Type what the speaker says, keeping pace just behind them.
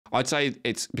I'd say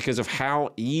it's because of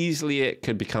how easily it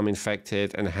could become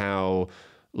infected and how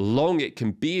long it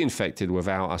can be infected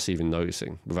without us even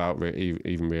noticing, without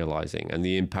even realizing, and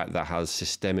the impact that has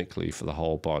systemically for the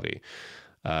whole body.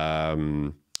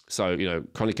 So,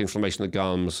 chronic inflammation of the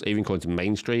gums, even according to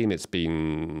mainstream, it's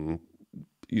been,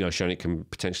 shown it can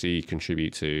potentially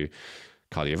contribute to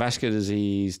cardiovascular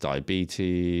disease,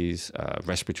 diabetes,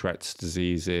 respiratory tract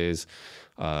diseases,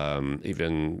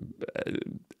 even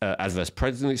adverse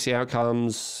pregnancy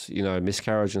outcomes,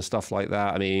 miscarriage and stuff like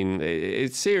that. I mean,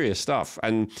 it's serious stuff.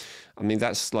 And I mean,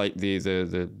 that's like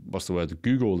the what's the word, the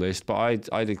Google list, but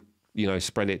I'd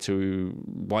spread it to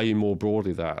way more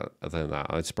broadly than that.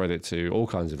 I'd spread it to all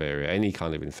kinds of area, any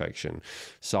kind of infection,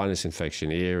 sinus infection,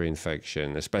 ear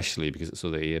infection, especially because it's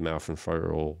sort of ear, mouth and throat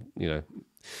are all,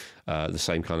 the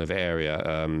same kind of area.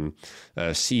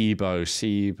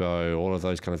 SIBO, all of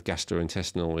those kind of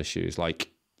gastrointestinal issues,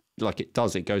 like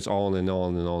it goes on and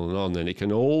on and on and on. And it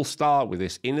can all start with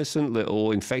this innocent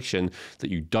little infection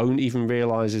that you don't even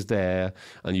realize is there,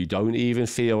 and you don't even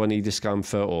feel any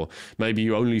discomfort, or maybe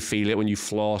you only feel it when you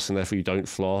floss and therefore you don't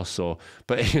floss,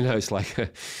 but it's like,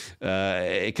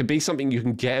 it can be something you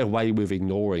can get away with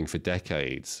ignoring for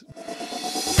decades.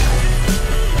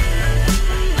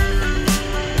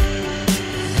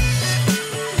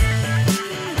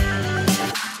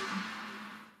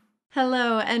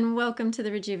 Hello, and welcome to the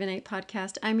Rejuvenate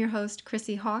Podcast. I'm your host,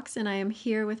 Krissy Hawks, and I am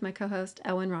here with my co-host,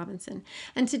 Elwin Robinson.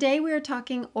 And today we are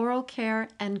talking oral care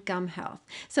and gum health.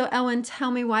 So, Elwin,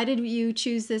 tell me, why did you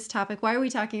choose this topic? Why are we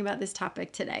talking about this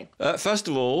topic today? First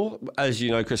of all, as you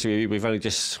know, Krissy, we've only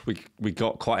we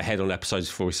got quite ahead on episodes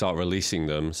before we start releasing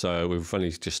them. So we've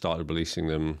only just started releasing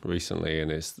them recently,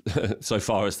 and it's so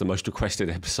far it's the most requested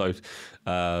episode.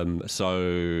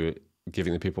 So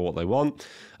giving the people what they want.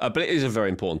 But it is a very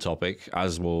important topic,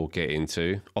 as we'll get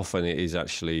into. Often it is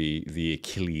actually the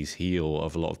Achilles heel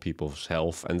of a lot of people's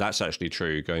health, and that's actually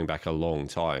true going back a long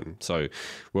time. So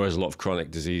whereas a lot of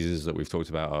chronic diseases that we've talked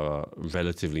about are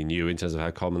relatively new in terms of how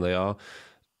common they are,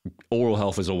 oral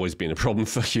health has always been a problem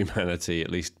for humanity, at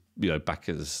least back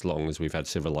as long as we've had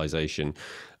civilization,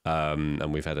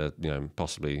 and we've had a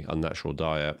possibly unnatural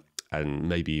diet, and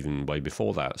maybe even way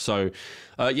before that. So,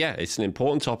 it's an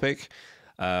important topic.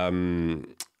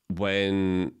 And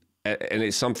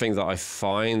it's something that I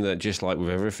find that, just like with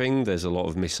everything, there's a lot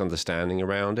of misunderstanding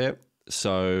around it.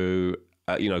 So,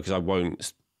 because I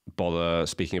won't bother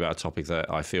speaking about a topic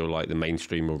that I feel like the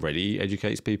mainstream already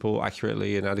educates people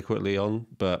accurately and adequately on.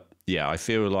 But yeah, I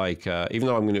feel like even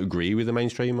though I'm going to agree with the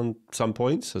mainstream on some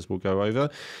points, as we'll go over,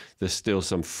 there's still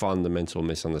some fundamental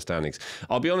misunderstandings.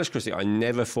 I'll be honest, Krissy, I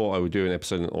never thought I would do an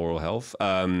episode on oral health.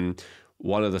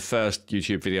 One of the first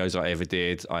YouTube videos I ever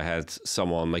did, I had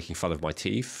someone making fun of my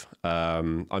teeth.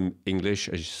 I'm English,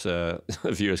 as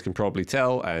viewers can probably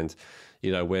tell, and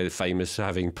we're famous for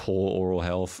having poor oral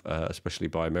health, especially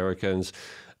by Americans.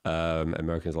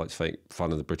 Americans like to make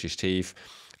fun of the British teeth.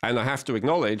 And I have to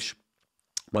acknowledge,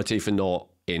 my teeth are not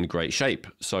in great shape.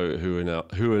 So who on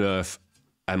earth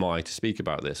am I to speak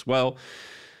about this? Well,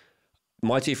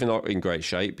 my teeth are not in great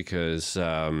shape because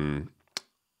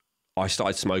I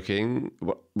started smoking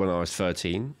when I was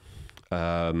 13.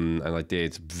 And I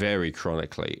did very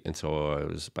chronically until I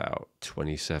was about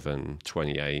 27,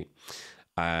 28.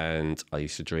 And I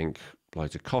used to drink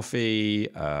loads of coffee,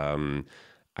 and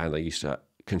I used to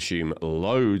consume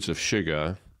loads of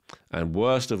sugar. And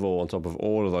worst of all, on top of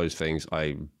all of those things,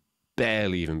 I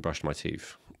barely even brushed my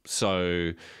teeth.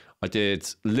 So I did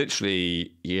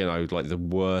literally, like the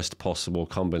worst possible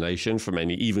combination from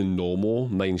any even normal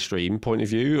mainstream point of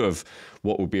view of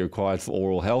what would be required for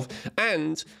oral health.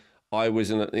 And I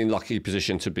was in a lucky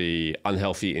position to be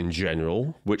unhealthy in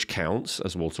general, which counts,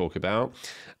 as we'll talk about.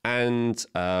 And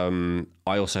I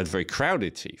also had very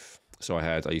crowded teeth. So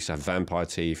I used to have vampire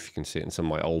teeth. You can see it in some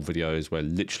of my old videos where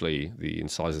literally the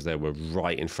incisors there were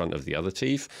right in front of the other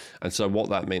teeth. And so what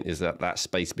that meant is that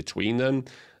space between them,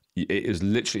 it is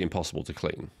literally impossible to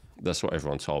clean. That's what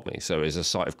everyone told me. So it's a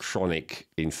site of chronic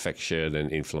infection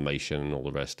and inflammation and all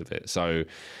the rest of it. So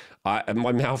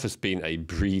my mouth has been a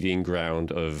breeding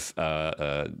ground of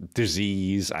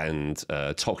disease and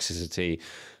toxicity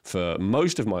for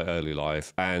most of my early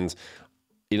life. And,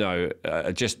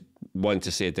 I just went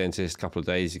to see a dentist a couple of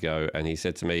days ago, and he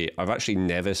said to me, I've actually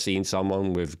never seen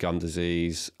someone with gum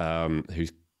disease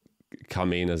who's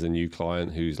come in as a new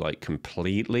client who's like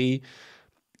completely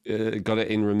got it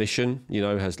in remission,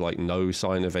 has like no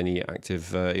sign of any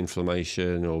active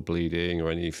inflammation or bleeding or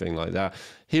anything like that.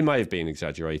 He may have been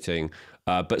exaggerating,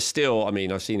 but still, I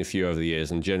mean, I've seen a few over the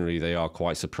years, and generally they are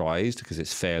quite surprised because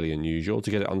it's fairly unusual to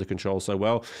get it under control so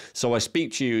well. So I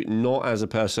speak to you not as a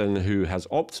person who has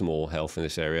optimal health in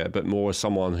this area, but more as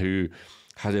someone who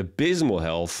had abysmal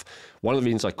health. One of the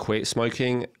reasons I quit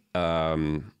smoking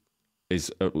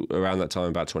is around that time,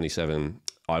 about 27,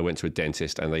 I went to a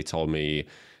dentist and they told me,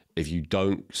 if you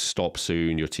don't stop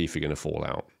soon, your teeth are going to fall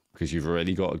out because you've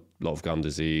already got a lot of gum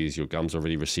disease. Your gums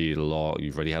already receded a lot.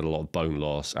 You've already had a lot of bone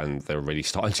loss and they're already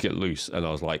starting to get loose. And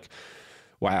I was like,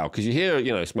 wow, because you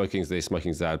hear, smoking's this,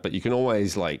 smoking's that, but you can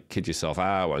always like kid yourself, it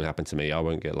won't happen to me. I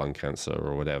won't get lung cancer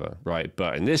or whatever, right?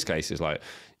 But in this case, it's like,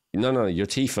 no, your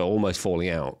teeth are almost falling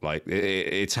out. Like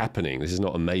it's happening. This is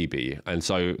not a maybe. And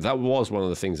so that was one of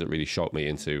the things that really shocked me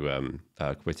into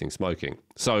quitting smoking.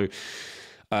 So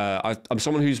I'm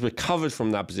someone who's recovered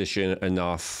from that position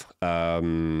enough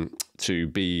to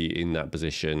be in that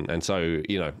position. And so,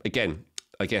 again,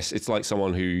 I guess it's like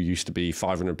someone who used to be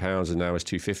 500 pounds and now is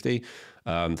 250.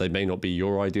 They may not be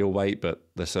your ideal weight, but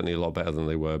they're certainly a lot better than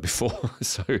they were before.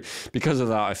 So because of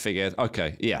that, I figured,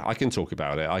 okay, yeah, I can talk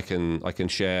about it. I can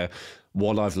share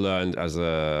what I've learned as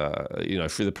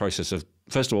through the process of,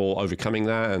 first of all, overcoming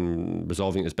that and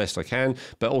resolving it as best I can.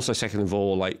 But also, second of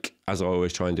all, like, as I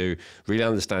always try and do, really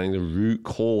understanding the root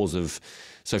cause of,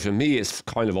 so for me, it's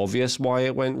kind of obvious why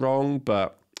it went wrong,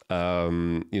 but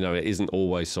it isn't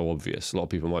always so obvious. A lot of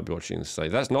people might be watching and say,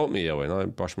 that's not me, Owen. I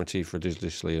brush my teeth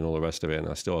religiously and all the rest of it, and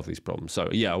I still have these problems. So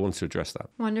yeah, I wanted to address that.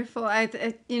 Wonderful.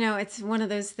 It's one of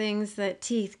those things that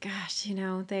teeth, gosh,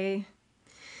 they,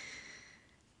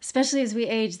 especially as we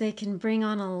age, they can bring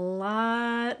on a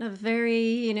lot of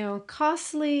very,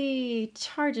 costly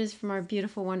charges from our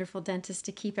beautiful, wonderful dentist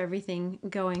to keep everything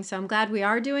going. So I'm glad we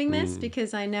are doing this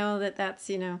because I know that that's,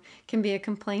 can be a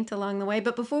complaint along the way.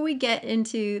 But before we get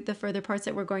into the further parts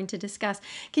that we're going to discuss,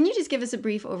 can you just give us a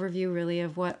brief overview really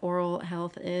of what oral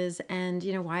health is and,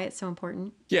 why it's so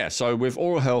important? Yeah. So with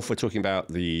oral health, we're talking about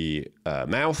the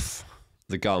mouth,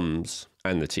 the gums,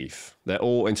 and the teeth. They're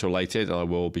all interrelated. I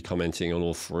will be commenting on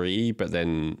all three, but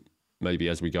then maybe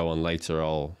as we go on later,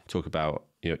 I'll talk about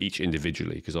each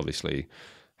individually, because obviously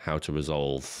how to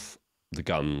resolve the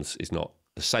gums is not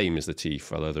the same as the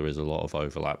teeth, although there is a lot of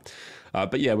overlap.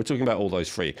 But yeah, we're talking about all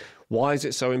those three. Why is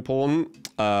it so important?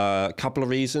 A couple of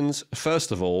reasons.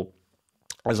 First of all,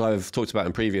 as I've talked about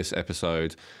in previous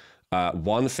episode,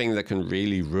 one thing that can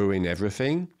really ruin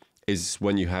everything is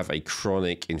when you have a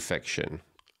chronic infection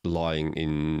lying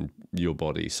in your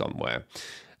body somewhere.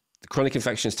 Chronic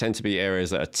infections tend to be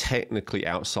areas that are technically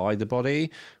outside the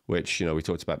body, which, we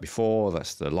talked about before.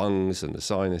 That's the lungs and the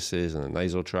sinuses and the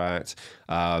nasal tract,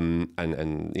 and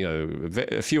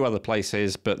a few other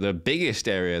places. But the biggest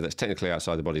area that's technically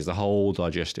outside the body is the whole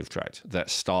digestive tract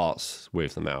that starts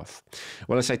with the mouth.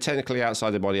 When I say technically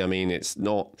outside the body, I mean it's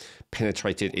not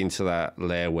penetrated into that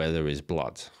layer where there is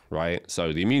blood, right?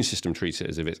 So the immune system treats it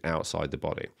as if it's outside the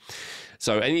body.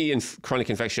 So any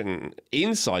chronic infection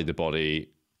inside the body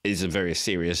is a very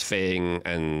serious thing,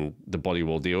 and the body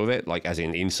will deal with it, like as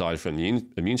in inside from the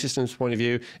immune system's point of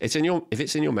view. If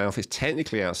it's in your mouth, it's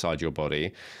technically outside your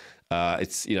body.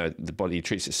 The body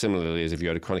treats it similarly as if you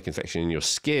had a chronic infection in your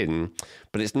skin,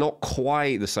 but it's not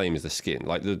quite the same as the skin.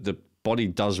 Like the body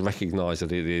does recognize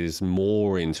that it is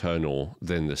more internal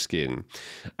than the skin.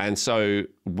 And so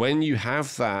when you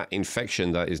have that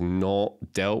infection that is not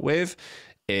dealt with,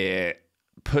 it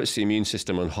puts the immune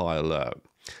system on high alert.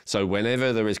 So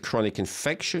whenever there is chronic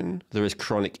infection, there is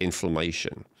chronic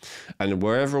inflammation. And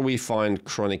wherever we find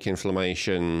chronic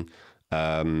inflammation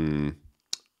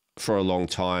for a long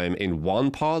time in one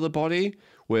part of the body,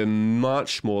 we're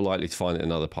much more likely to find it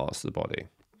in other parts of the body.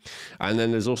 And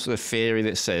then there's also the theory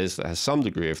that says, that has some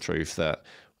degree of truth, that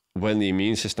when the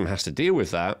immune system has to deal with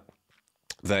that,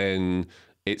 then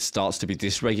it starts to be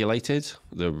dysregulated.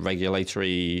 The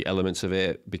regulatory elements of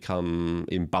it become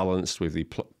imbalanced with the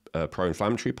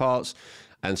pro-inflammatory parts.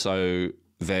 And so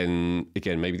then,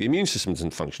 again, maybe the immune system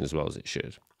doesn't function as well as it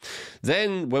should.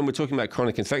 Then when we're talking about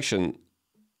chronic infection,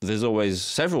 there's always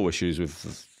several issues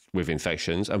with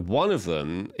infections. And one of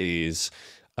them is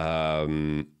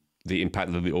the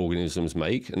impact that the organisms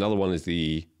make. Another one is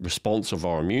the response of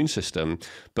our immune system.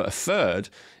 But a third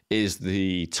is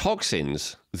the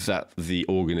toxins that the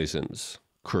organisms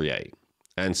create.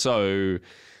 And so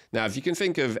now, if you can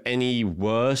think of any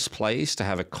worse place to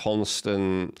have a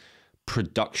constant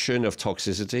production of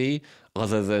toxicity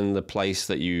other than the place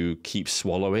that you keep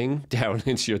swallowing down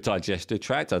into your digestive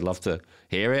tract, I'd love to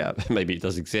hear it. Maybe it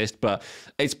does exist, but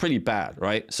it's pretty bad,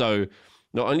 right? So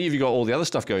not only have you got all the other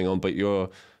stuff going on, but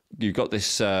you've got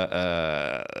this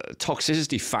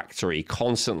toxicity factory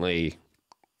constantly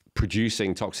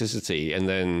producing toxicity, and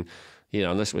then,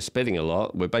 unless we're spitting a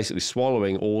lot, we're basically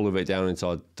swallowing all of it down into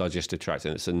our digestive tract,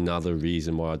 and it's another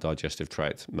reason why our digestive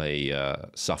tract may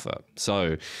suffer.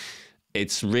 So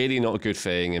it's really not a good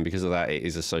thing, and because of that, it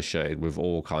is associated with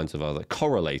all kinds of other,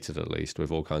 correlated at least,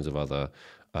 with all kinds of other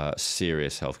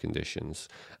serious health conditions.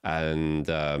 And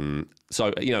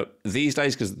so, these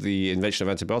days, because the invention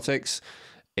of antibiotics,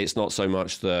 it's not so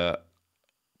much that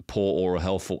poor oral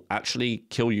health will actually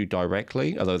kill you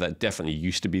directly, although that definitely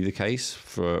used to be the case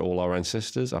for all our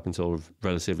ancestors up until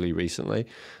relatively recently,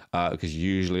 because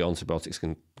usually antibiotics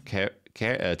can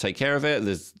take care of it.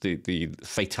 There's the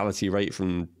fatality rate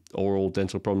from oral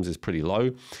dental problems is pretty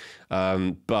low,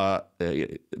 but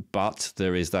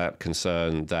there is that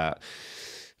concern that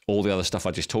all the other stuff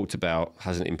I just talked about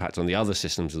has an impact on the other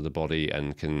systems of the body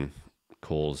and can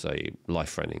cause a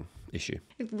life-threatening issue.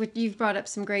 You've brought up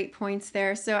some great points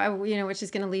there. So, which is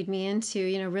going to lead me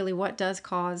into, really what does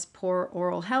cause poor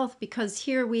oral health? Because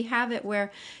here we have it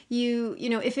where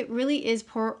if it really is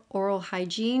poor oral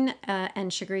hygiene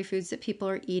and sugary foods that people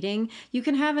are eating, you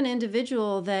can have an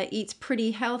individual that eats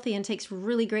pretty healthy and takes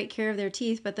really great care of their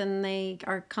teeth, but then they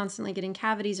are constantly getting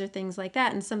cavities or things like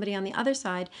that. And somebody on the other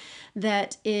side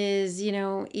that is,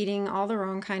 eating all the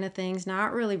wrong kind of things,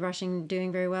 not really brushing,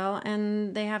 doing very well,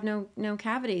 and they have no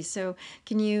cavities. So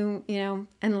can you,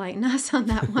 enlighten us on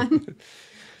that one?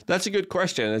 That's a good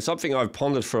question. It's something I've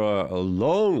pondered for a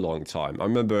long, long time. I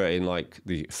remember in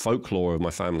the folklore of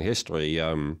my family history,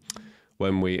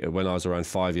 when I was around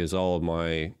 5 years old,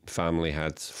 my family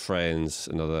had friends,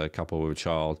 another couple with a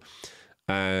child,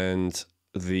 and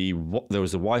there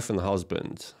was a wife and the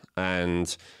husband,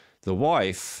 and the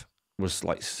wife was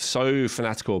so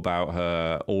fanatical about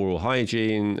her oral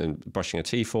hygiene and brushing her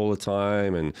teeth all the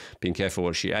time and being careful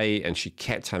what she ate, and she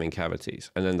kept having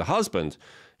cavities. And then the husband,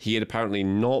 he had apparently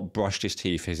not brushed his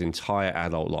teeth his entire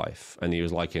adult life, and he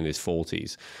was in his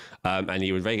 40s. And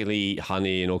he would regularly eat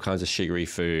honey and all kinds of sugary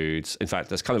foods. In fact,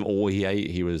 that's kind of all he ate.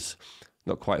 He was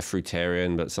not quite a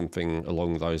fruitarian, but something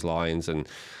along those lines. And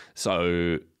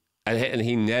so... And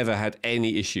he never had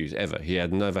any issues, ever. He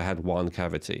had never had one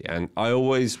cavity. And I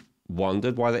always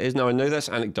wondered why that is. Now, I know that's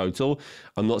anecdotal.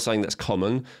 I'm not saying that's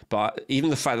common, but even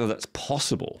the fact that that's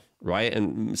possible, right?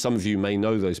 And some of you may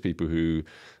know those people who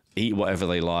eat whatever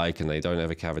they like and they don't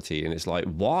have a cavity, and it's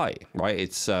why, right?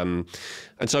 It's and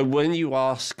so when you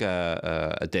ask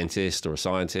a dentist or a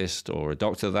scientist or a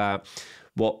doctor that,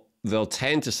 what they'll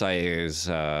tend to say is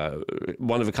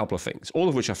one of a couple of things, all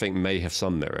of which I think may have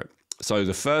some merit. So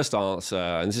the first answer,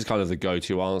 and this is kind of the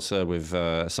go-to answer with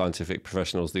scientific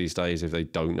professionals these days if they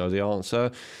don't know the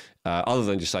answer, other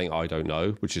than just saying, I don't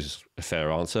know, which is a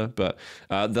fair answer, but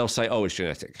they'll say, oh, it's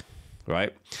genetic,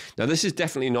 right? Now, this is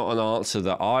definitely not an answer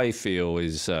that I feel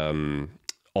is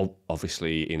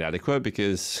obviously inadequate,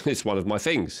 because it's one of my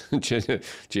things,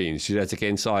 genes, genetic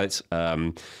insights.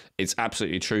 It's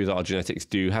absolutely true that our genetics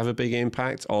do have a big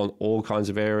impact on all kinds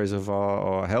of areas of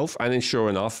our health. And sure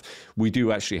enough, we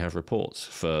do actually have reports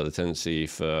for the tendency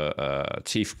for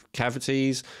teeth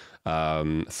cavities,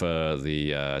 for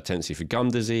the tendency for gum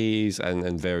disease,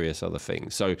 and various other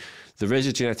things. So there is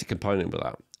a genetic component with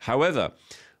that. However,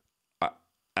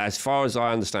 as far as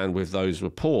I understand with those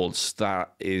reports,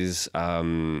 that is,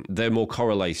 they're more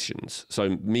correlations.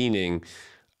 So meaning,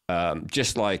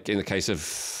 just like in the case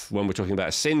of when we're talking about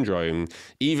a syndrome,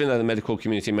 even though the medical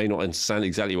community may not understand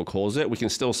exactly what causes it, we can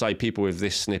still say people with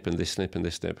this SNP and this SNP and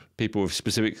this SNP, people with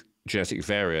specific genetic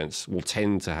variants will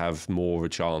tend to have more of a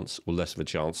chance or less of a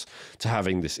chance to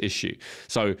having this issue.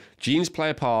 So genes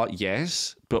play a part,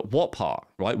 yes, but what part,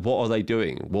 right? What are they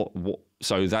doing? What?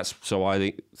 So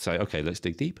I say, okay, let's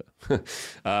dig deeper.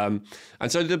 And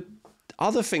so the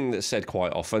other thing that's said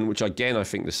quite often, which again, I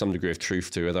think there's some degree of truth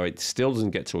to, although it still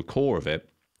doesn't get to a core of it,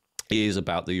 is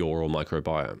about the oral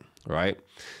microbiome, right?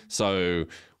 So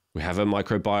we have a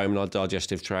microbiome in our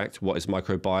digestive tract. What is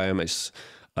microbiome? It's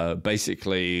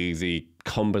basically the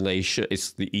combination,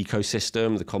 it's the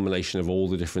ecosystem, the combination of all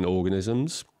the different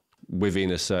organisms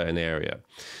within a certain area.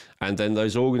 And then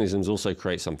those organisms also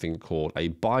create something called a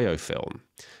biofilm.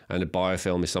 And a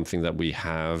biofilm is something that we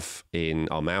have in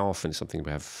our mouth, and it's something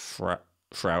we have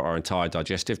throughout our entire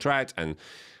digestive tract. And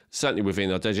certainly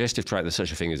within our digestive tract, there's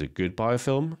such a thing as a good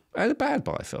biofilm and a bad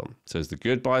biofilm. So there's the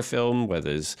good biofilm where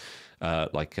there's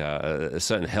a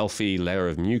certain healthy layer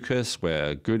of mucus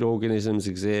where good organisms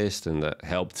exist and that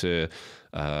help to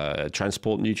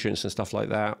transport nutrients and stuff like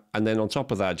that. And then on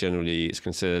top of that, generally, it's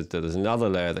considered that there's another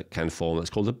layer that can form that's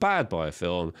called a bad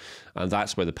biofilm. And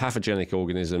that's where the pathogenic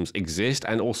organisms exist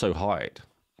and also hide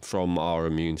from our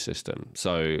immune system.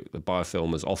 So the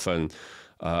biofilm is often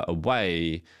a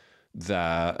way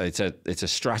that it's a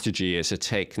strategy, it's a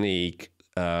technique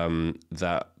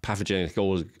that pathogenic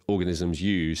organisms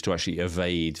use to actually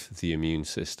evade the immune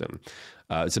system.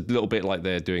 It's a little bit like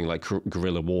they're doing like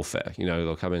guerrilla warfare. You know,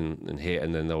 they'll come in and hit,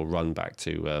 and then they'll run back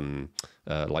to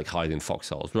like hide in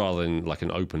foxholes rather than like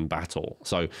an open battle.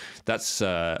 So that's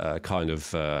kind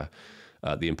of the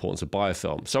importance of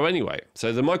biofilm. So anyway,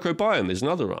 so the microbiome is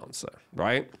another answer,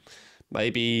 right?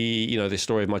 Maybe, you know, this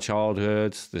story of my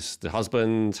childhood, the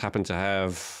husband happened to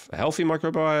have a healthy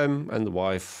microbiome and the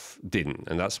wife didn't.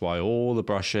 And that's why all the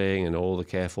brushing and all the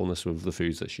carefulness with the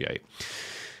foods that she ate.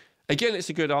 Again, it's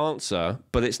a good answer,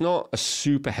 but it's not a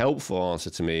super helpful answer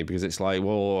to me because it's like,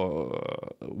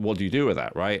 well, what do you do with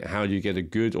that, right? How do you get a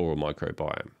good oral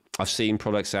microbiome? I've seen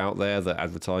products out there that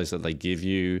advertise that they give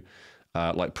you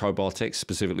like probiotics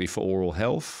specifically for oral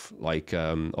health, like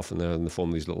often they're in the form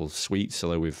of these little sweets, so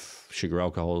they're with sugar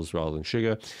alcohols rather than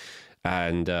sugar,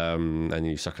 and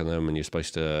you suck on them and you're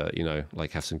supposed to, you know,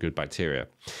 like have some good bacteria.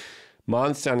 My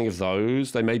understanding of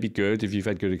those, they may be good. If you've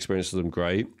had good experience with them,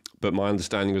 great. But my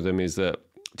understanding of them is that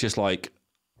just like,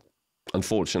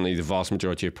 unfortunately, the vast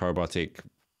majority of probiotic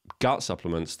gut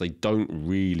supplements, they don't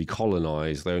really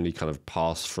colonize, they only kind of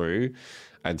pass through.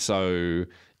 And so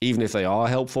even if they are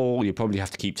helpful, you probably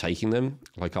have to keep taking them.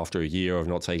 Like after a year of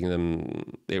not taking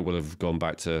them, it will have gone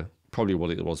back to probably what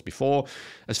it was before.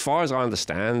 As far as I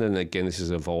understand, and again, this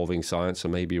is evolving science, so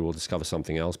maybe we'll discover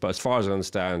something else. But as far as I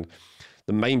understand,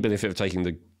 the main benefit of taking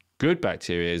the good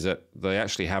bacteria is that they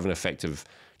actually have an effect of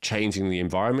changing the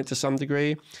environment to some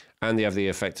degree, and they have the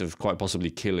effect of quite possibly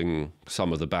killing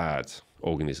some of the bad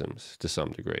organisms to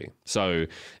some degree. So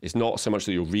it's not so much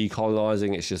that you're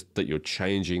recolonizing, it's just that you're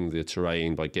changing the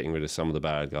terrain by getting rid of some of the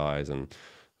bad guys and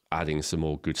adding some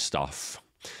more good stuff.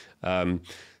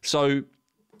 So,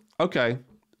 okay,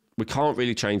 we can't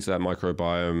really change that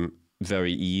microbiome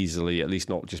very easily, at least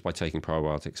not just by taking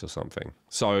probiotics or something.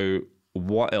 So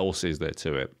what else is there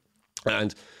to it?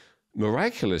 And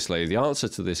miraculously, the answer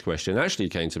to this question actually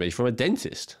came to me from a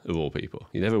dentist, of all people.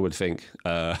 You never would think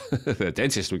a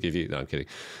dentist would give you... No, I'm kidding.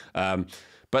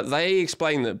 But they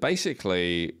explained that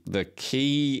basically the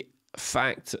key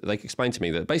fact... They explained to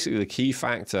me that basically the key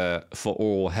factor for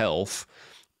oral health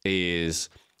is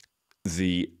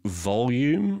the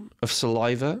volume of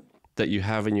saliva that you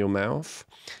have in your mouth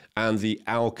and the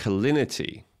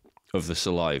alkalinity of the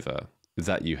saliva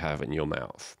that you have in your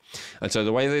mouth. And so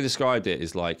the way they described it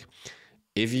is like,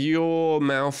 if your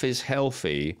mouth is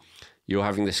healthy, you're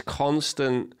having this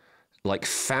constant like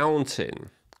fountain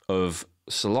of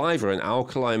saliva and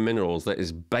alkaline minerals that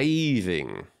is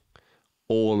bathing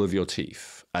all of your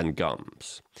teeth and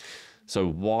gums. So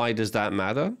why does that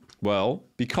matter? Well,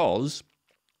 because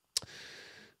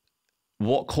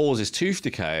what causes tooth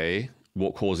decay,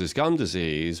 what causes gum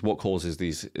disease, what causes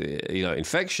these,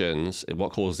 infections,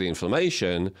 what causes the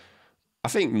inflammation, I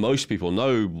think most people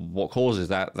know what causes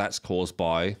that. That's caused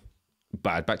by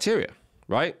bad bacteria,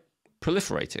 right?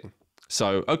 Proliferating.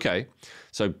 So, okay,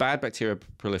 so bad bacteria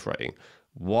proliferating.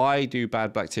 Why do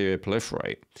bad bacteria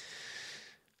proliferate?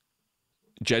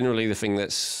 Generally, the thing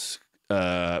that's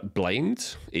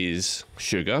blamed is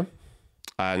sugar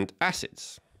and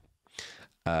acids.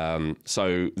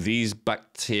 So these bad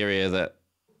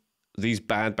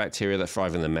bacteria that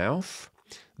thrive in the mouth,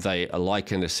 they are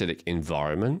like an acidic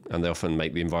environment, and they often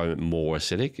make the environment more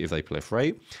acidic if they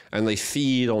proliferate, and they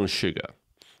feed on sugar.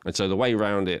 And so the way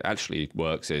around it actually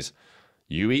works is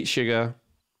you eat sugar,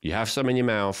 you have some in your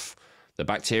mouth, the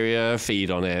bacteria feed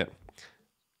on it,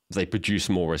 they produce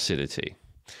more acidity.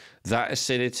 That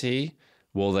acidity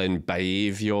will then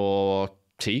bathe your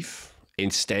teeth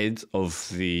instead of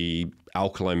the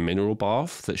alkaline mineral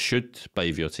bath that should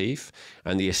bathe your teeth,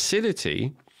 and the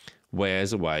acidity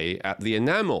wears away at the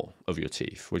enamel of your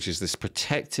teeth, which is this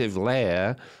protective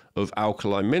layer of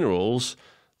alkaline minerals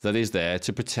that is there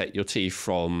to protect your teeth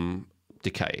from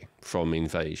decay, from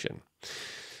invasion.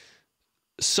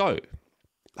 So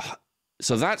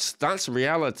that's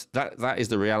reality. That is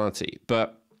the reality.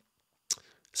 But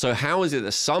so how is it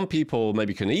that some people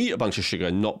maybe can eat a bunch of sugar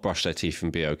and not brush their teeth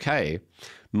and be okay?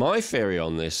 My theory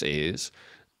on this is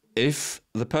if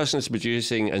the person is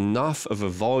producing enough of a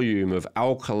volume of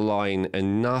alkaline,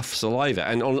 enough saliva,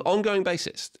 and on an ongoing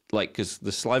basis, like, because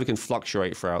the saliva can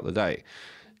fluctuate throughout the day.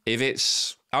 If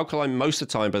it's alkaline most of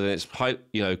the time, but then it's quite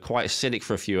acidic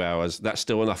for a few hours, that's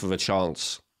still enough of a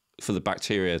chance for the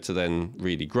bacteria to then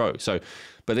really grow. So,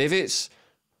 but if it's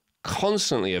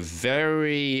constantly a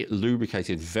very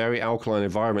lubricated, very alkaline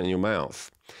environment in your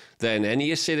mouth, then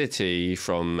any acidity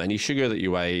from any sugar that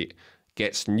you ate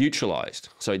gets neutralized,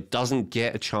 so it doesn't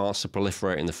get a chance to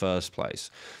proliferate in the first place.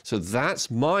 So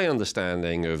that's my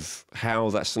understanding of how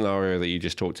that scenario that you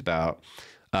just talked about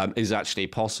is actually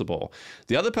possible.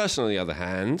 The other person, on the other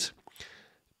hand,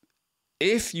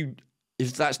 if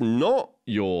that's not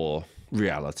your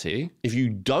reality, if you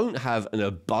don't have an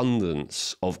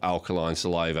abundance of alkaline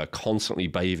saliva constantly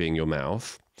bathing your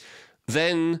mouth,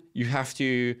 then you have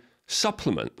to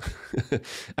supplement.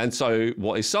 And so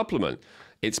what is supplement?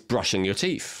 It's brushing your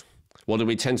teeth. What do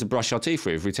we tend to brush our teeth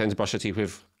with? We tend to brush our teeth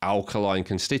with alkaline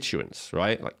constituents,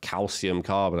 right? Like calcium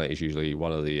carbonate is usually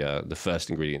one of the first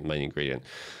ingredient, main ingredient.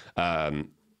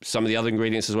 Some of the other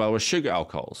ingredients as well are sugar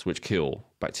alcohols, which kill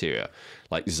bacteria,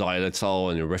 like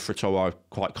xylitol and erythritol are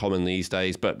quite common these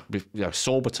days. But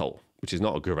sorbitol, which is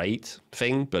not a great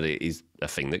thing, but it is a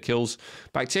thing that kills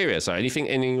bacteria. So anything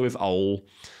ending with ol,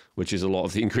 which is a lot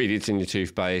of the ingredients in your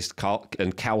toothpaste,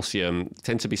 and calcium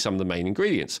tend to be some of the main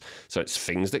ingredients. So it's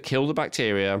things that kill the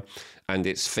bacteria, and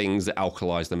it's things that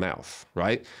alkalize the mouth,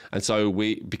 right? And so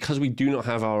because we do not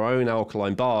have our own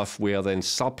alkaline bath, we are then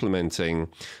supplementing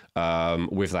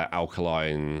with that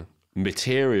alkaline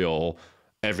material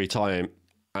every time.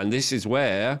 And this is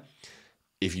where,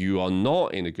 if you are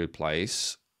not in a good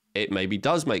place, it maybe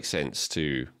does make sense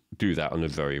to do that on a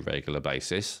very regular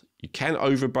basis. You can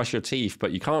overbrush your teeth,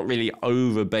 but you can't really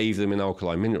overbathe them in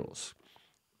alkaline minerals.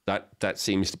 That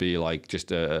seems to be like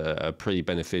just a pretty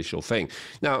beneficial thing.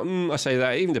 Now, I say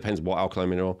that, it even depends what alkaline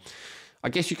mineral. I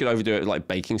guess you could overdo it like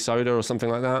baking soda or something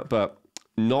like that, but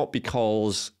not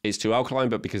because it's too alkaline,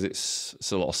 but because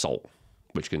it's a lot of salt,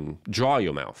 which can dry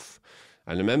your mouth.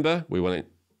 And remember, we want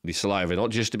the saliva not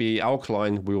just to be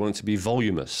alkaline, we want it to be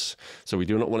voluminous. So we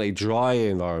do not want a dry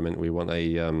environment, we want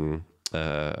a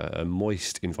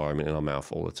moist environment in our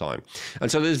mouth all the time. And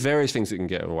so there's various things that can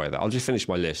get in the way of that. I'll just finish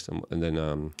my list and then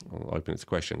I'll open it to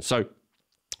questions. So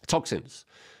toxins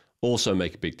also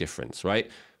make a big difference, right?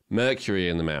 Mercury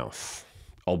in the mouth,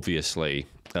 obviously,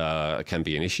 can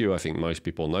be an issue. I think most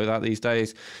people know that these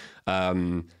days.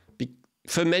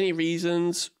 For many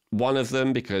reasons, one of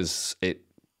them because it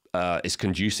is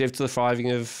conducive to the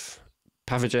thriving of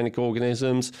pathogenic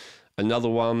organisms. Another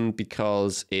one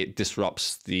because it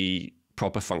disrupts the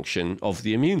proper function of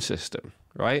the immune system,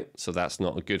 right? So that's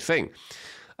not a good thing.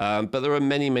 But there are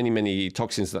many, many, many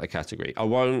toxins in that category. I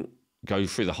won't go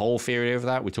through the whole theory of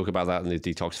that. We talk about that in the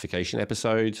detoxification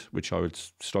episode, which I would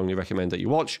strongly recommend that you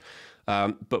watch.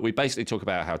 But we basically talk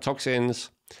about how toxins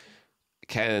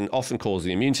can often cause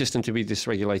the immune system to be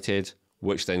dysregulated,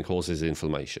 which then causes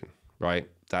inflammation, right?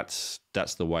 That's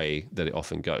the way that it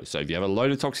often goes. So if you have a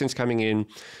load of toxins coming in,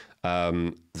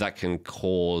 that can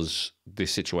cause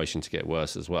this situation to get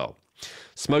worse as well.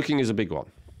 Smoking is a big one.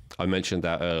 I mentioned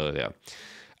that earlier.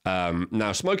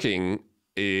 Now, smoking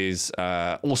is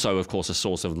also, of course, a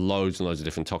source of loads and loads of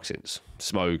different toxins.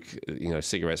 Smoke,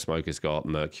 cigarette smoke has got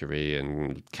mercury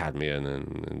and cadmium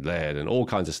and lead and all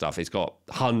kinds of stuff. It's got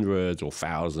hundreds or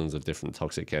thousands of different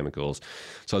toxic chemicals.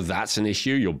 So that's an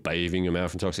issue. You're bathing your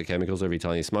mouth in toxic chemicals every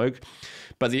time you smoke.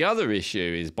 But the other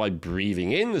issue is by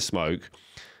breathing in the smoke,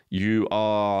 you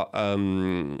are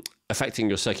affecting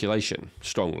your circulation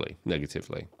strongly,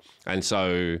 negatively. And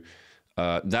so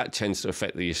that tends to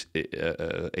affect the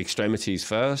extremities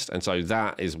first. And so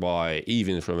that is why,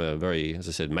 even from a very, as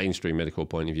I said, mainstream medical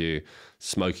point of view,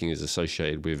 smoking is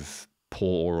associated with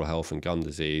poor oral health and gum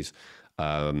disease,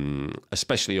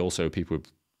 especially also people with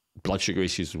blood sugar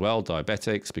issues as well,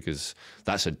 diabetics, because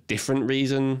that's a different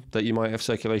reason that you might have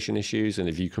circulation issues. And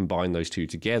if you combine those two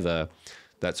together,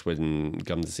 that's when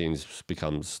gum disease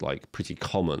becomes like pretty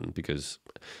common because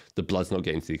the blood's not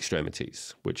getting to the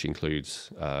extremities, which includes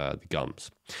the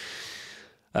gums.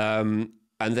 And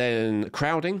then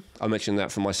crowding, I mentioned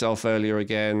that for myself earlier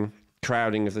again.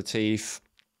 Crowding of the teeth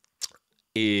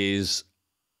is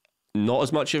not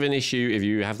as much of an issue if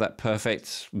you have that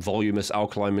perfect voluminous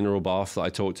alkaline mineral bath that I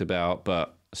talked about,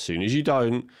 but as soon as you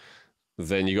don't,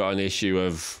 then you got an issue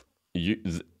of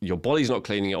your body's not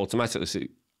cleaning it automatically,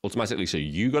 so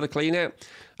you got to clean it,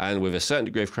 and with a certain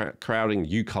degree of crowding,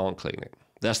 you can't clean it.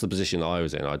 That's the position I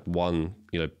was in. I had one,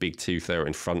 big tooth there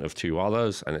in front of two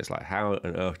others, and it's like, how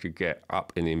on earth do you get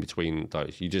up and in between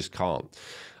those? You just can't.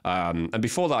 And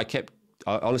before that, I kept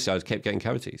honestly, I kept getting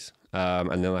cavities.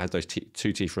 And then I had those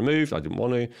 2 teeth removed. I didn't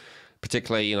want to.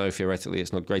 Particularly, theoretically,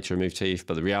 it's not great to remove teeth,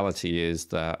 but the reality is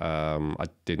that I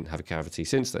didn't have a cavity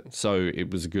since then. So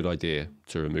it was a good idea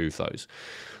to remove those.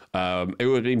 It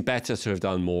would have been better to have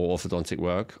done more orthodontic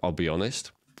work, I'll be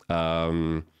honest.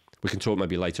 We can talk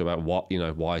maybe later about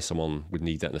why someone would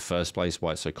need that in the first place,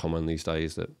 why it's so common these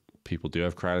days that people do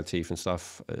have crowded teeth and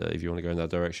stuff, if you want to go in that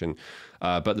direction.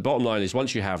 But the bottom line is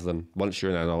once you have them, once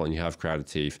you're an adult and you have crowded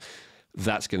teeth,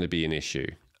 that's going to be an issue.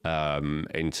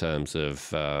 In terms of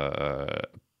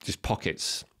just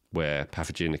pockets where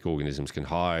pathogenic organisms can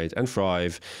hide and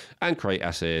thrive and create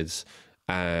acids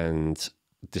and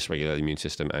dysregulate the immune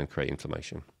system and create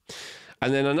inflammation.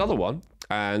 And then another one,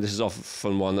 and this is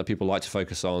often one that people like to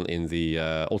focus on in the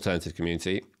alternative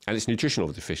community, and it's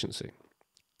nutritional deficiency.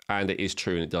 And it is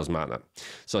true and it does matter.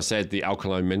 So I said the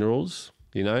alkaline minerals,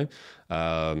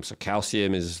 so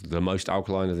calcium is the most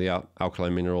alkaline of the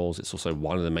alkaline minerals. It's also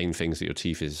one of the main things that your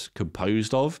teeth is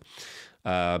composed of.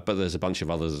 But there's a bunch of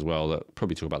others as well that we'll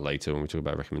probably talk about later when we talk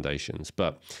about recommendations.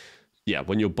 But yeah,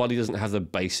 when your body doesn't have the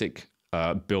basic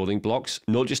building blocks,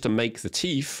 not just to make the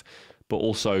teeth, but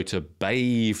also to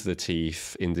bathe the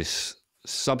teeth in this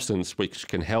substance which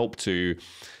can help to,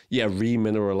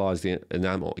 remineralize the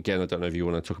enamel. Again, I don't know if you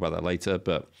want to talk about that later,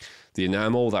 but the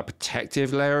enamel, that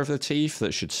protective layer of the teeth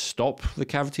that should stop the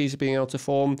cavities being able to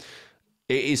form,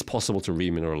 it is possible to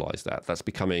remineralize that. That's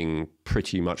becoming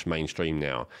pretty much mainstream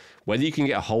now. Whether you can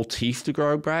get a whole teeth to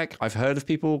grow back, I've heard of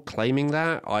people claiming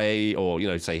that,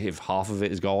 say if half of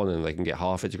it is gone and they can get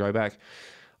half it to grow back.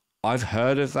 I've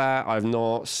heard of that. I've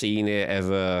not seen it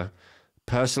ever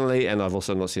personally, and I've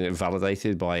also not seen it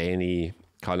validated by any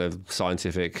kind of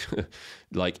scientific,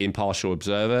 impartial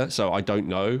observer. So I don't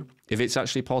know if it's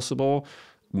actually possible.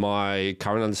 My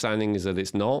current understanding is that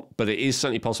it's not, but it is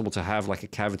certainly possible to have a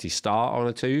cavity start on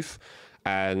a tooth,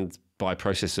 and by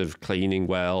process of cleaning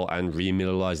well and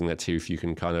remineralizing that tooth, you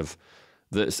can kind of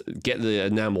get the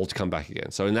enamel to come back again.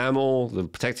 So enamel, the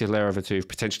protective layer of a tooth,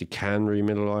 potentially can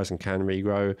remineralize and can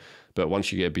regrow, but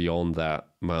once you get beyond that,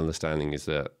 my understanding is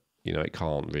that it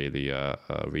can't really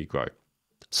regrow.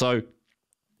 So,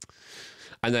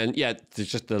 and then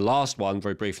just the last one,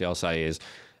 very briefly, I'll say is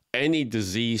any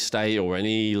disease state or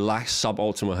any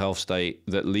suboptimal health state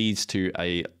that leads to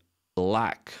a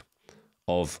lack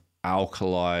of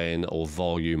alkaline or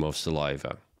volume of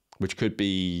saliva, which could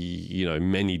be,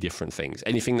 many different things.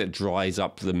 Anything that dries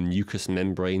up the mucous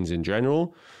membranes in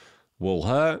general will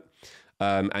hurt,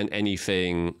 and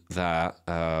anything that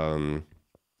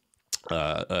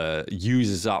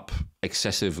uses up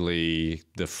excessively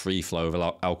the free flow of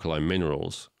alkaline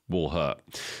minerals will hurt.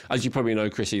 As you probably know,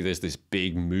 Krissy, there's this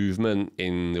big movement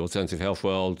in the alternative health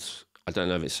world. I don't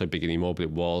know if it's so big anymore, but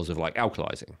it was, of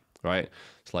alkalizing, right?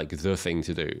 It's the thing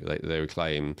to do. They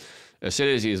claim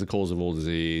acidity is the cause of all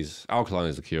disease, alkaline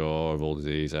is the cure of all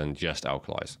disease, and just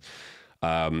alkalize.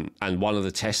 And one of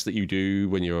the tests that you do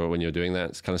when you're doing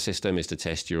that kind of system is to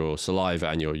test your saliva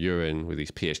and your urine with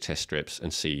these pH test strips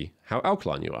and see how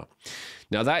alkaline you are.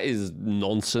 Now, that is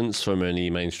nonsense from any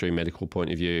mainstream medical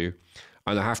point of view.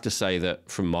 And I have to say that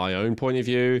from my own point of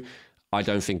view, I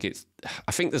think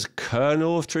there's a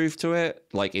kernel of truth to it,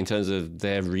 in terms of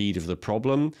their read of the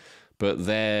problem, but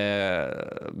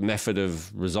their method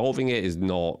of resolving it is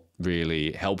not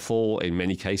really helpful in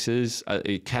many cases.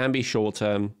 It can be short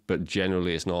term, but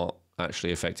generally it's not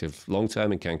actually effective long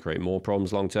term and can create more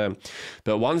problems long term.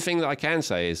 But one thing that I can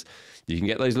say is you can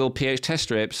get those little pH test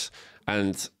strips,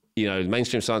 and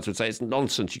mainstream science would say it's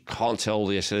nonsense. You can't tell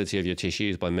the acidity of your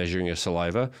tissues by measuring your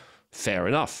saliva. Fair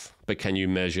enough. But can you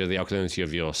measure the alkalinity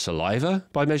of your saliva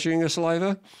by measuring your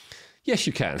saliva? Yes,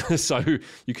 you can. So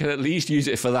you can at least use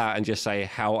it for that and just say,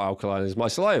 how alkaline is my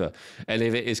saliva? And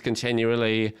if it is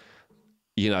continually,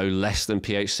 less than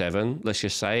pH 7, let's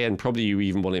just say, and probably you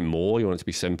even want it more, you want it to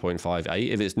be 7.58.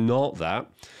 If it's not that,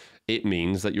 it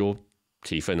means that your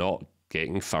teeth are not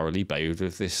getting thoroughly bathed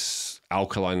with this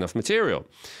alkaline enough material.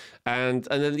 And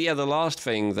then, the last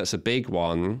thing that's a big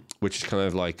one, which is kind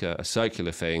of like a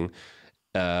circular thing,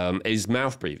 is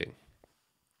mouth breathing.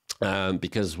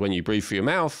 Because when you breathe through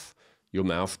your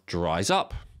mouth dries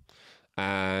up.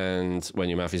 And when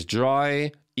your mouth is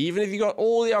dry, even if you've got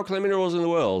all the alkaline minerals in the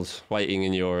world waiting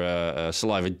in your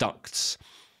saliva ducts,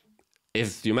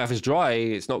 if your mouth is dry,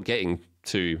 it's not getting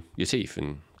to your teeth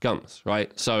and gums,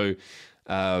 right? So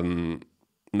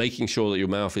making sure that your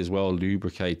mouth is well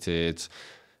lubricated,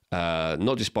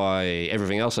 not just by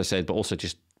everything else I said, but also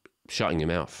just shutting your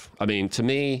mouth. I mean, to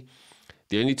me,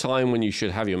 the only time when you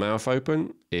should have your mouth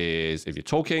open is if you're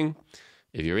talking,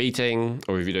 if you're eating,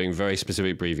 or if you're doing very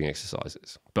specific breathing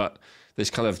exercises. But this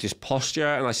kind of just posture,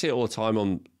 and I see it all the time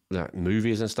on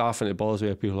movies and stuff, and it bothers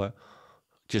me. People are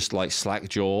just like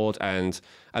slack-jawed, and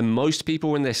most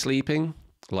people when they're sleeping,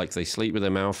 like they sleep with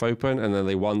their mouth open, and then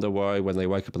they wonder why when they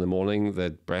wake up in the morning,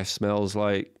 their breath smells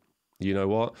like, you know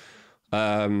what?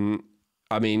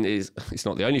 I mean, it's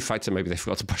not the only factor. Maybe they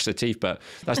forgot to brush their teeth, but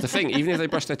that's the thing. Even if they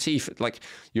brush their teeth, like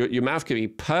your mouth could be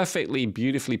perfectly,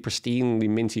 beautifully, pristinely,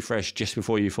 minty fresh just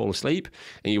before you fall asleep,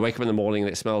 and you wake up in the morning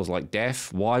and it smells like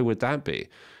death. Why would that be?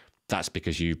 That's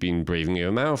because you've been breathing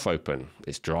your mouth open.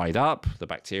 It's dried up. The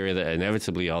bacteria that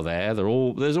inevitably are there,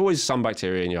 there's always some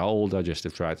bacteria in your whole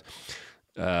digestive tract.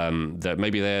 That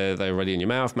maybe they're already in your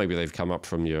mouth, maybe they've come up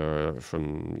from your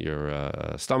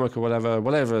stomach or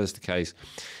whatever is the case.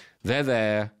 They're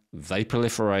there, they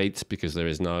proliferate because there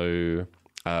is no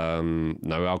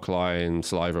alkaline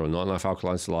saliva or not enough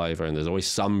alkaline saliva, and there's always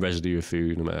some residue of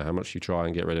food no matter how much you try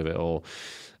and get rid of it all.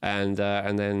 And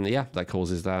then that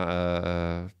causes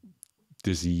that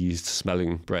diseased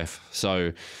smelling breath.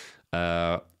 So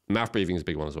mouth breathing is a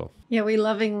big one as well. Yeah, we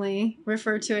lovingly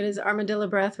refer to it as armadillo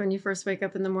breath when you first wake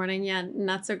up in the morning. Yeah,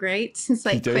 not so great. It's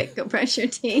like, quick, go brush your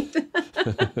teeth.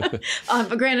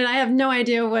 But granted, I have no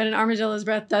idea what an armadillo's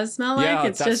breath does smell like.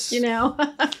 It's just,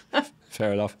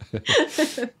 Fair enough.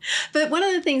 But one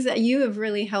of the things that you have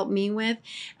really helped me with,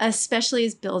 especially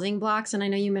as building blocks, and I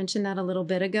know you mentioned that a little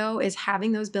bit ago, is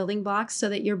having those building blocks so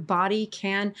that your body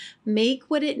can make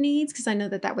what it needs. Because I know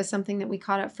that was something that we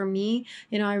caught up for me.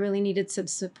 I really needed some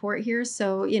support here.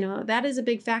 So, that is a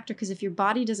big factor, because if your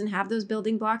body doesn't have those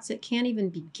building blocks, it can't even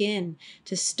begin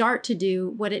to start to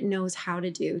do what it knows how to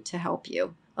do to help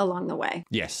you along the way.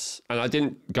 Yes. And I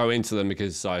didn't go into them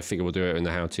because I figure we'll do it in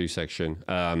the how-to section.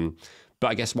 But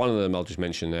I guess one of them I'll just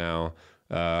mention now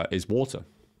is water.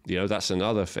 That's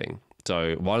another thing.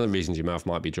 So one of the reasons your mouth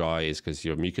might be dry is because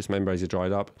your mucous membranes are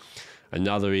dried up.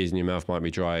 Another reason your mouth might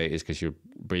be dry is because you're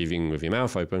breathing with your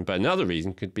mouth open. But another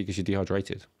reason could be because you're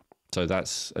dehydrated. So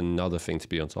that's another thing to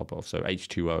be on top of. So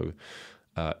H2O,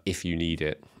 if you need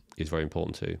it, is very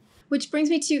important too. Which brings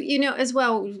me to, as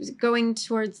well, going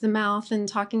towards the mouth and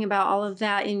talking about all of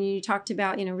that. And you talked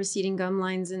about, receding gum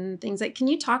lines and things like, can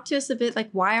you talk to us a bit, like,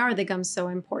 why are the gums so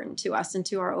important to us and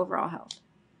to our overall health?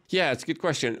 Yeah, it's a good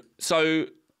question. So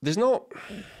there's not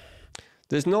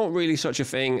really such a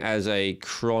thing as a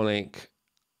chronic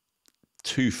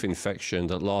tooth infection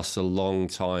that lasts a long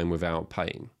time without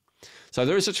pain. So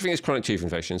there is such a thing as chronic tooth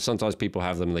infection. Sometimes people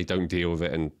have them and they don't deal with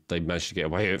it and they manage to get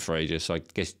away with it for ages. So I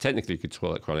guess technically you could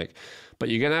call it chronic. But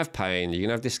you're going to have pain, you're going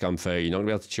to have discomfort, you're not going to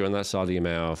be able to chew on that side of your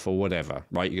mouth or whatever,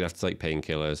 right? You're going to have to take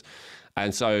painkillers.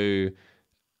 And so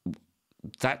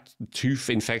that tooth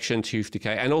infection, tooth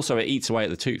decay, and also it eats away at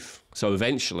the tooth. So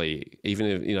eventually, even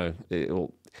if,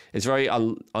 it's very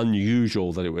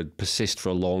unusual that it would persist for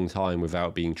a long time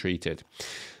without being treated.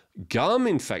 Gum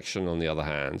infection, on the other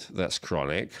hand, that's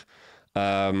chronic,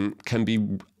 can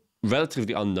be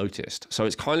relatively unnoticed. So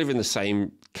it's kind of in the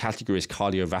same category as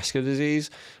cardiovascular disease,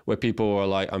 where people are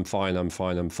like, I'm fine,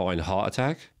 heart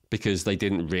attack, because they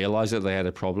didn't realize that they had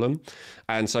a problem.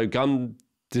 And so gum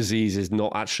disease is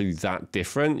not actually that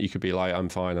different. You could be like, I'm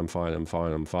fine.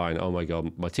 Oh my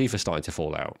God, my teeth are starting to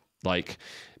fall out. Like,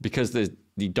 because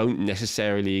you don't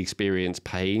necessarily experience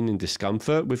pain and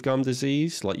discomfort with gum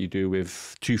disease like you do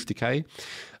with tooth decay.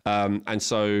 And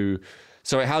so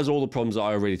it has all the problems that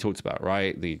I already talked about,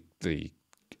 right?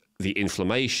 The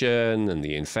inflammation and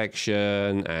the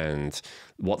infection and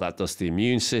what that does to the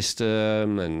immune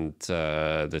system and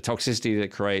the toxicity that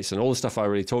it creates and all the stuff I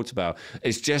already talked about.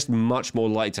 It's just much more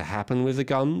likely to happen with the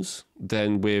gums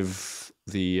than with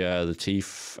the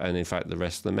teeth and, in fact, the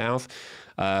rest of the mouth.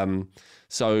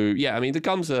 So yeah, I mean, the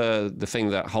gums are the thing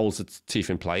that holds the teeth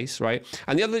in place, right?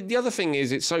 And the other thing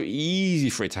is it's so easy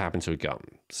for it to happen to a gum.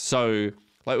 So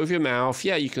like with your mouth,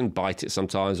 yeah, you can bite it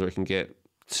sometimes or it can get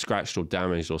scratched or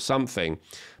damaged or something.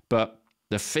 But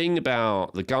the thing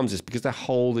about the gums is because they're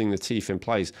holding the teeth in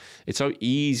place, it's so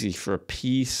easy for a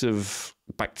piece of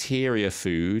bacteria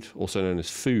food, also known as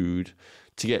food,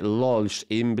 to get lodged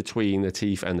in between the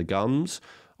teeth and the gums,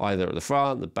 either at the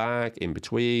front, the back, in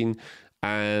between,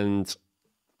 and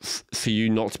for you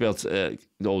not to be able to,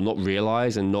 or not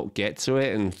realize and not get to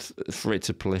it, and for it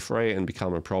to proliferate and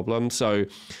become a problem. So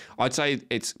I'd say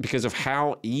it's because of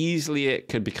how easily it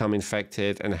could become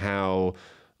infected and how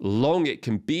long it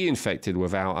can be infected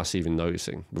without us even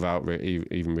noticing, without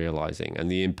even realizing,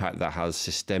 and the impact that has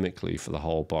systemically for the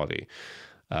whole body.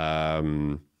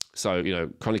 So,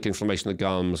 chronic inflammation of the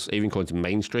gums, even according to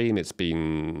mainstream, it's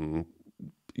been,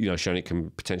 shown it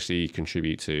can potentially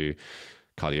contribute to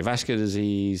cardiovascular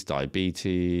disease,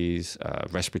 diabetes,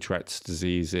 respiratory tract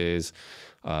diseases,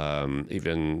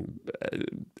 even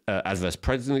adverse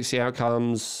pregnancy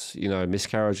outcomes,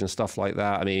 miscarriage and stuff like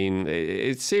that. I mean,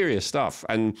 it's serious stuff.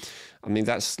 And I mean,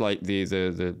 that's like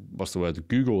the what's the word,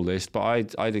 Google list, but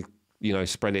I'd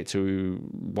spread it to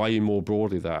way more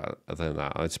broadly than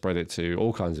that. I'd spread it to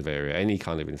all kinds of area, any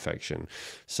kind of infection,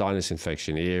 sinus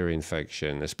infection, ear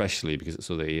infection, especially because it's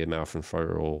sort of ear, mouth, and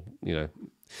throat are all,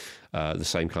 the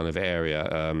same kind of area.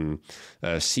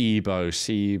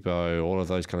 SIBO, all of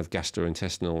those kind of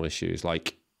gastrointestinal issues,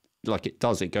 like it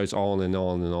goes on and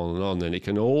on and on and on. And it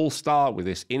can all start with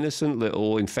this innocent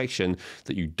little infection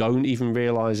that you don't even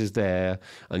realize is there,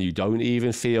 and you don't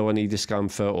even feel any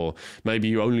discomfort, or maybe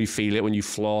you only feel it when you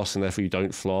floss and therefore you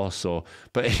don't floss,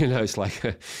 but it's like,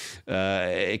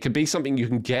 it could be something you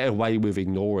can get away with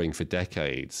ignoring for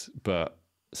decades.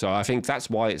 So I think that's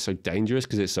why it's so dangerous,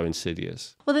 because it's so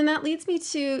insidious. Well, then that leads me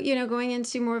to, going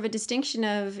into more of a distinction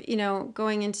of,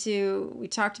 we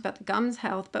talked about the gums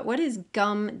health, but what is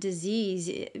gum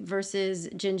disease versus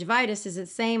gingivitis? Is it the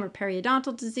same, or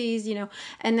periodontal disease,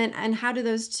 and how do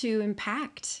those two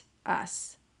impact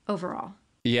us overall?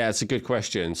 Yeah, it's a good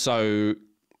question. So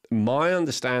my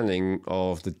understanding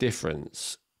of the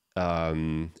difference,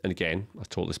 and again, I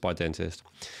taught this by a dentist,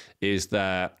 is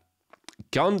that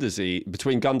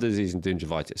between gum disease and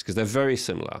gingivitis, because they're very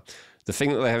similar, the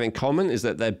thing that they have in common is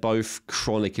that they're both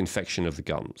chronic infection of the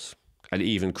gums and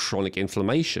even chronic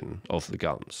inflammation of the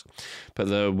gums. But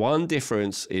the one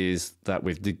difference is that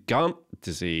with the gum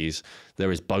disease,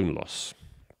 there is bone loss.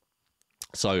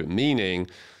 So the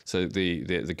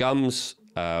gums,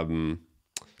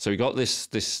 so we got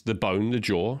the bone, the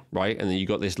jaw, right? And then you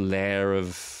got this layer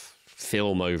of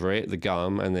film over it, the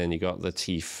gum, and then you got the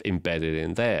teeth embedded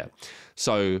in there.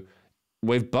 So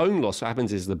with bone loss, what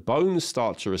happens is the bones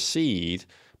start to recede,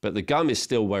 but the gum is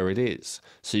still where it is.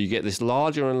 So you get this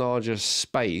larger and larger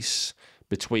space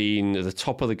between the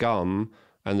top of the gum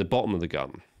and the bottom of the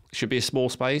gum. It should be a small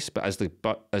space, but as the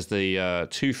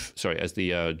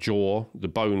jaw, the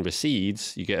bone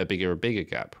recedes, you get a bigger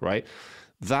gap, right?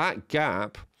 That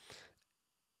gap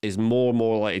is more and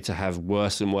more likely to have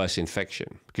worse and worse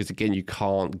infection, because again, you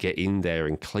can't get in there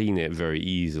and clean it very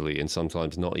easily, and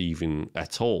sometimes not even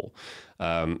at all.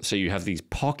 So you have these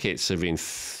pockets of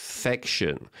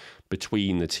infection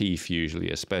between the teeth, usually,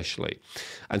 especially.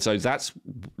 And so that's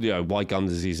why gum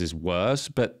disease is worse,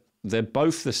 but they're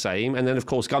both the same. And then, of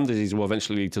course, gum disease will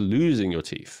eventually lead to losing your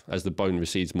teeth as the bone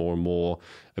recedes more and more.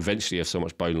 Eventually, you have so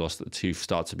much bone loss that the teeth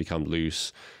start to become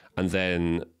loose. And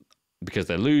then, because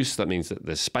they're loose, that means that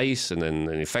there's space, and then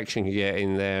an infection can get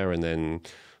in there, and then,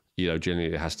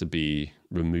 generally it has to be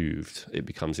removed. It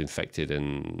becomes infected,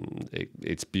 and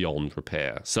it's beyond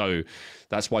repair. So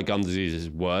that's why gum disease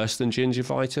is worse than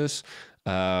gingivitis,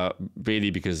 really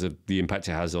because of the impact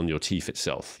it has on your teeth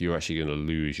itself. You're actually going to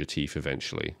lose your teeth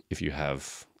eventually if you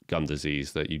have gum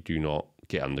disease that you do not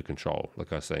get under control,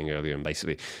 like I was saying earlier, and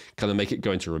basically kind of make it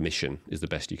go into remission is the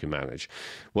best you can manage.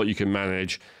 What you can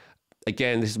manage,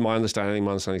 again, this is my understanding.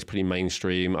 My understanding is pretty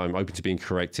mainstream. I'm open to being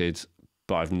corrected,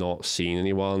 but I've not seen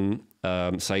anyone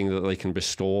saying that they can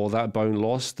restore that bone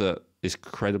loss that is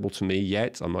credible to me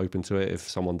yet. I'm open to it. If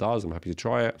someone does, I'm happy to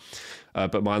try it.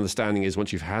 But my understanding is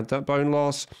once you've had that bone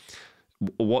loss,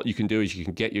 what you can do is you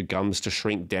can get your gums to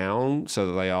shrink down so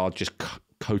that they are just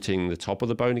coating the top of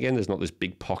the bone again. There's not this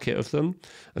big pocket of them.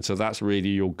 And so that's really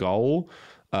your goal.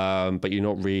 But you're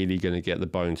not really going to get the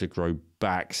bone to grow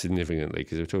back significantly,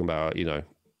 because we're talking about,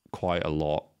 quite a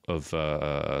lot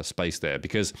of space there.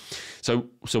 Because so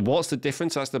what's the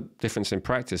difference? That's the difference in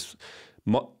practice.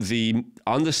 The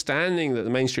understanding that the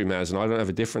mainstream has, and I don't have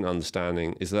a different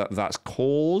understanding, is that that's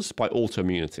caused by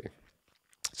autoimmunity.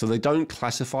 So they don't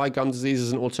classify gum disease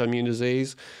as an autoimmune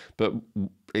disease, but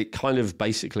it kind of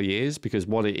basically is, because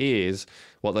what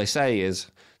they say is,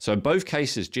 so in both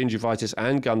cases, gingivitis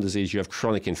and gum disease, you have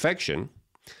chronic infection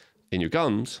in your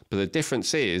gums, but the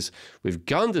difference is with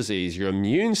gum disease, your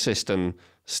immune system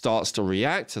starts to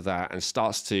react to that and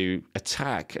starts to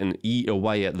attack and eat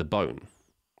away at the bone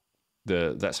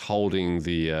that's holding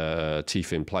the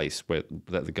teeth in place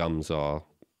that the gums are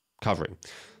covering.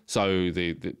 So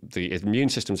the immune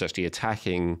system is actually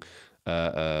attacking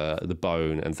the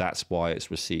bone, and that's why it's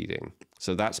receding.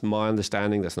 So that's my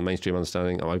understanding. That's the mainstream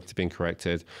understanding. I'm open to being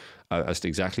corrected as to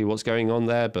exactly what's going on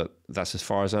there, but that's as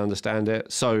far as I understand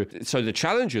it. So the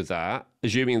challenge of that,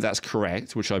 assuming that's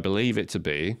correct, which I believe it to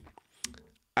be,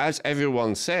 as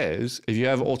everyone says, if you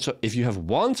have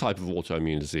one type of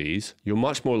autoimmune disease, you're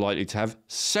much more likely to have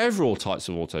several types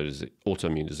of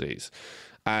autoimmune disease.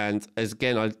 And as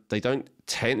again, they don't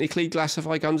technically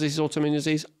classify gum disease as autoimmune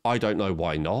disease. I don't know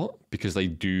why not, because they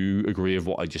do agree with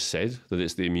what I just said, that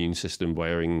it's the immune system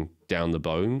wearing down the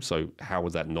bone. So how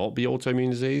would that not be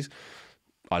autoimmune disease?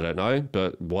 I don't know,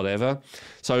 but whatever.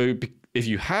 So if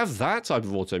you have that type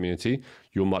of autoimmunity,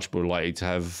 you're much more likely to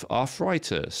have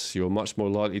arthritis. You're much more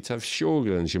likely to have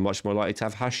Sjogren's. You're much more likely to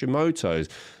have Hashimoto's,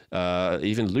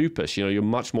 even lupus. You're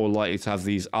much more likely to have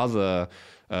these other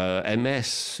MS,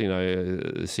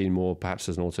 seen more perhaps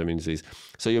as an autoimmune disease.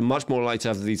 So you're much more likely to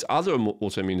have these other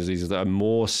autoimmune diseases that are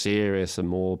more serious and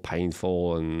more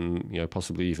painful and,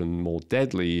 possibly even more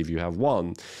deadly if you have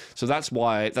one. So that's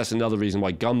another reason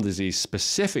why gum disease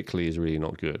specifically is really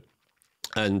not good.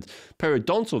 And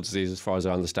periodontal disease, as far as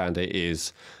I understand it,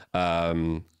 is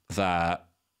that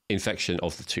infection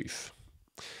of the tooth.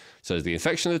 So there's the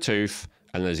infection of the tooth,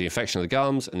 and there's the infection of the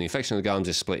gums, and the infection of the gums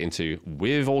is split into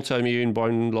with autoimmune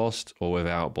bone loss or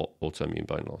without autoimmune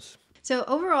bone loss. So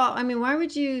overall, why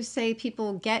would you say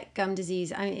people get gum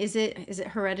disease? Is it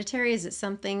hereditary? Is it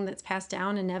something that's passed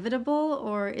down, inevitable,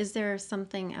 or is there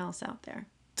something else out there?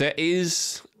 There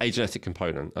is a genetic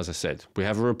component, as I said. We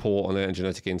have a report on it in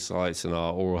Genetic Insights in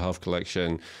our oral health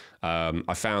collection.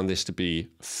 I found this to be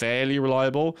fairly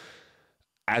reliable.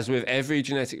 As with every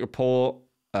genetic report,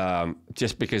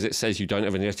 just because it says you don't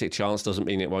have a genetic chance doesn't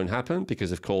mean it won't happen,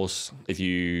 because of course,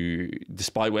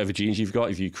 despite whatever genes you've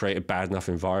got, if you create a bad enough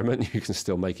environment, you can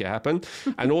still make it happen.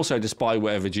 And also, despite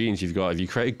whatever genes you've got, if you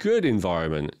create a good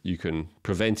environment, you can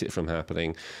prevent it from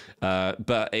happening.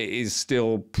 But it is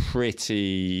still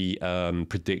pretty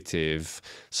predictive.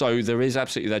 So there is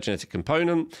absolutely that genetic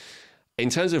component. In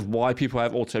terms of why people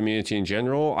have autoimmunity in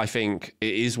general, I think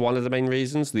it is one of the main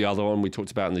reasons. The other one we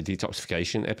talked about in the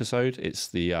detoxification episode, it's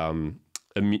the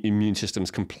immune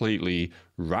system's completely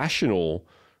rational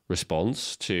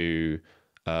response to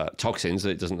toxins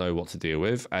that it doesn't know what to deal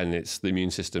with. And it's the immune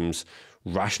system's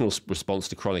rational response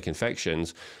to chronic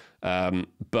infections.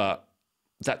 But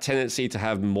that tendency to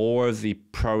have more of the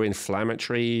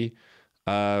pro-inflammatory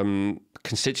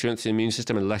constituents of the immune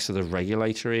system and less of the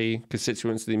regulatory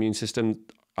constituents of the immune system,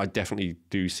 I definitely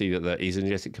do see that there is a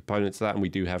genetic component to that, and we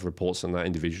do have reports on that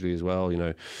individually as well.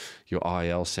 Your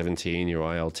IL-17,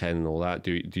 your IL-10 and all that.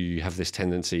 Do you have this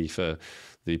tendency for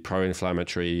the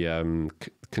pro-inflammatory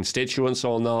constituents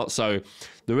or not? So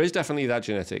there is definitely that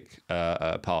genetic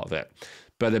part of it.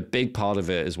 But a big part of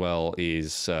it as well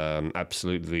is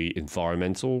absolutely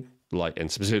environmental, and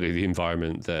specifically the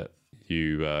environment that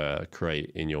you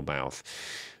create in your mouth.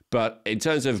 But in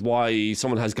terms of why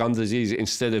someone has gum disease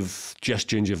instead of just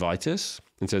gingivitis,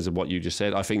 in terms of what you just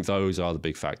said, I think those are the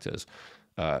big factors.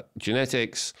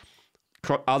 Genetics,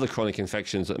 other chronic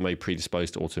infections that may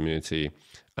predispose to autoimmunity,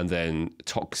 and then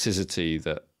toxicity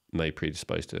that may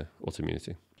predispose to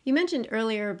autoimmunity. You mentioned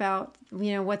earlier about,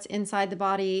 what's inside the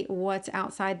body, what's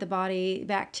outside the body,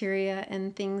 bacteria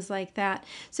and things like that.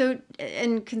 So,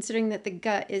 and considering that the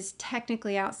gut is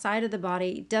technically outside of the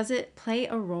body, does it play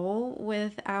a role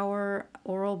with our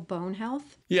oral bone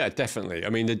health? Yeah, definitely.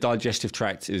 The digestive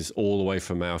tract is all the way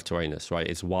from mouth to anus, right?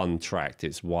 It's one tract,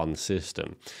 it's one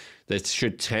system. There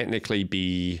should technically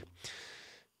be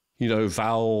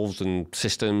valves and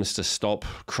systems to stop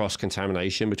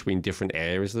cross-contamination between different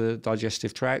areas of the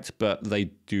digestive tract, but they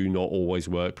do not always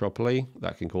work properly.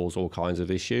 That can cause all kinds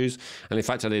of issues. And in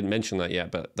fact, I didn't mention that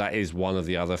yet, but that is one of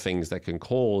the other things that can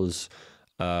cause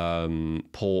poor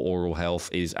oral health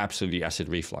is absolutely acid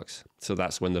reflux. So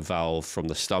that's when the valve from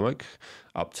the stomach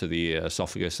up to the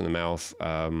esophagus and the mouth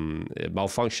it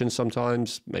malfunctions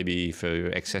sometimes, maybe for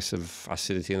excessive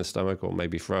acidity in the stomach or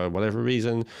maybe for whatever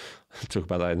reason. I'll talk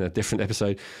about that in a different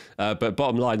episode. But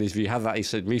bottom line is if you have that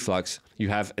acid reflux, you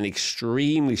have an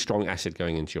extremely strong acid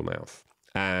going into your mouth.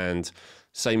 And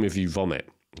same if you vomit,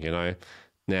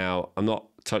 Now, I'm not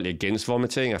totally against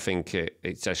vomiting. I think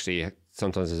it's actually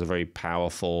sometimes is a very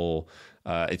powerful.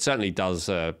 It certainly does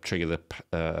trigger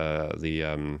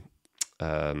the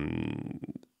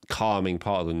calming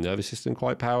part of the nervous system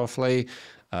quite powerfully.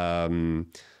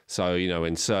 So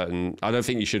in certain, I don't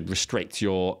think you should restrict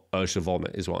your urge to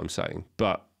vomit, is what I'm saying.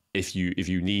 But if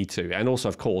you need to, and also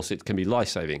of course it can be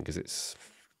life-saving because it's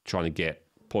trying to get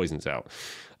poisons out.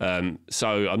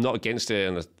 So I'm not against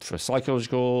it for a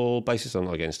psychological basis. I'm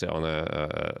not against it on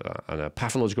a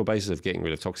pathological basis of getting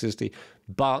rid of toxicity.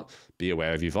 But be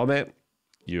aware if you vomit,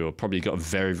 you've probably got a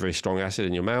very, very strong acid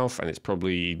in your mouth, and it's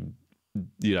probably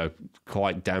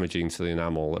quite damaging to the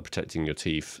enamel and protecting your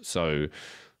teeth. So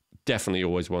definitely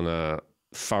always want to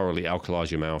thoroughly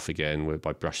alkalize your mouth again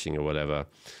by brushing or whatever.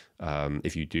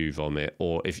 If you do vomit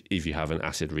or if you have an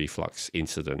acid reflux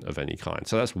incident of any kind.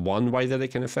 So that's one way that it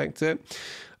can affect it.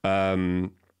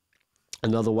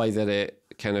 Another way that it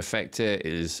can affect it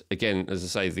is, again, as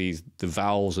I say, the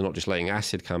valves are not just letting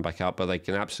acid come back up, but they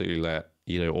can absolutely let,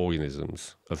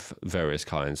 organisms of various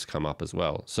kinds come up as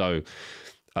well. So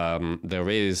there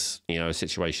is, a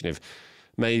situation of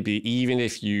maybe even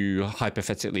if you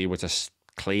hypothetically were to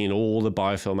clean all the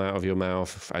biofilm out of your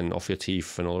mouth and off your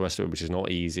teeth and all the rest of it, which is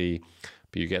not easy,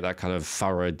 but you get that kind of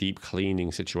thorough, deep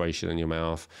cleaning situation in your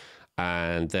mouth,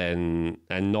 and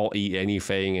not eat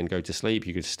anything and go to sleep,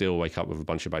 you could still wake up with a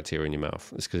bunch of bacteria in your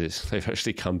mouth. It's because they've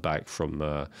actually come back from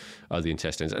the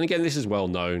intestines. And again, this is well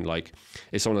known. Like,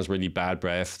 if someone has really bad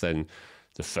breath, then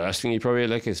the first thing you probably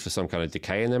look is for some kind of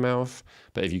decay in their mouth.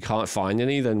 But if you can't find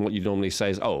any, then what you normally say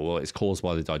is, oh, well, it's caused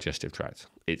by the digestive tract.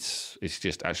 It's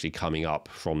just actually coming up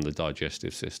from the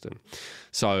digestive system.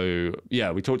 So,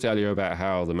 yeah, we talked earlier about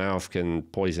how the mouth can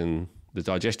poison the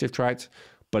digestive tract,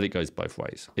 but it goes both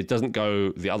ways. It doesn't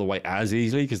go the other way as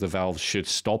easily because the valves should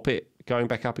stop it going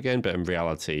back up again, but in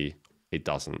reality, it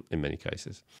doesn't in many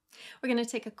cases. We're going to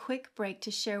take a quick break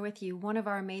to share with you one of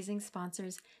our amazing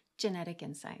sponsors, Genetic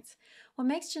Insights. What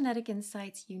makes Genetic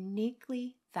Insights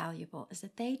uniquely valuable is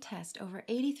that they test over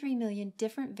 83 million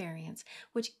different variants,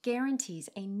 which guarantees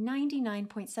a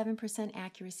 99.7%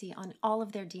 accuracy on all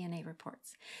of their DNA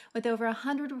reports. With over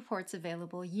 100 reports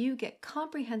available, you get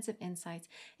comprehensive insights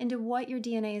into what your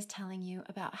DNA is telling you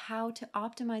about how to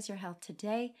optimize your health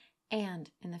today and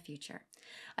in the future.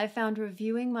 I found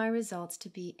reviewing my results to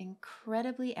be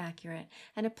incredibly accurate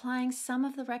and applying some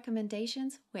of the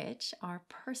recommendations, which are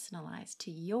personalized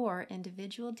to your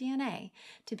individual DNA,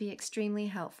 to be extremely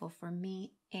helpful for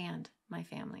me and my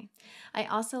family. I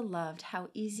also loved how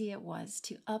easy it was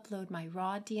to upload my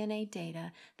raw DNA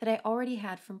data that I already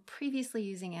had from previously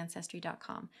using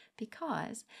Ancestry.com,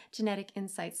 because Genetic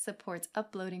Insights supports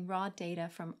uploading raw data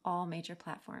from all major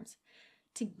platforms.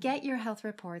 To get your health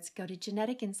reports, go to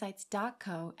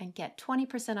geneticinsights.co and get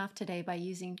 20% off today by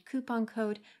using coupon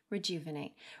code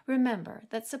Rejuvenate. Remember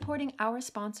that supporting our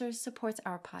sponsors supports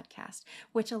our podcast,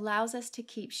 which allows us to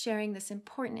keep sharing this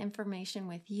important information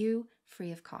with you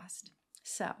free of cost.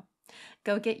 So,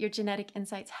 go get your Genetic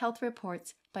Insights health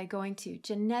reports by going to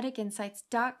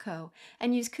geneticinsights.co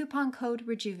and use coupon code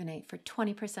Rejuvenate for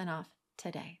 20% off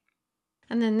today.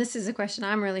 And then this is a question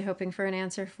I'm really hoping for an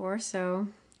answer for, so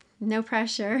no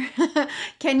pressure.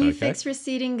 Can you fix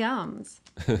receding gums?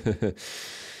 So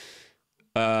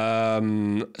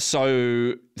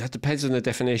that depends on the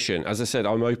definition. As I said,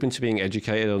 I'm open to being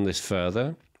educated on this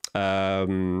further.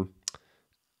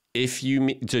 If you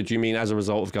mean, do you mean as a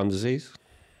result of gum disease?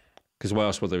 Because why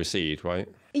else would they recede, right?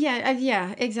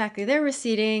 Yeah, exactly. They're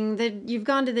receding. You've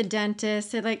gone to the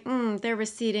dentist. They're like, they're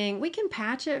receding. We can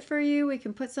patch it for you. We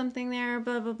can put something there,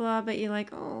 blah, blah, blah. But you're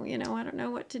like, I don't know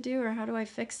what to do, or how do I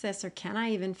fix this? Or can I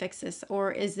even fix this?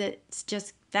 Or is it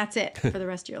just, that's it for the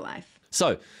rest of your life?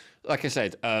 So, like I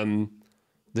said,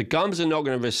 the gums are not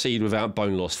going to recede without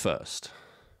bone loss first,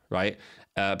 right?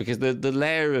 Because the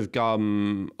layer of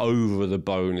gum over the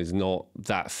bone is not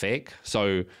that thick.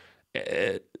 So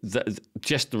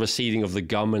just the receding of the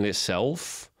gum in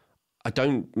itself,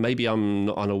 maybe I'm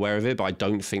not unaware of it, but I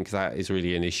don't think that is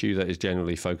really an issue that is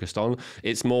generally focused on.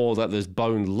 It's more that there's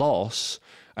bone loss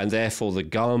and therefore the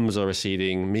gums are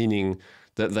receding, meaning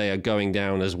that they are going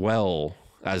down as well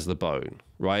as the bone,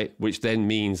 right? Which then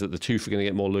means that the tooth are going to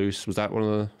get more loose. Was that one of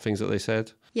the things that they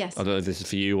said? Yes. I don't know if this is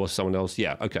for you or someone else.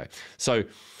 Yeah, okay. So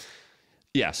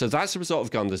that's the result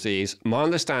of gum disease. My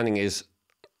understanding is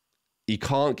you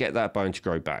can't get that bone to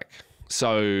grow back.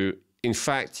 So, in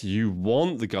fact, you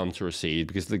want the gum to recede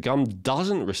because the gum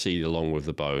doesn't recede along with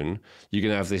the bone. You're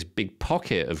going to have this big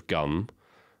pocket of gum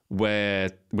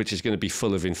which is going to be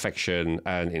full of infection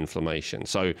and inflammation.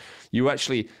 So,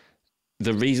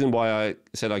 the reason why I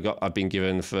said I've been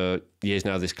given for years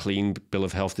now this clean bill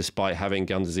of health despite having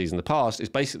gum disease in the past is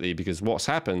basically because what's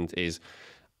happened is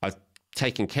I've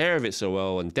taken care of it so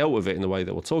well and dealt with it in the way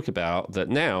that we'll talk about that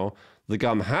now the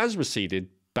gum has receded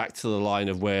back to the line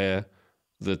of where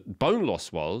the bone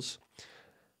loss was.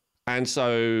 And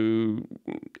so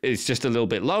it's just a little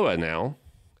bit lower now.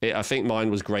 I think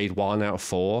mine was grade 1 out of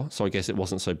 4, so I guess it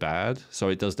wasn't so bad. So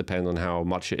it does depend on how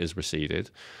much it is receded.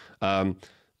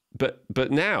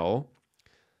 But now,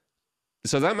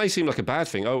 so that may seem like a bad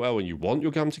thing. Oh, and you want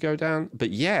your gum to go down?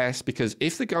 But yes, because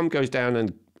if the gum goes down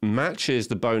and matches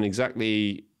the bone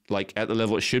exactly like at the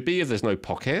level it should be, if there's no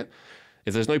pocket,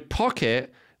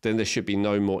 then there should be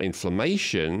no more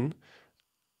inflammation.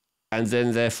 And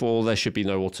then therefore there should be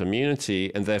no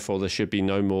autoimmunity, and therefore there should be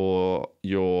no more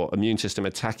your immune system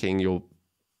attacking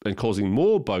and causing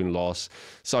more bone loss.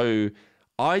 So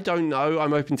I don't know.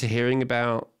 I'm open to hearing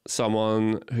about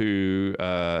someone who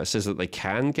says that they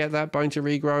can get that bone to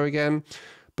regrow again.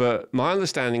 But my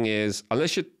understanding is,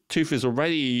 unless your tooth is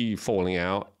already falling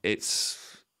out,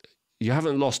 you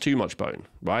haven't lost too much bone,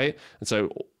 right? And so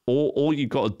all you've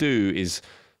got to do is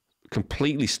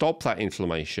completely stop that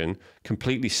inflammation,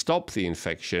 completely stop the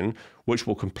infection, which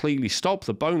will completely stop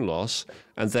the bone loss,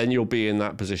 and then you'll be in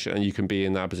that position, and you can be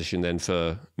in that position then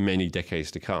for many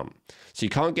decades to come. So you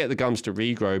can't get the gums to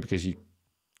regrow because you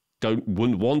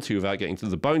wouldn't want to without getting to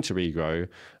the bone to regrow,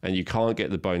 and you can't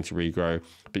get the bone to regrow,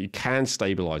 but you can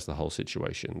stabilize the whole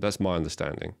situation. That's my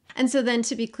understanding. And so then,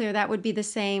 to be clear, that would be the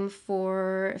same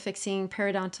for fixing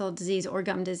periodontal disease or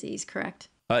gum disease, correct?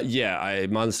 My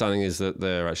understanding is that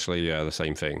they're actually the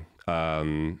same thing.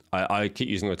 I keep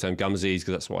using the term gum disease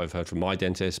because that's what I've heard from my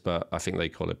dentist, but I think they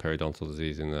call it periodontal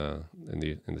disease in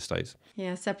the States.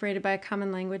 Yeah, separated by a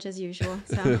common language as usual.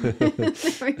 So there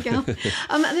we go.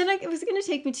 Then it was going to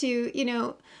take me to,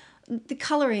 the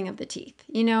coloring of the teeth.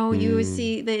 You would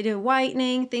see they do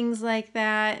whitening, things like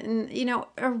that. And,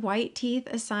 are white teeth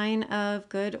a sign of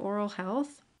good oral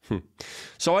health?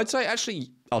 So I'd say, actually,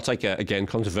 I'll take a, again,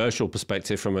 controversial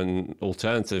perspective from an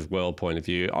alternative world point of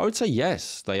view. I would say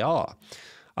yes, they are.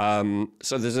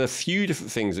 So there's a few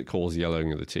different things that cause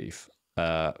yellowing of the teeth.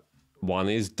 One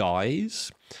is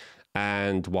dyes,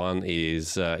 and one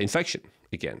is infection,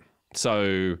 again.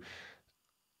 So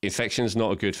infection is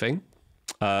not a good thing.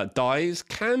 Dyes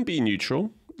can be neutral,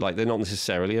 like they're not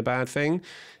necessarily a bad thing.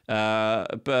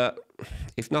 But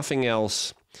if nothing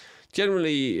else,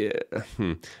 generally,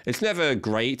 it's never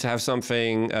great to have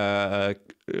something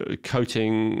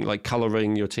coating, like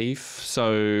coloring your teeth.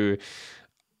 So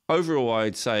overall,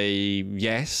 I'd say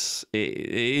yes, it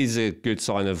is a good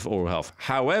sign of oral health.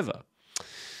 However,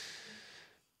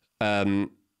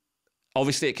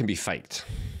 obviously it can be faked,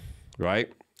 right?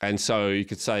 And so you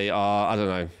could say, I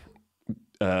don't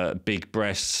know, big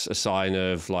breasts a sign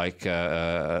of like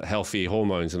healthy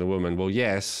hormones in a woman. Well,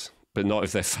 yes, but not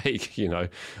if they're fake,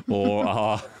 or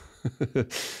are,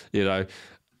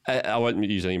 I won't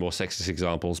use any more sexist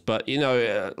examples, but,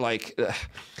 there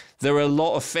are a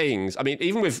lot of things. I mean,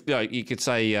 even with, you could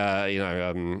say,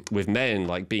 with men,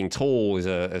 like being tall is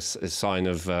a sign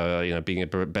of, being a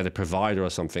better provider or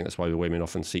something. That's why women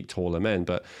often seek taller men.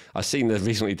 But I've seen they're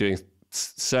recently doing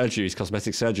surgeries,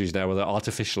 cosmetic surgeries now, where they're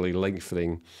artificially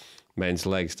lengthening men's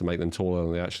legs to make them taller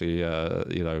than they actually,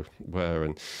 were.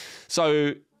 And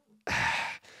so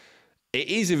it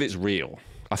is if it's real.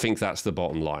 I think that's the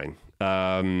bottom line.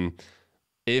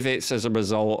 If it's as a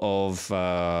result of,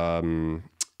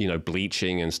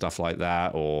 bleaching and stuff like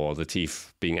that, or the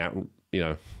teeth being out,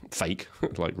 fake,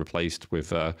 like replaced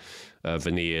with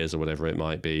veneers or whatever it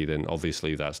might be, then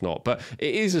obviously that's not. But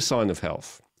it is a sign of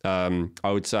health. I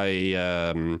would say,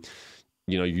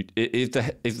 if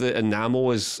the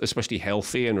enamel is especially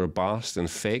healthy and robust and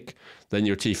thick, then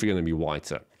your teeth are going to be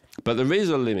whiter. But there is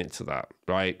a limit to that,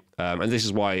 right? And this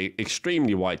is why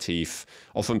extremely white teeth,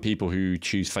 often people who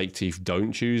choose fake teeth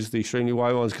don't choose the extremely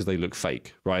white ones because they look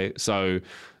fake, right? So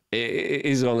it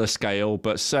is on a scale,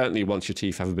 but certainly once your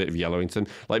teeth have a bit of yellowington,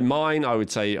 like mine, I would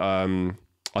say are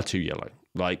too yellow.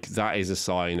 Like that is a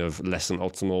sign of less than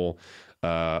optimal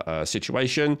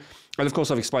situation. And of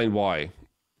course, I've explained why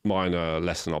mine are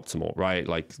less than optimal, right?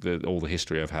 Like all the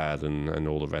history I've had and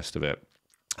all the rest of it.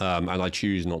 And I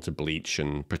choose not to bleach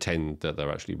and pretend that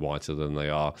they're actually whiter than they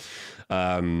are.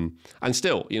 And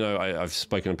still, I've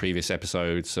spoken in previous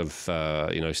episodes of,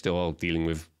 still dealing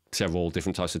with several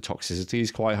different types of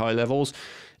toxicities, quite high levels.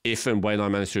 If and when I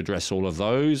manage to address all of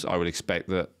those, I would expect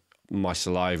that my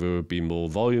saliva would be more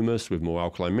voluminous with more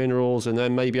alkaline minerals, and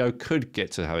then maybe I could get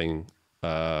to having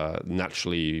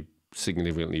naturally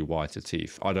significantly whiter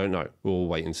teeth. I don't know. We'll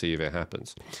wait and see if it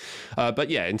happens. But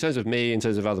yeah, in terms of me, in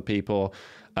terms of other people,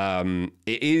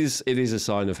 it is a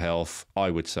sign of health, I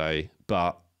would say.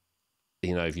 But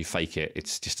if you fake it,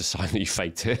 it's just a sign that you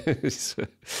faked it.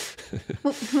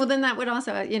 well, then that would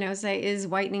also, say, is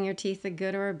whitening your teeth a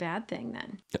good or a bad thing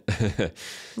then?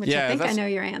 Which I think I know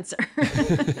your answer.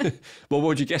 Well, what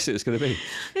would you guess it's going to be?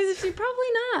 Probably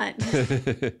not.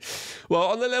 Well,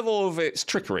 on the level of its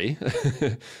trickery,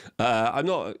 I'm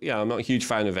not a huge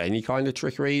fan of any kind of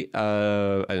trickery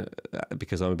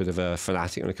because I'm a bit of a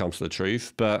fanatic when it comes to the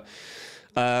truth. But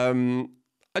I'd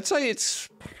say it's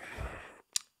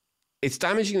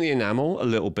damaging the enamel a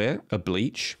little bit, a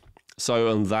bleach.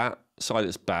 So on that side,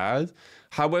 it's bad.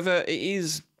 However, it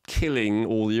is killing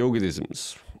all the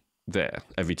organisms there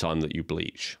every time that you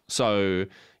bleach. So,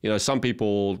 some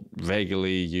people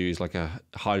regularly use like a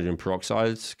hydrogen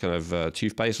peroxide kind of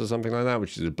toothpaste or something like that,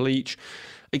 which is a bleach.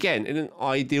 again, in an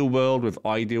ideal world with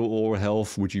ideal oral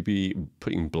health, would you be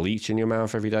putting bleach in your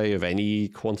mouth every day of any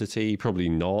quantity? Probably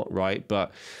not, right?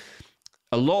 But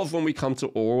a lot of when we come to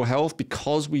oral health,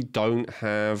 because we don't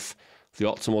have the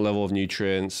optimal level of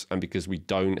nutrients and because we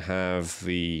don't have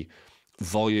the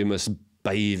voluminous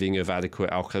bathing of adequate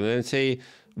alkalinity,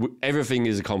 everything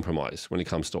is a compromise when it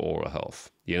comes to oral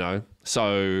health, you know?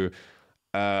 So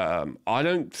I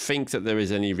don't think that there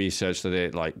is any research that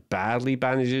it like badly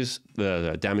damages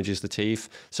the teeth.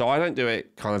 So I don't do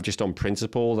it kind of just on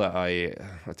principle that I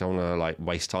don't want to like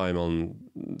waste time on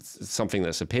something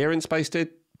that's appearance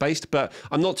based, but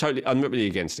I'm not really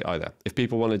against it either. If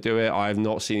people want to do it, I have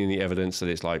not seen any evidence that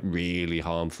it's like really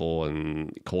harmful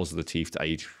and causes the teeth to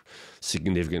age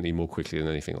significantly more quickly than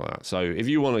anything like that. So if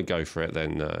you want to go for it,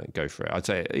 then go for it. I'd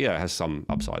say, yeah, it has some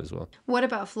upside as well. What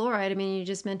about fluoride? I mean, you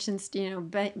just mentioned,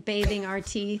 bathing our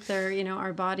teeth or,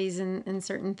 our bodies in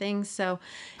certain things. So,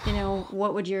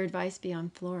 what would your advice be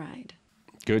on fluoride?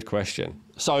 Good question.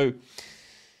 So,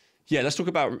 yeah, let's talk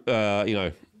about,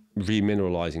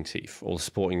 remineralizing teeth or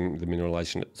supporting the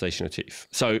mineralization of teeth.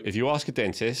 So if you ask a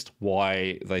dentist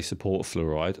why they support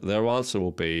fluoride, their answer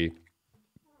will be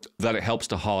that it helps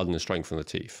to harden and strengthen the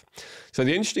teeth. So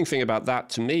the interesting thing about that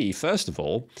to me, first of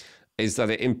all, is that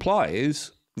it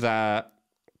implies that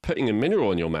putting a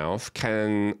mineral in your mouth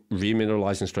can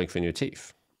remineralize and strengthen your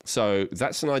teeth. So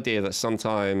that's an idea that's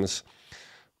sometimes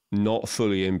not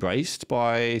fully embraced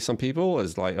by some people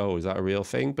as like, oh, is that a real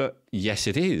thing? But yes,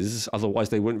 it is. Otherwise,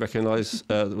 they wouldn't recognize,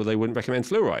 they wouldn't recommend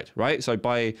fluoride, right? So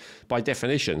by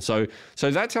definition, so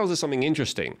that tells us something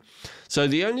interesting. So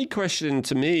the only question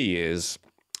to me is,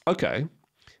 okay,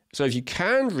 so if you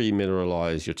can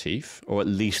remineralize your teeth, or at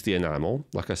least the enamel,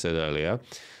 like I said earlier,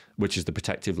 which is the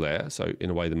protective layer, so in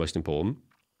a way the most important,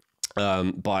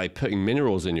 by putting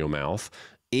minerals in your mouth,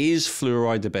 is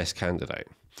fluoride the best candidate?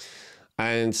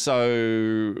 And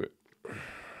so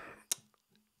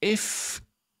if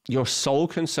your sole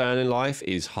concern in life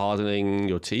is hardening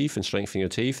your teeth and strengthening your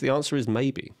teeth, the answer is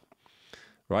maybe,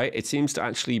 right? It seems to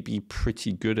actually be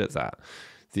pretty good at that.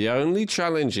 The only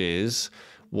challenge is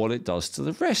what it does to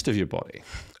the rest of your body.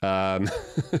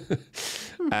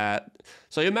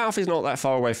 So your mouth is not that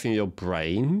far away from your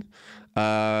brain.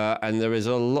 And there is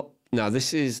a lot. Now,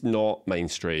 this is not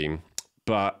mainstream,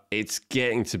 but it's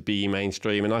getting to be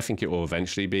mainstream, and I think it will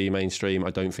eventually be mainstream. I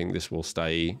don't think this will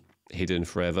stay hidden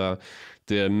forever.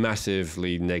 The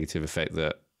massively negative effect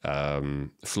that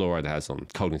fluoride has on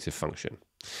cognitive function.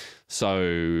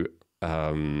 So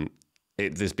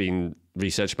there's been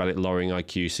research about it lowering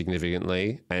IQ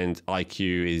significantly, and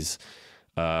IQ is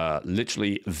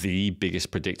literally the biggest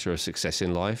predictor of success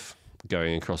in life,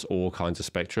 going across all kinds of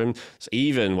spectrum. It's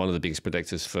even one of the biggest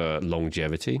predictors for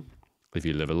longevity. If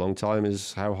you live a long time,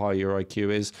 is how high your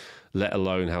IQ is, let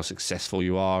alone how successful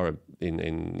you are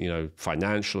in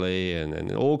financially and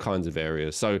in all kinds of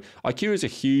areas. So IQ is a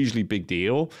hugely big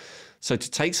deal. So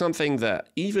to take something that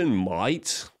even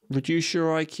might reduce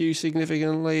your IQ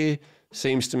significantly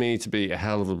seems to me to be a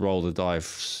hell of a roll to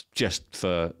dive just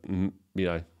for,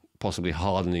 possibly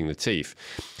hardening the teeth.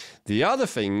 The other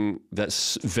thing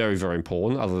that's very, very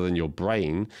important, other than your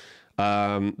brain,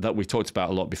 that we've talked about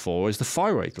a lot before, is the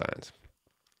thyroid gland.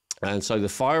 And so the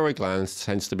thyroid gland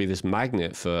tends to be this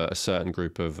magnet for a certain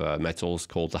group of metals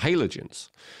called the halogens,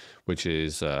 which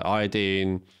is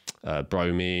iodine,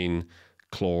 bromine,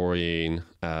 chlorine,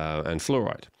 and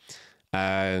fluoride.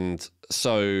 And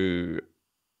so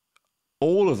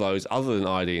all of those, other than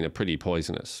iodine, are pretty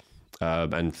poisonous,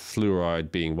 and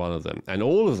fluoride being one of them. And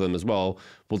all of them as well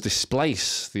will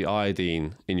displace the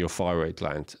iodine in your thyroid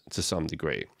gland to some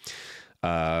degree.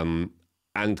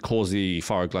 And cause the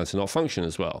thyroid gland to not function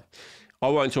as well. I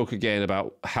won't talk again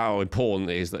about how important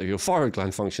it is that your thyroid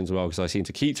gland functions well, because I seem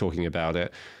to keep talking about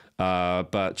it.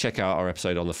 But check out our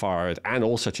episode on the thyroid, and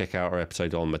also check out our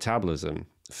episode on metabolism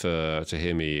to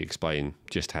hear me explain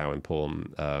just how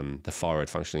important the thyroid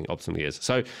functioning optimally is.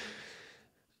 So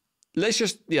let's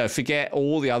just forget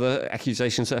all the other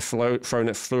accusations that are thrown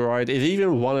at fluoride. If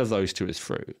even one of those two is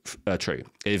true,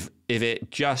 if it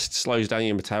just slows down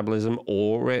your metabolism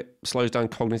or it slows down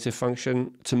cognitive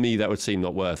function, to me that would seem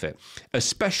not worth it,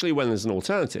 especially when there's an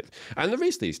alternative. And there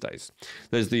is these days.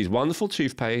 There's these wonderful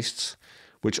toothpastes,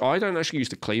 which I don't actually use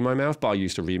to clean my mouth, but I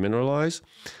use to remineralize.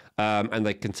 And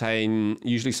they contain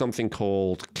usually something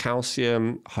called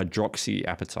calcium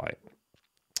hydroxyapatite.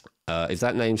 If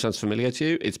that name sounds familiar to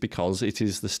you, it's because it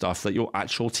is the stuff that your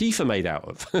actual teeth are made out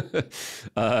of.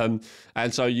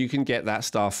 And so you can get that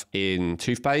stuff in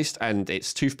toothpaste, and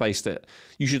it's toothpaste that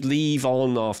you should leave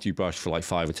on after you brush for like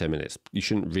 5 or 10 minutes. You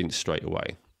shouldn't rinse straight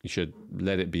away. You should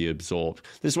let it be absorbed.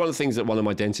 This is one of the things that one of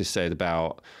my dentists said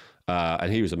about,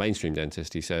 and he was a mainstream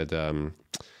dentist. He said,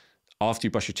 after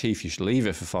you brush your teeth, you should leave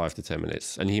it for 5 to 10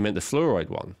 minutes. And he meant the fluoride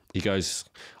one. He goes,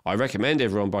 I recommend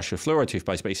everyone brush your fluoride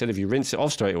toothpaste, but he said if you rinse it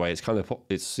off straight away,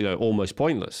 it's almost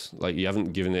pointless. Like you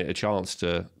haven't given it a chance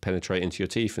to penetrate into your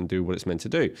teeth and do what it's meant to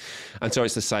do. And so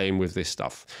it's the same with this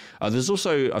stuff. There's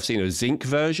also, I've seen a zinc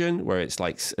version where it's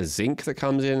like a zinc that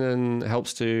comes in and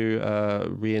helps to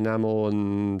re-enamel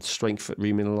and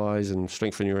remineralize and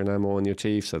strengthen your enamel in your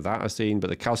teeth. So that I've seen,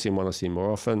 but the calcium one I've seen more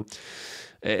often.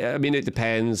 I mean, it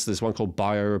depends. There's one called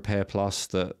Bio Repair Plus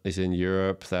that is in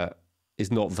Europe that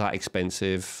is not that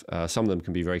expensive. Some of them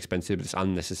can be very expensive, but it's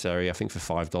unnecessary. I think for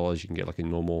 $5 you can get like a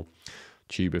normal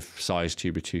tube of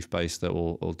toothpaste that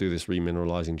will do this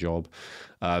remineralizing job.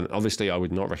 Obviously, I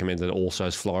would not recommend that it also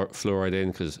has fluoride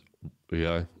in because,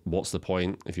 what's the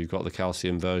point if you've got the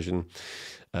calcium version?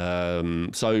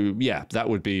 So yeah, that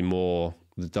would be more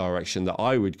the direction that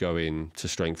I would go in to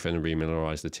strengthen and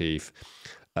remineralize the teeth.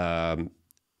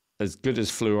 As good as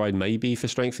fluoride may be for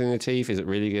strengthening the teeth, is it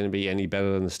really going to be any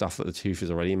better than the stuff that the tooth is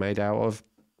already made out of?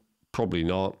 Probably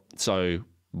not. So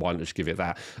why not just give it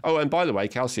that? Oh, and by the way,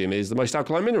 calcium is the most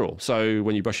alkaline mineral. So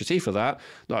when you brush your teeth with that,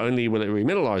 not only will it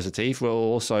remineralize the teeth, will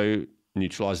also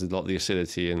neutralize a lot of the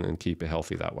acidity and keep it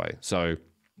healthy that way. So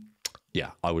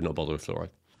yeah, I would not bother with fluoride.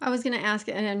 I was going to ask,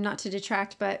 and not to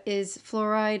detract, but is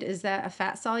fluoride, is that a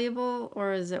fat soluble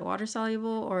or is it water soluble?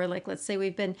 Or like, let's say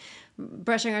we've been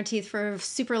brushing our teeth for a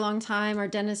super long time. Our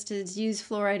dentist has used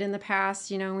fluoride in the past.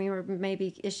 We were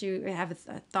maybe have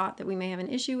a thought that we may have an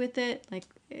issue with it. Like,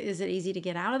 is it easy to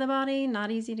get out of the body? Not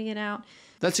easy to get out?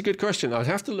 That's a good question. I'd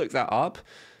have to look that up.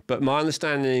 But my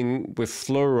understanding with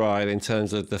fluoride in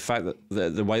terms of the fact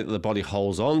that the way that the body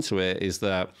holds on to it is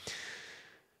that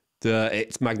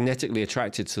it's magnetically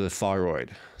attracted to the thyroid.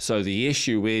 So the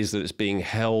issue is that it's being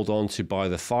held onto by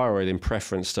the thyroid in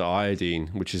preference to iodine,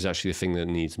 which is actually the thing that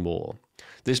needs more.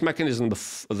 This mechanism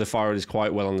of the thyroid is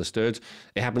quite well understood.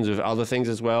 It happens with other things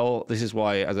as well. This is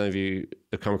why, I don't know if you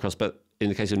have come across, but in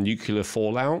the case of nuclear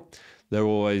fallout, they're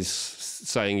always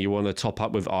saying you want to top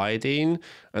up with iodine.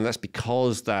 And that's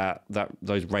because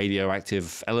those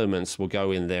radioactive elements will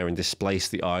go in there and displace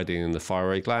the iodine in the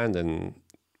thyroid gland and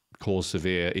cause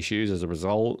severe issues as a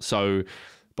result. So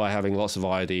by having lots of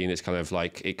iodine, it's kind of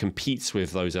like it competes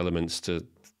with those elements to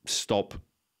stop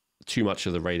too much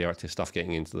of the radioactive stuff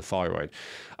getting into the thyroid.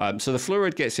 So the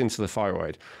fluoride gets into the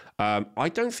thyroid. I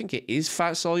don't think it is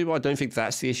fat soluble. I don't think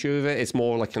that's the issue with it. It's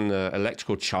more like an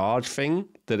electrical charge thing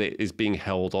that it is being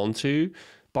held onto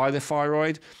by the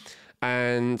thyroid.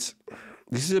 And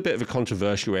this is a bit of a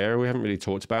controversial area. We haven't really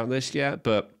talked about this yet,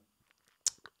 but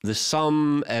there's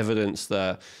some evidence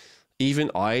that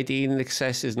even iodine in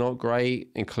excess is not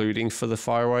great, including for the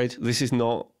thyroid. This is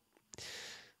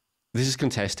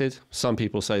contested. Some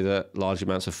people say that large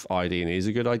amounts of iodine is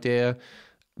a good idea.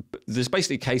 There's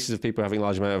basically cases of people having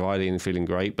large amount of iodine and feeling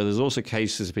great, but there's also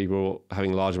cases of people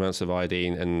having large amounts of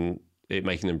iodine and it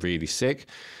making them really sick.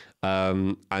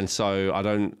 And so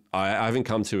I haven't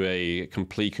come to a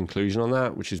complete conclusion on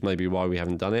that, which is maybe why we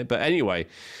haven't done it. But anyway,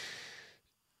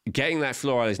 getting that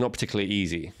fluoride is not particularly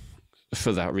easy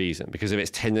for that reason, because of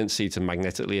its tendency to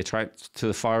magnetically attract to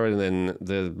the thyroid and then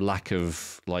the lack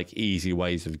of like easy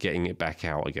ways of getting it back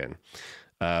out again.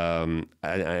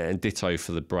 And ditto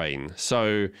for the brain.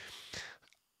 So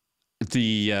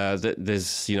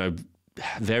there's,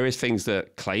 various things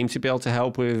that claim to be able to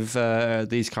help with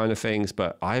these kind of things,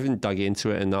 but I haven't dug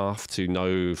into it enough to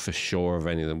know for sure if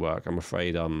any of them work. I'm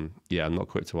afraid, I'm not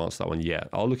quick to answer that one yet.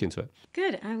 I'll look into it.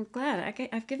 Good. I'm glad.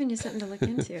 I've given you something to look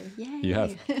into. Yay. You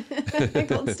have.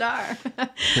 Gold star.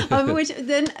 Which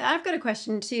then I've got a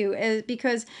question too,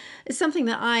 because it's something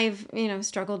that I've,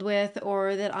 struggled with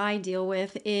or that I deal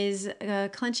with is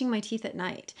clenching my teeth at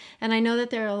night. And I know that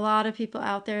there are a lot of people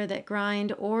out there that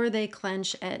grind or they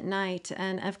clench at night.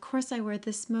 And of course I wear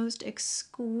this most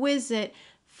exquisite,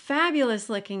 fabulous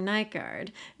looking night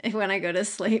guard when I go to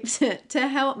sleep to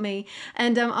help me.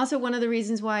 And also one of the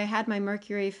reasons why I had my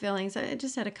mercury fillings, I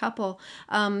just had a couple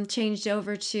changed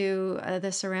over to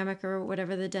the ceramic or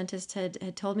whatever the dentist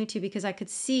had told me to, because I could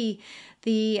see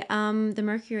the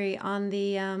mercury on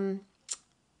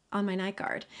my night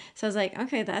guard. So I was like,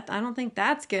 okay, I don't think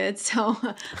that's good. So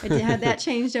I did have that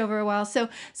changed over a while. So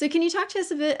can you talk to us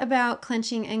a bit about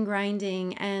clenching and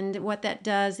grinding and what that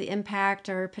does, the impact,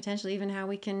 or potentially even how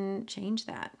we can change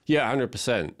that? Yeah,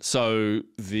 100%. So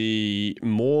the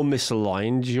more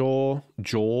misaligned your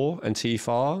jaw and teeth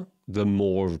are, the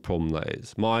more of a problem that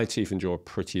is. My teeth and jaw are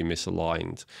pretty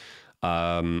misaligned.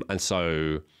 And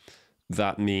so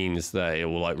that means that it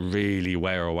will like really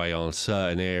wear away on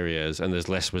certain areas and there's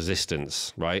less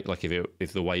resistance, right? Like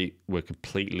if the weight were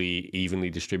completely evenly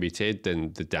distributed,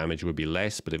 then the damage would be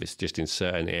less. But if it's just in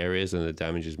certain areas, then the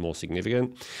damage is more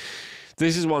significant.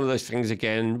 This is one of those things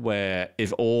again where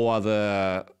if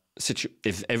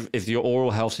your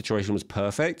oral health situation was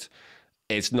perfect,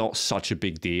 it's not such a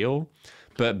big deal.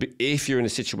 But if you're in a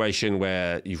situation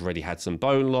where you've already had some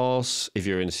bone loss, if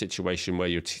you're in a situation where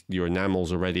your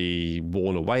enamel's already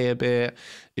worn away a bit,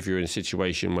 if you're in a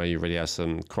situation where you already have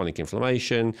some chronic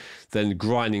inflammation, then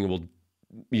grinding will,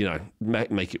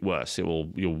 make it worse.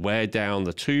 You'll wear down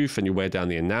the tooth and you wear down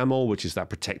the enamel, which is that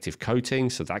protective coating.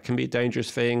 So that can be a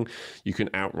dangerous thing. You can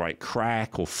outright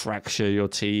crack or fracture your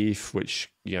teeth,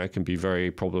 which, can be very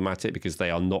problematic because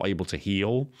they are not able to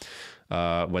heal.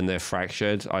 When they're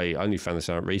fractured. I only found this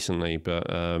out recently, but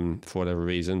for whatever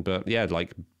reason. But yeah,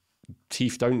 like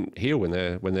teeth don't heal when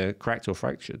they're cracked or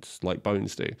fractured like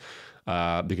bones do,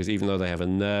 because even though they have a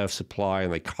nerve supply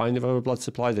and they kind of have a blood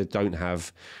supply, they don't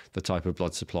have the type of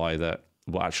blood supply that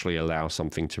will actually allow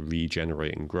something to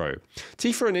regenerate and grow.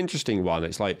 Teeth are an interesting one.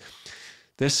 It's like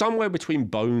they're somewhere between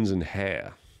bones and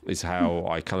hair is how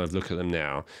I kind of look at them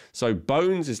now. So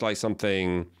bones is like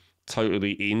something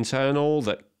totally internal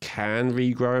that can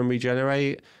regrow and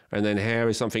regenerate, and then hair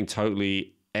is something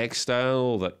totally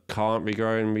external that can't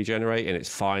regrow and regenerate, and it's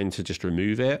fine to just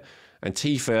remove it. And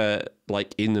teeth are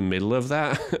like in the middle of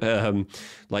that.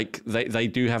 Like they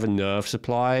do have a nerve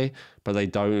supply, but they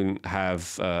don't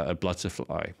have a blood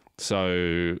supply.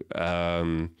 So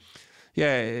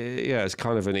it's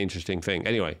kind of an interesting thing.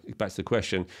 Anyway, back to the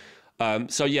question.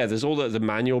 So yeah, there's all the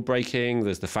manual breaking.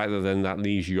 There's the fact that then that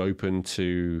leaves you open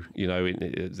to,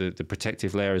 the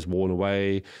protective layer is worn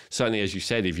away. Certainly, as you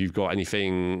said, if you've got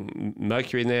anything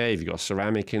mercury in there, if you've got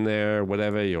ceramic in there,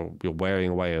 whatever, you're wearing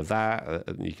away of that.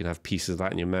 You can have pieces of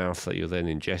that in your mouth that you're then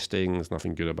ingesting. There's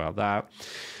nothing good about that.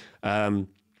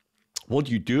 What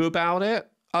do you do about it?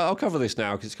 I'll cover this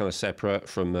now because it's kind of separate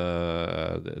from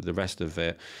the rest of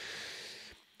it.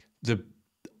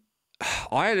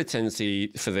 I had a tendency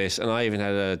for this, and I even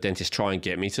had a dentist try and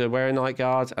get me to wear a night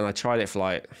guard, and I tried it for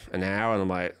like an hour, and I'm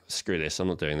like, screw this, I'm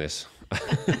not doing this.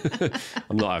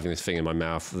 I'm not having this thing in my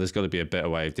mouth. There's got to be a better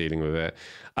way of dealing with it.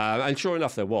 And sure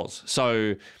enough, there was.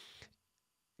 So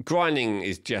grinding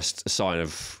is just a sign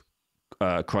of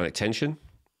chronic tension,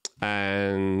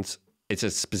 and it's a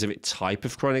specific type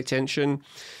of chronic tension.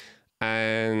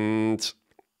 And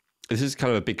this is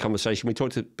kind of a big conversation. We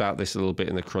talked about this a little bit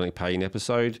in the chronic pain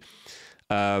episode.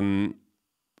 We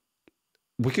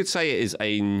could say it is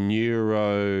a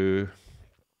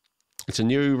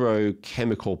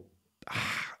neurochemical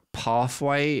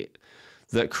pathway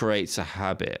that creates a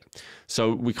habit.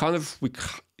 So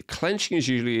clenching is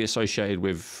usually associated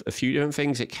with a few different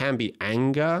things. It can be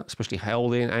anger, especially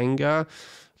held in anger,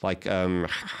 like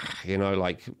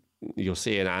like you'll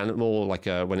see an animal like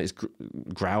when it's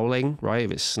growling, right?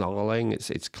 If it's snarling,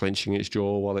 it's clenching its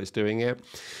jaw while it's doing it.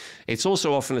 It's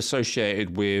also often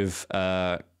associated with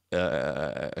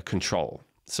control.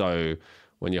 So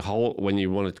when you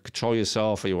want to control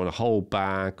yourself, or you want to hold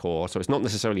back, so it's not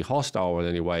necessarily hostile in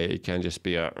any way. It can just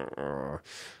be I'm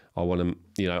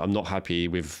not happy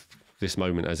with this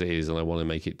moment as it is, and I want to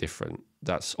make it different.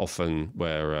 That's often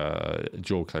where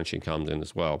jaw clenching comes in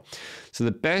as well. So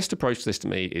the best approach to this to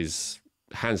me is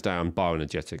hands down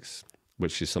bioenergetics,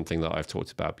 which is something that I've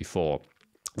talked about before.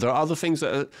 There are other things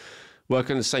that work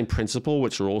on the same principle,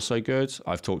 which are also good.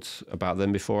 I've talked about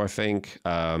them before, I think.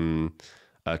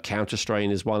 Counter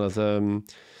strain is one of them.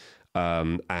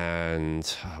 And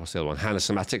what's the other one?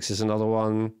 Somatics is another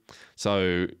one.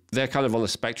 So they're kind of on the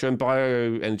spectrum.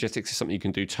 Bioenergetics is something you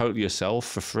can do totally yourself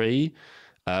for free,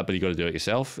 but you got to do it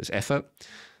yourself. It's effort.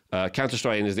 Counter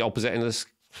strain is the opposite end of the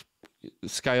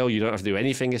scale. You don't have to do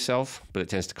anything yourself, but it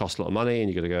tends to cost a lot of money, and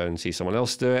you got to go and see someone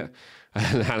else do it.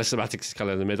 And somatics is kind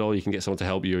of in the middle. You can get someone to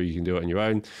help you, or you can do it on your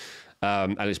own,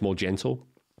 and it's more gentle.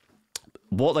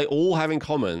 What they all have in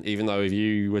common, even though if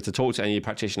you were to talk to any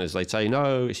practitioners, they'd say,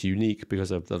 no, it's unique because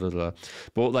of blah, blah, blah.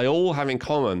 But what they all have in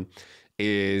common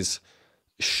is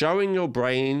showing your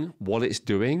brain what it's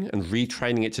doing and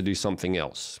retraining it to do something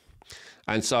else.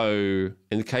 And so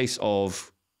in the case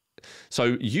of,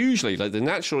 usually like the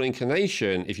natural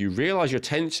inclination, if you realize you're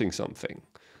tensing something.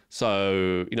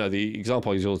 So, the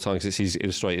example I use all the time, because it's easy to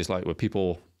illustrate, is like where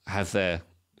people have their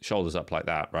shoulders up like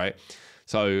that, right?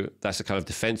 So that's a kind of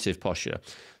defensive posture.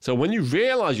 So when you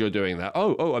realize you're doing that,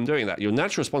 oh, I'm doing that, your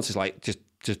natural response is like, just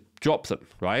drop them,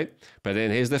 right? But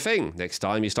then here's the thing. Next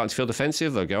time you start to feel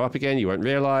defensive, they'll go up again. You won't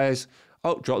realize,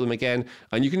 drop them again.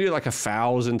 And you can do it like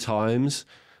 1,000 times,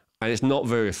 and it's not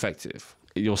very effective.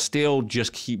 you'll still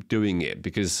just keep doing it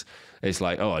because it's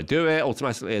like, oh, I do it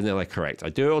automatically and then I correct. I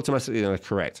do it automatically and then I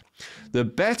correct. The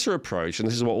better approach, and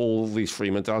this is what all these three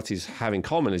modalities have in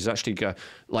common, is actually go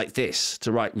like this,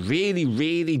 to really,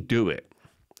 really do it.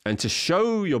 And to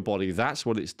show your body that's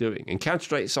what it's doing. In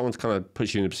counter-straight, someone kind of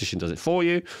puts you in a position, does it for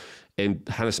you. In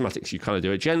anesthetics, you kind of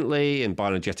do it gently. In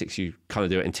bioenergetics, you kind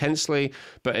of do it intensely.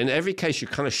 But in every case,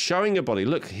 you're kind of showing your body,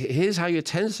 look, here's how you're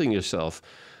tensing yourself.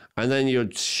 And then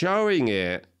you're showing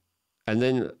it, and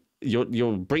then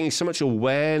you're bringing so much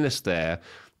awareness there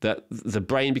that the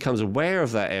brain becomes aware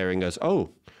of that area and goes,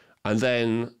 oh, and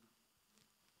then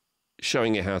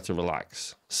showing it how to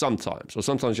relax sometimes, or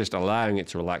sometimes just allowing it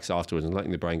to relax afterwards and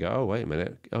letting the brain go, oh, wait a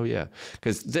minute. Oh, yeah.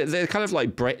 Because they're kind of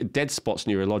like dead spots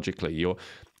neurologically.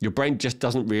 Your brain just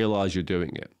doesn't realize you're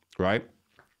doing it, right?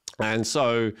 And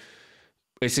so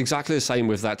it's exactly the same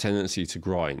with that tendency to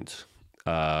grind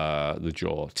the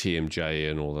jaw, TMJ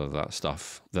and all of that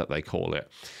stuff that they call it.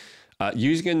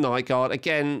 Using a night guard,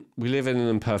 again, we live in an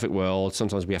imperfect world.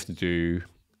 Sometimes we have to do,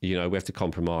 we have to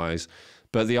compromise.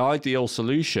 But the ideal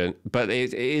solution, but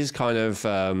it is kind of,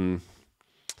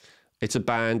 it's a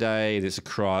Band-Aid, it's a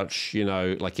crutch,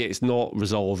 like it's not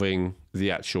resolving the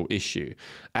actual issue.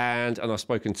 And I've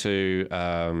spoken to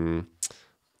a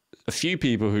few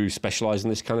people who specialize in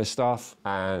this kind of stuff,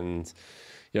 and,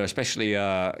 especially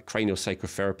cranial sacral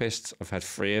therapists. I've had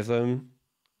 3 of them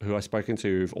who I've spoken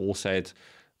to who've all said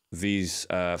these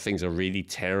things are really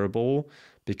terrible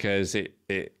because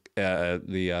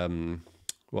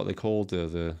what they call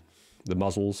the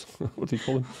muzzles. What do you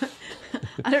call them?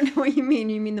 I don't know what you mean.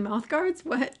 You mean the mouth guards?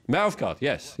 What? Mouth guard,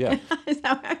 yes. Yeah. Is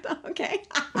that what I thought? Okay.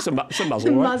 It's a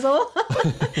muzzle, right? Muzzle.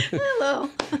 Hello.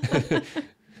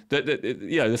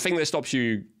 The thing that stops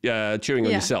you chewing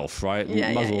on yourself, right?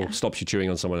 Muzzle stops you chewing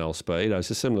on someone else, but it's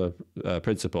a similar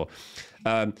principle.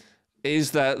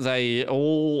 Is that they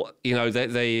all,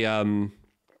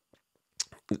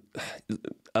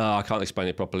 I can't explain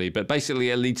it properly, but basically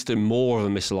it leads to more of a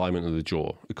misalignment of the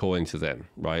jaw, according to them,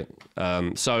 right?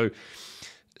 So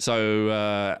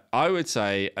I would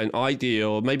say an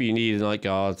ideal, maybe you need a night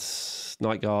guard,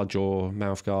 jaw,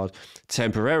 mouth guard,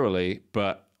 temporarily,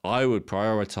 but I would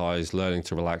prioritize learning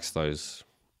to relax those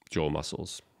jaw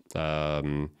muscles.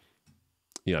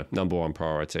 Number one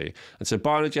priority. And so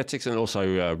bioenergetics and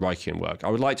also Reichian work. I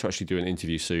would like to actually do an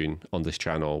interview soon on this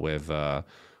channel with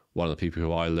one of the people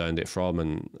who I learned it from,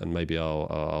 and maybe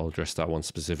I'll address that one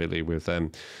specifically with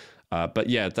them. But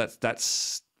yeah,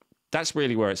 that's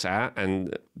really where it's at,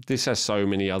 and this has so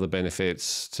many other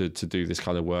benefits to do this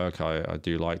kind of work. I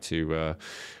do like to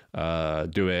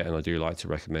do it, and I do like to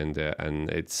recommend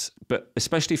it, but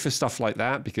especially for stuff like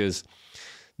that, because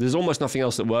there's almost nothing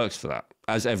else that works for that,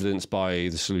 as evidenced by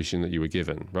the solution that you were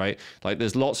given, right? Like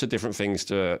there's lots of different things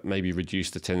to maybe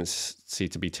reduce the tendency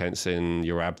to be tense in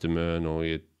your abdomen or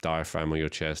your diaphragm or your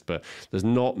chest, but there's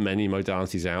not many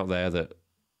modalities out there that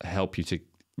help you to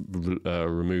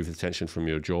remove the tension from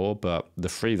your jaw. But the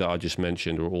 3 that I just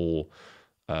mentioned are all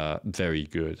very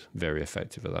good, very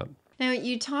effective at that. Now,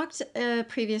 you talked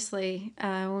previously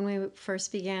when we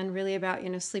first began really about,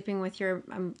 sleeping with your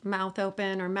mouth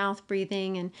open or mouth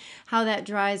breathing, and how that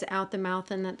dries out the mouth,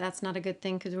 and that's not a good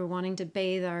thing because we're wanting to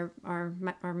bathe our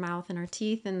mouth and our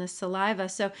teeth in the saliva.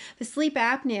 So the sleep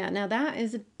apnea, now that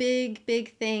is a big,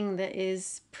 big thing that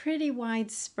is pretty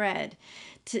widespread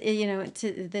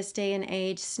to this day and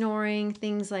age, snoring,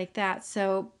 things like that.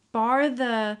 So bar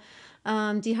the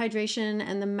dehydration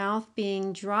and the mouth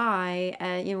being dry,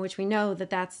 which we know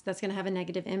that's going to have a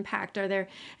negative impact. Are there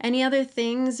any other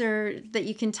things that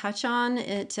you can touch on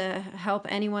to help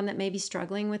anyone that may be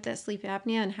struggling with that sleep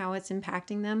apnea and how it's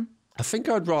impacting them? I think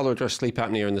I'd rather address sleep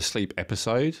apnea in the sleep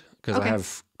episode, because I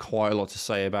have quite a lot to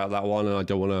say about that one, and I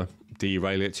don't want to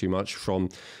derail it too much from.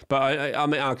 But I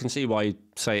mean, I can see why you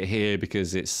say it here,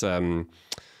 because it's what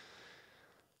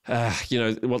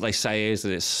they say is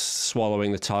that it's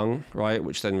swallowing the tongue, right?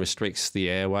 Which then restricts the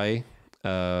airway,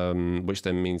 which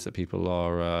then means that people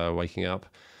are waking up.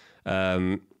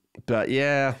 But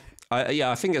yeah,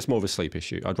 I think it's more of a sleep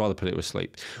issue. I'd rather put it with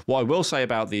sleep. What I will say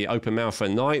about the open mouth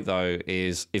at night, though,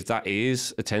 is if that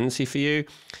is a tendency for you,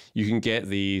 you can get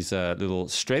these little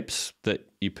strips that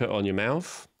you put on your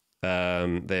mouth.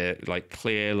 They're like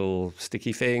clear little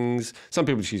sticky things. Some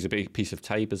people just use a big piece of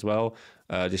tape as well,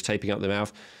 just taping up the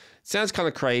mouth. Sounds kind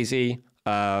of crazy.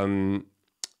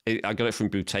 I got it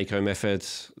from Buteco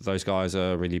Methods. Those guys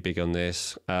are really big on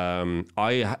this.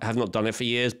 I have not done it for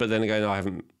years, but then again, I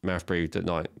haven't mouth breathed at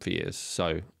night for years.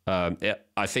 So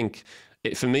I think,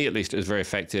 for me at least, it was very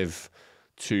effective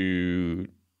to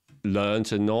learned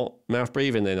to not mouth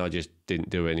breathe, and then I just didn't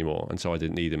do it anymore, and so I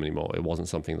didn't need them anymore. It wasn't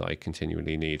something that I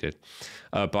continually needed,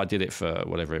 but I did it for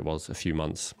whatever it was, a few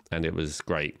months, and it was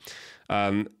great.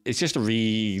 It's just to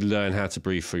relearn how to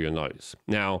breathe through your nose.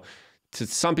 Now, to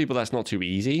some people, that's not too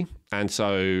easy, and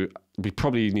so we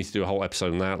probably need to do a whole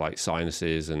episode on that, like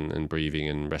sinuses and breathing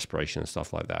and respiration and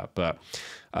stuff like that. But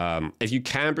if you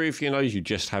can breathe through your nose, you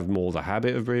just have more the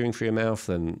habit of breathing through your mouth,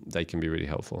 then they can be really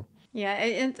helpful. Yeah,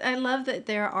 and I love that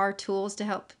there are tools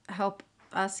to help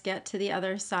us get to the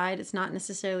other side. It's not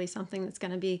necessarily something that's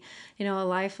going to be, a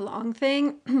lifelong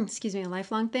thing, a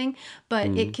lifelong thing, but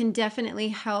it can definitely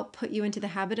help put you into the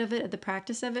habit of it, the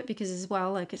practice of it, because as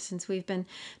well, like since we've been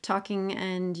talking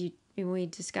and we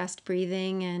discussed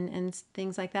breathing and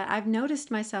things like that, I've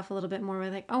noticed myself a little bit more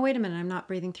like, oh, wait a minute, I'm not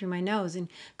breathing through my nose, and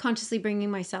consciously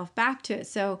bringing myself back to it.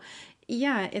 So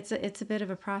yeah, it's a bit of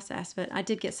a process, but I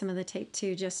did get some of the tape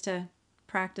too, just to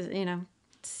practice,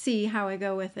 see how I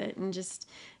go with it, and just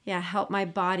help my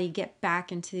body get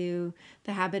back into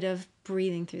the habit of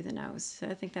breathing through the nose. So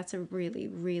I think that's a really,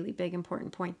 really big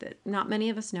important point that not many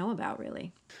of us know about,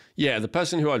 really. Yeah, the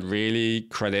person who I'd really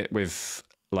credit with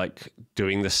like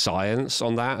doing the science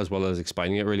on that as well as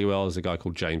explaining it really well is a guy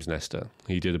called James Nestor.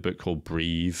 He did a book called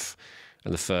Breathe,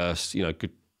 and the first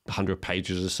good 100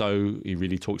 pages or so, he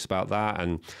really talks about that.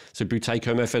 And so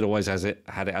Buteyko method always had it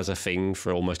as a thing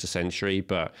for almost a century,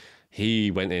 but he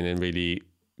went in and really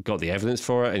got the evidence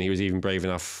for it. And he was even brave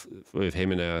enough with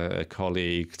him and a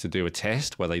colleague to do a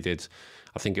test where they did,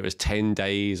 I think it was 10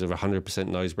 days of 100%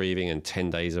 nose breathing and 10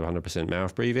 days of 100%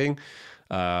 mouth breathing.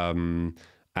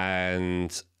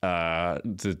 And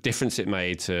the difference it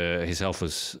made to his health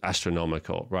was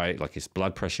astronomical, right? Like his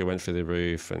blood pressure went through the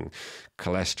roof, and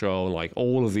cholesterol, and like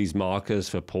all of these markers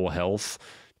for poor health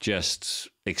just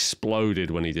exploded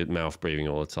when he did mouth breathing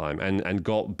all the time, and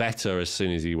got better as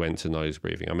soon as he went to nose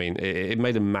breathing. I mean, it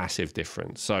made a massive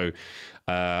difference. So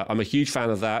I'm a huge fan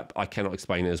of that. I cannot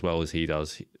explain it as well as he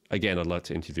does. Again, I'd like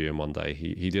to interview him one day.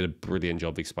 He did a brilliant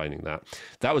job explaining that.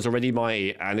 That was already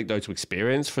my anecdotal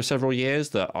experience for several years,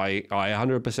 that I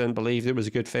 100% believed it was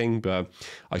a good thing, but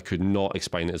I could not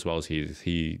explain it as well as he did.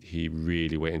 He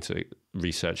really went into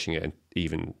researching it and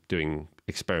even doing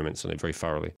experiments on it very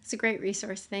thoroughly. It's a great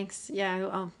resource. Thanks. Yeah,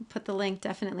 I'll put the link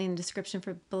definitely in the description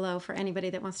below for anybody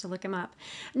that wants to look him up.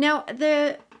 Now,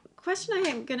 the question I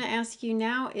am going to ask you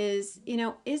now is,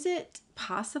 is it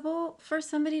possible for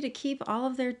somebody to keep all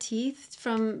of their teeth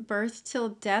from birth till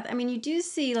death? I mean, you do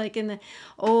see like in the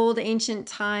old ancient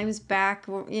times back,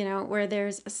 where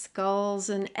there's skulls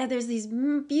and there's these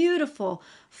beautiful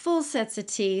full sets of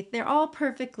teeth. They're all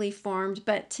perfectly formed.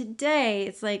 But today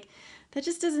it's like, that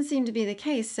just doesn't seem to be the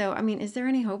case. So, I mean, is there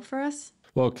any hope for us?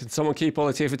 Well, can someone keep all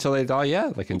their teeth until they die? Yeah,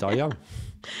 they can die young.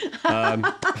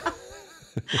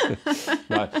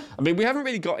 No, I mean, we haven't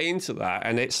really got into that,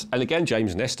 and again,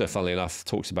 James Nestor, funnily enough,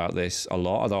 talks about this a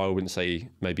lot, although I wouldn't say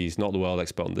maybe he's not the world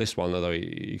expert on this one, although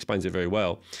he explains it very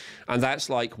well. And that's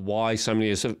like why so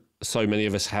many of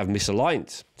us have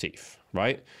misaligned teeth,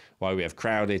 right? Why we have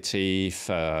crowded teeth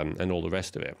and all the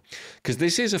rest of it. Because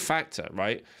this is a factor,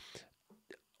 right?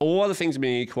 All other things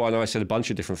being equal, I know I said a bunch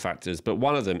of different factors, but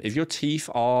one of them, if your teeth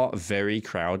are very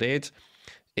crowded,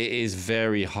 it is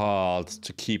very hard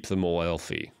to keep them all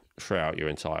healthy throughout your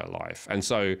entire life. And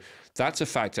so that's a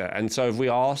factor. And so if we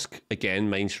ask, again,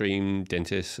 mainstream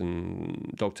dentists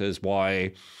and doctors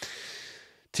why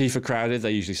teeth are crowded,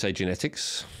 they usually say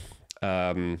genetics.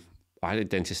 I had a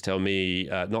dentist tell me,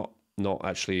 not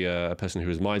actually a person who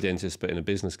was my dentist, but in a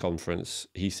business conference,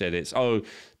 he said it's,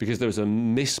 because there was a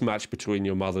mismatch between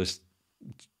your mother's,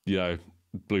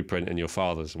 blueprint and your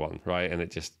father's one, right? And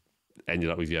it just ended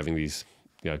up with you having these,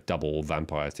 double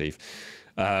vampire teeth.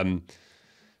 I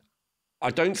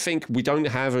don't think, we don't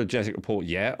have a genetic report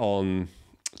yet on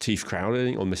teeth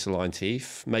crowding or misaligned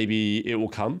teeth. Maybe it will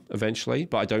come eventually,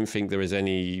 but I don't think there is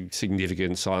any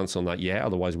significant science on that yet.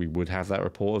 Otherwise, we would have that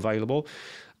report available.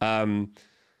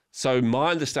 So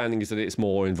my understanding is that it's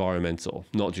more environmental,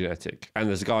 not genetic. And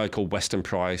there's a guy called Weston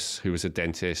Price, who was a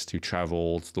dentist who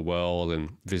traveled the world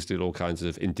and visited all kinds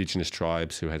of indigenous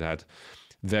tribes who had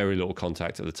very little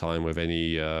contact at the time with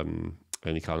any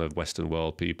kind of Western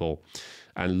world people,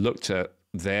 and looked at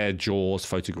their jaws,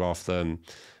 photographed them.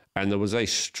 And there was a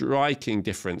striking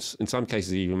difference. In some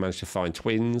cases, he even managed to find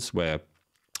twins where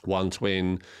one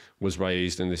twin was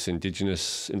raised in this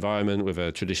indigenous environment with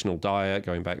a traditional diet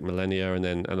going back millennia, and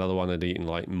then another one had eaten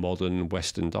like modern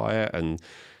Western diet. And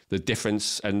the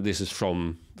difference, and this is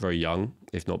from very young,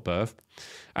 if not birth,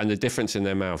 and the difference in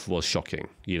their mouth was shocking,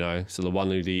 So the one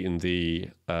who'd eaten the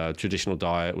traditional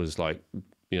diet was like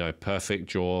perfect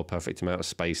jaw, perfect amount of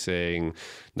spacing,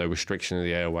 no restriction of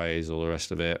the airways, all the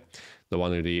rest of it. The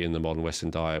one who'd eat in the modern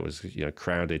Western diet was,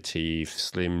 crowded teeth,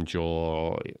 slim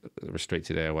jaw,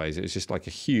 restricted airways. It was just like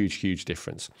a huge, huge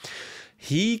difference.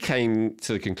 He came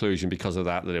to the conclusion because of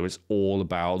that it was all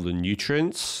about the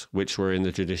nutrients, which were in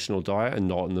the traditional diet and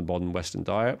not in the modern Western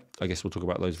diet. I guess we'll talk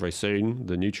about those very soon,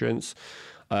 the nutrients.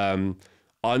 I'm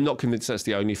not convinced that's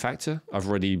the only factor. I've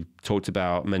already talked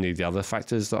about many of the other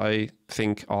factors that I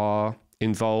think are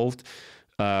involved.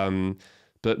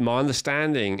 But my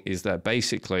understanding is that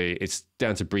basically it's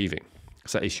down to breathing.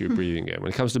 It's that issue of breathing again. When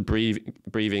it comes to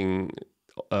breathing,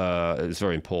 it's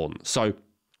very important. So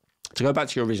to go back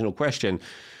to your original question,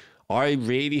 I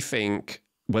really think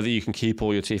whether you can keep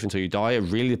all your teeth until you die, it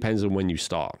really depends on when you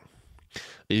start.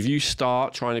 If you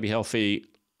start trying to be healthy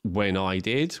when I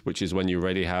did, which is when you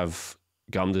already have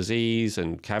gum disease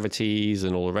and cavities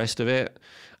and all the rest of it,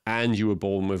 and you were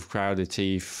born with crowded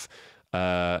teeth,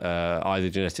 either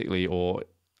genetically or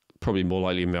probably more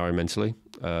likely environmentally,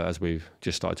 as we've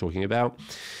just started talking about,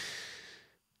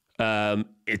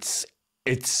 it's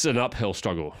an uphill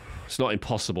struggle. It's not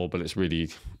impossible, but it's really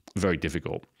very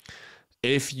difficult.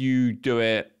 If you do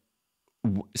it,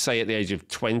 say at the age of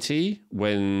 20,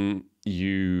 when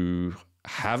you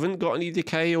haven't got any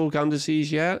decay or gum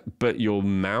disease yet, but your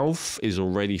mouth is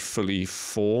already fully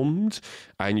formed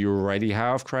and you already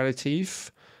have crowded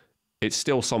teeth, it's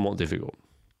still somewhat difficult.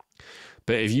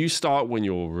 But if you start when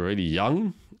you're really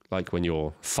young, like when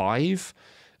you're 5,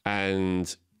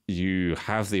 and you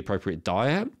have the appropriate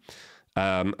diet,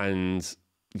 and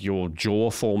your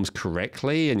jaw forms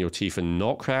correctly and your teeth are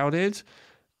not crowded,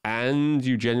 and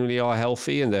you generally are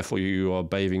healthy, and therefore you are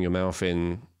bathing your mouth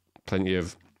in plenty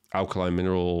of alkaline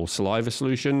mineral saliva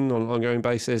solution on an ongoing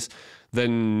basis,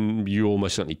 then you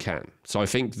almost certainly can. So I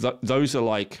think those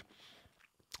are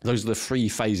the 3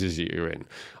 phases that you're in.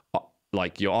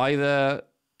 Like you're either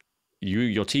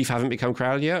your teeth haven't become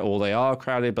crowded yet, or they are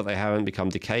crowded but they haven't become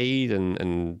decayed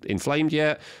and inflamed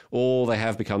yet, or they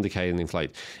have become decayed and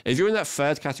inflamed. If you're in that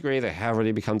third category, they have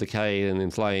already become decayed and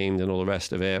inflamed and all the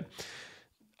rest of it,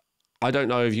 I don't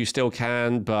know if you still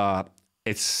can, but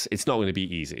it's not going to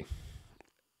be easy,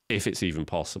 if it's even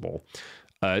possible.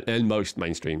 And most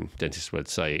mainstream dentists would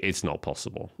say it's not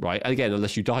possible, right? Again,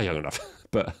 unless you die young enough.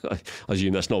 But I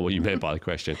assume that's not what you meant by the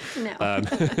question. No.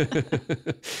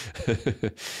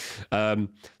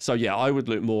 So yeah, I would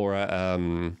look more at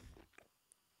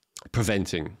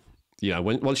preventing.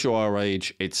 Once you're our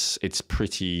age, it's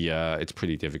pretty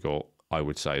difficult, I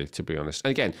would say, to be honest. And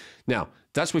again, now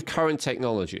that's with current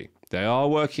technology. They are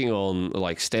working on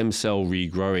like stem cell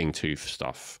regrowing tooth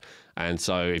stuff, and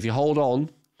so if you hold on,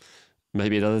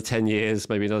 maybe another 10 years,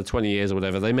 maybe another 20 years or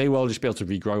whatever, they may well just be able to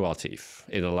regrow our teeth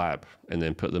in a lab and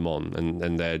then put them on.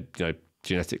 And they're,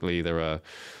 genetically, they're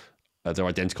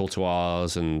identical to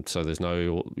ours. And so there's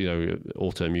no,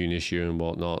 autoimmune issue and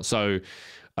whatnot. So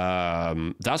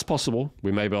that's possible.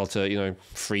 We may be able to,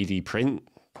 3D print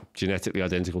genetically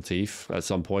identical teeth at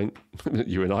some point,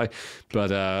 you and I.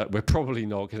 But we're probably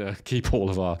not going to keep all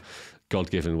of our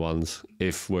God-given ones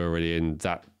if we're already in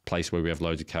that place where we have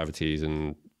loads of cavities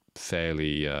and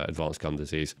fairly advanced gum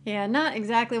disease. Yeah, not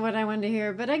exactly what I wanted to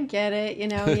hear, but I get it.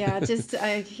 Just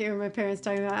I hear my parents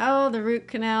talking about, the root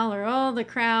canal, or the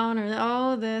crown,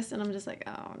 or this, and I'm just like,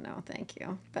 oh no, thank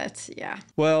you. But yeah.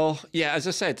 Well, yeah, as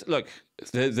I said, look,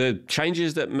 the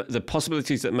changes the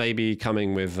possibilities that may be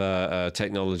coming with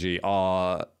technology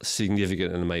are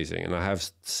significant and amazing, and I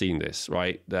have seen this,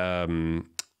 right?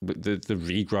 The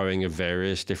regrowing of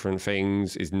various different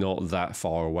things is not that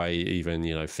far away,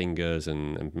 even, fingers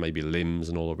and maybe limbs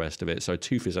and all the rest of it. So a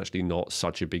tooth is actually not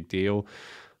such a big deal.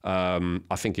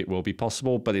 I think it will be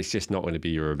possible, but it's just not going to be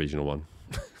your original one.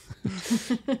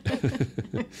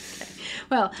 Okay.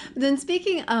 Well, then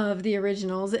speaking of the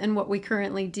originals and what we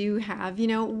currently do have,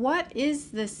 what is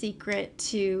the secret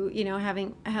to,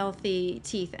 having healthy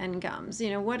teeth and gums?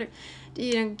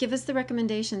 Give us the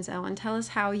recommendations, Ellen. Tell us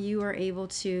how you are able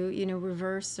to,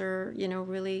 reverse or,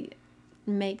 really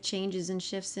make changes and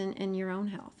shifts in your own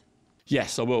health.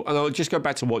 Yes, I will. And I'll just go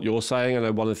back to what you're saying. I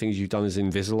know one of the things you've done is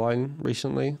Invisalign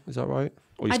recently. Is that right?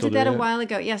 I did that a while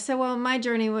ago. Yeah. So, my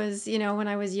journey was, when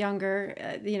I was younger,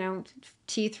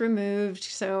 teeth removed.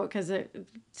 So, because it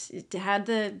had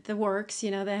the works,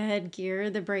 the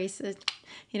headgear, the braces,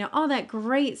 all that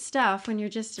great stuff when you're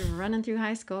just running through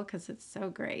high school, because it's so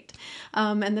great.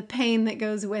 And the pain that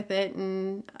goes with it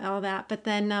and all that. But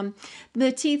then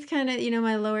the teeth kind of,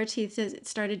 my lower teeth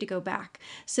started to go back.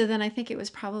 So then I think it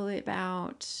was probably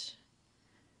about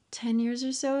 10 years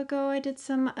or so ago, I did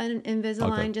some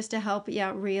Invisalign just to help,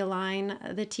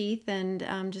 realign the teeth and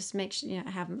just make sure,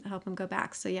 help them go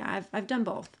back. So yeah, I've done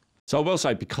both. So I will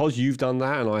say, because you've done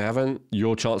that and I haven't,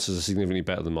 your chances are significantly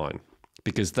better than mine,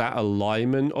 because that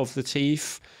alignment of the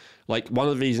teeth, like one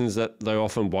of the reasons that they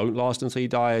often won't last until you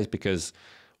die is because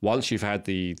once you've had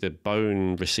the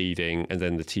bone receding and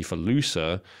then the teeth are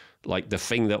looser, like the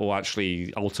thing that will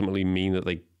actually ultimately mean that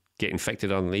they get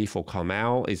infected underneath or come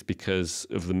out is because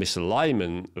of the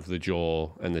misalignment of the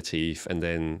jaw and the teeth, and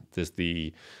then there's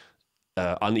the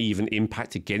uneven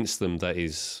impact against them that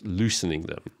is loosening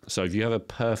them. So if you have a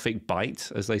perfect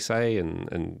bite, as they say,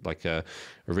 and like a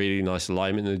really nice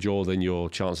alignment in the jaw, then your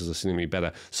chances are significantly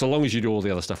better, so long as you do all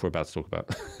the other stuff we're about to talk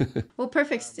about. Well,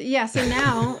 perfect. Yeah, so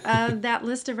now that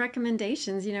list of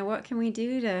recommendations, what can we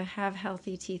do to have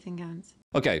healthy teeth and gums?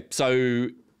 Okay, so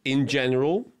in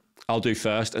general, I'll do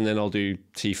first, and then I'll do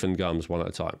teeth and gums one at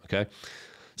a time, okay?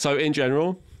 So in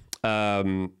general,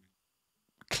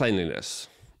 cleanliness,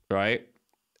 right?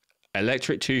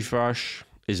 Electric toothbrush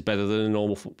is better than a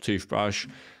normal toothbrush.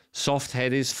 Soft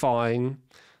head is fine.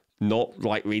 Not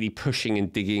like really pushing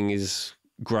and digging is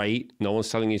great. No one's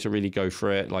telling you to really go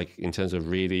for it, like in terms of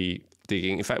really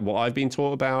digging. In fact, what I've been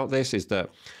taught about this is that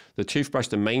the toothbrush,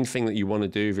 the main thing that you want to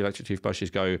do with your electric toothbrush is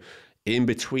go in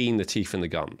between the teeth and the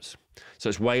gums. So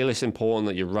it's way less important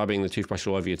that you're rubbing the toothbrush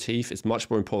all over your teeth. It's much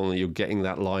more important that you're getting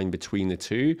that line between the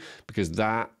two, because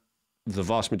that, the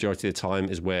vast majority of the time,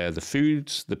 is where the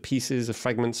foods, the pieces of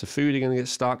fragments of food are going to get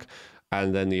stuck,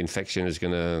 and then the infection is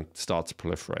going to start to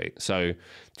proliferate. So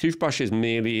toothbrush is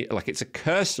merely like, it's a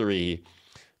cursory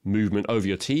movement over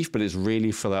your teeth, but it's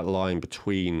really for that line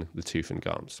between the tooth and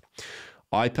gums.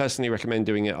 I personally recommend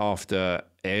doing it after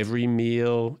every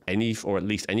meal, or at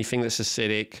least anything that's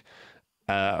acidic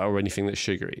or anything that's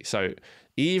sugary. So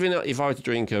even if I were to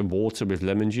drink a water with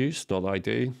lemon juice, not that I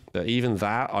do, but even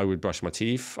that, I would brush my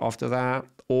teeth after that,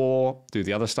 or do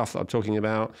the other stuff that I'm talking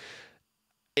about.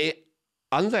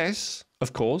 Unless,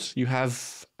 of course, you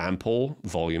have ample,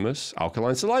 voluminous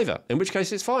alkaline saliva, in which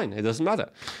case it's fine. It doesn't matter.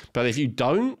 But if you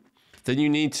don't, then you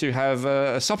need to have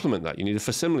a supplement that. You need a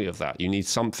facsimile of that. You need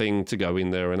something to go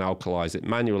in there and alkalize it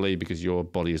manually, because your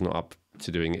body is not up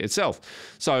to doing it itself.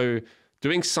 So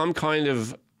doing some kind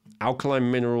of alkaline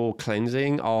mineral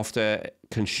cleansing after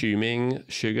consuming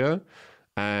sugar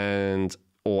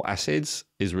or acids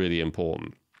is really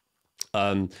important.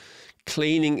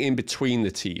 Cleaning in between the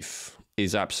teeth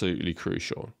is absolutely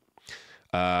crucial.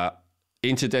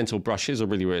 Interdental brushes are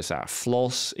really where it's at.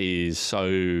 Floss is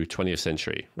so 20th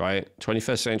century, right?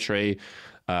 21st century.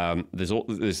 And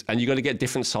you got to get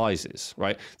different sizes,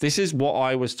 right? This is what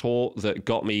I was taught that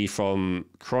got me from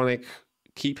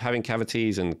keep having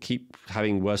cavities and keep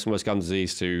having worse and worse gum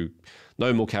disease to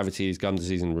no more cavities, gum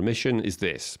disease in remission, is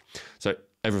this. So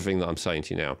everything that I'm saying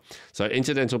to you now. So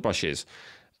interdental brushes.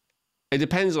 It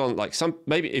depends on, like,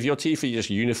 maybe if your teeth are just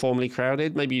uniformly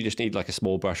crowded, maybe you just need like a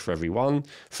small brush for every one.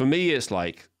 For me, it's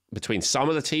like between some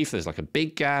of the teeth, there's like a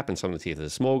big gap, and some of the teeth,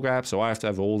 there's a small gap. So I have to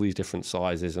have all these different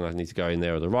sizes, and I need to go in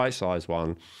there with the right size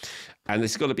one. And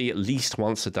it's got to be at least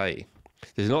once a day.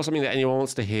 This is not something that anyone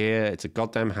wants to hear. It's a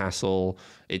goddamn hassle.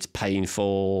 It's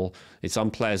painful. It's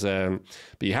unpleasant.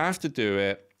 But you have to do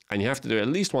it, and you have to do it at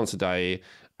least once a day,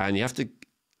 and you have to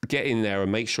get in there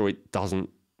and make sure it doesn't.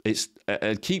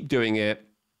 Keep doing it,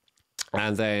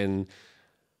 and then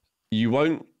you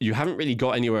haven't really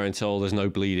got anywhere until there's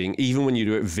no bleeding, even when you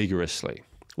do it vigorously.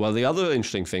 Well, the other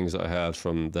interesting things that I heard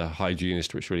from the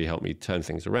hygienist, which really helped me turn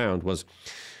things around, was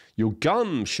your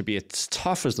gum should be as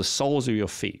tough as the soles of your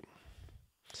feet.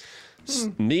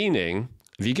 Meaning,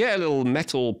 if you get a little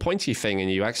metal pointy thing and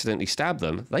you accidentally stab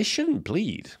them, they shouldn't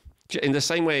bleed. In the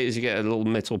same way as you get a little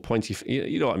metal pointy,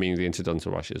 you know what I mean, the interdental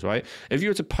brushes, right? If you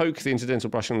were to poke the interdental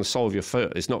brush on the sole of your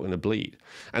foot, it's not going to bleed.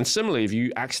 And similarly, if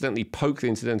you accidentally poke the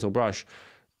interdental brush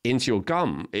into your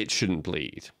gum, it shouldn't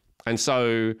bleed. And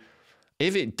so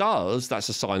if it does, that's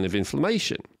a sign of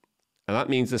inflammation. And that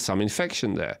means there's some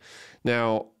infection there.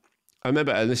 Now, I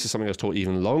remember, and this is something I was taught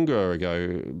even longer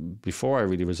ago, before I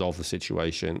really resolved the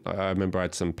situation, I remember I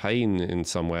had some pain in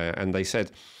somewhere, and they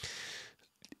said,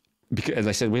 we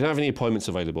don't have any appointments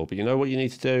available, but you know what you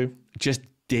need to do? Just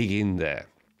dig in there.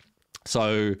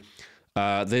 So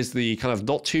there's the kind of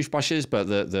not toothbrushes, but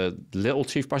the little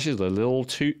toothbrushes, with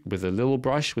a little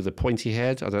brush with a pointy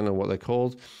head. I don't know what they're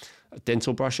called. A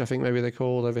dental brush, I think maybe they're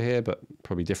called over here, but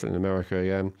probably different in America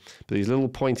again. But these little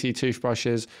pointy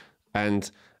toothbrushes,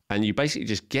 and you basically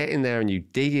just get in there and you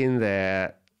dig in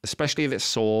there, especially if it's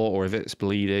sore or if it's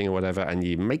bleeding or whatever, and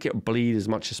you make it bleed as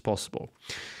much as possible.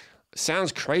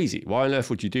 Sounds crazy. Why on earth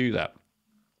would you do that?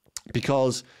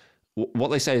 Because what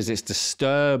they say is it's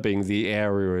disturbing the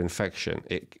area of infection.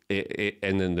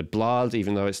 And then the blood,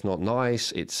 even though it's not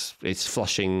nice, it's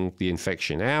flushing the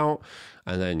infection out.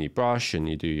 And then you brush and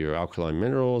you do your alkaline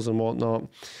minerals and whatnot.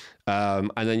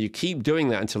 And then you keep doing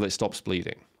that until it stops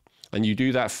bleeding. And you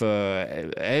do that for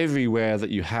everywhere that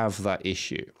you have that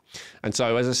issue. And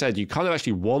so, as I said, you kind of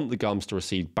actually want the gums to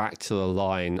recede back to the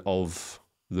line of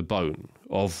the bone,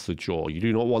 of the jaw. You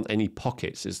do not want any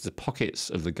pockets. It's the pockets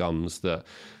of the gums that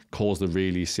cause the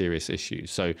really serious issues.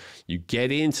 So you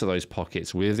get into those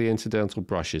pockets with the interdental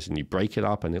brushes and you break it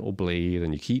up and it will bleed,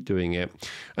 and you keep doing it.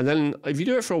 And then if you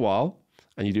do it for a while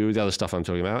and you do the other stuff I'm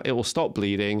talking about, it will stop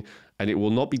bleeding and it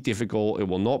will not be difficult. It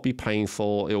will not be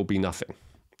painful. It will be nothing.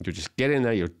 You just get in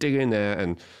there, you'll dig in there,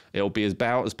 and it'll be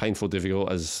about as painful,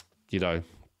 difficult as, doing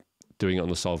it on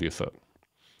the sole of your foot.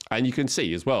 And you can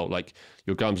see as well, like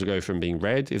your gums will go from being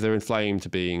red if they're inflamed to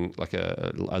being like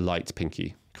a light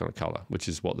pinky kind of color, which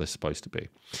is what they're supposed to be.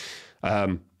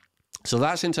 So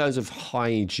that's in terms of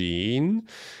hygiene.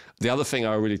 The other thing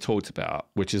I already talked about,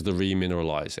 which is the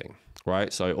remineralizing,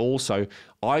 right? So also,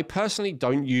 I personally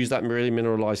don't use that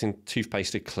remineralizing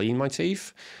toothpaste to clean my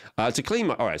teeth. All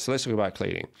right, so let's talk about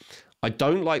cleaning. I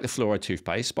don't like the fluoride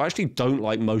toothpaste, but I actually don't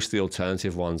like most of the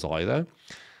alternative ones either.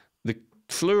 The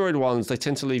fluoride ones, they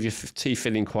tend to leave your teeth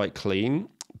feeling quite clean,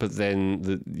 but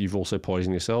then you've also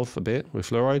poisoned yourself a bit with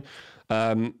fluoride.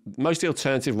 Most of the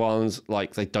alternative ones,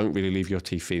 like, they don't really leave your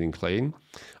teeth feeling clean.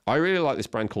 I really like this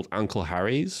brand called Uncle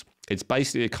Harry's. It's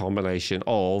basically a combination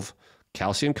of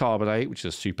calcium carbonate, which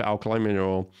is a super alkaline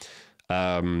mineral,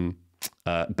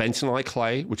 bentonite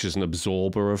clay, which is an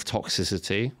absorber of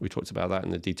toxicity. We talked about that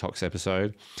in the detox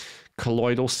episode.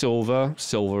 Colloidal silver.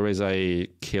 Silver is a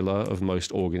killer of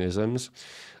most organisms.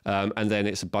 And then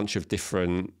it's a bunch of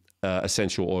different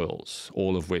essential oils,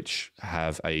 all of which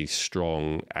have a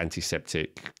strong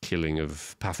antiseptic, killing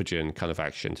of pathogen kind of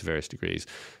action to various degrees.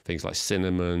 Things like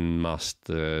cinnamon,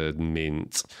 mustard,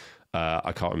 mint.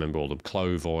 I can't remember all of them.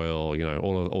 Clove oil,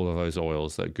 all of those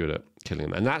oils that are good at killing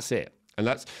them. And that's it.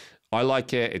 I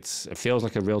like it. It feels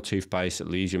like a real toothpaste. It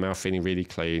leaves your mouth feeling really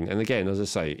clean. And again, as I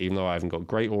say, even though I haven't got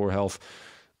great oral health,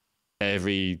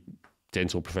 every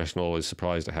dental professional is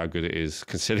surprised at how good it is,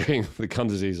 considering the gum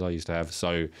disease I used to have.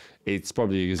 So it's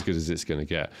probably as good as it's going to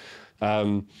get.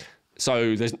 And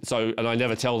I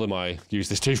never tell them I use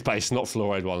this toothpaste, not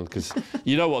fluoride one, because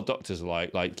you know what doctors are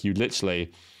like. Like, you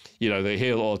literally, they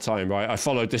hear all the time, right? I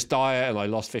followed this diet and I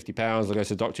lost 50 pounds. I go to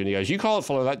the doctor and he goes, you can't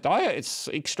follow that diet. It's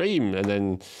extreme. And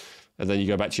then you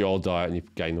go back to your old diet and you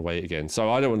gain the weight again. So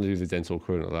I don't want to do the dental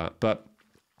equivalent of that. But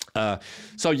I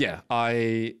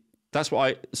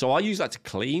use that to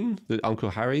clean the Uncle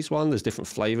Harry's one. There's different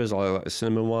flavors. I like the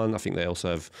cinnamon one. I think they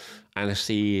also have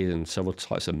aniseed and several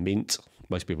types of mint.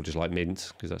 Most people just like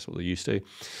mint because that's what they're used to.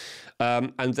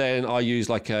 And then I use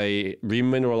like a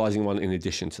remineralizing one in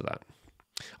addition to that.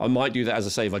 I might do that, as I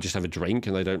say, if I just have a drink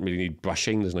and they don't really need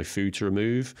brushing, there's no food to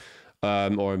remove.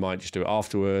 Or I might just do it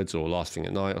afterwards or last thing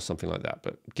at night or something like that.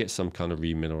 But get some kind of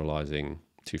remineralizing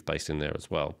toothpaste in there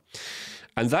as well.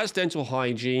 And that's dental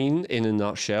hygiene in a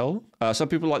nutshell. Some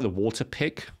people like the water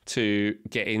pick to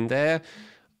get in there.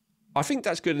 I think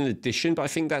that's good in addition, but I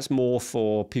think that's more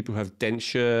for people who have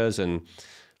dentures and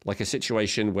like a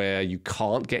situation where you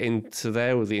can't get into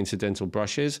there with the interdental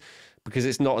brushes because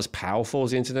it's not as powerful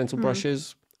as the interdental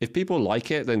brushes. If people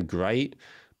like it, then great.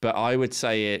 But I would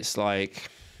say it's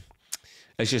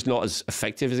just not as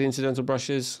effective as the interdental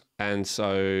brushes. And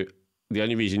so the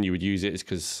only reason you would use it is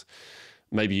because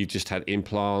maybe you've just had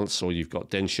implants or you've got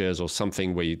dentures or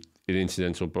something where an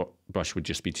interdental brush would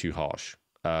just be too harsh.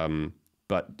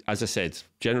 But as I said,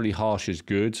 generally harsh is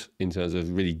good in terms of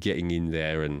really getting in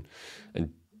there and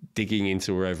digging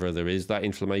into wherever there is that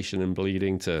inflammation and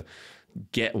bleeding to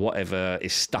get whatever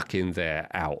is stuck in there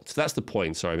out. That's the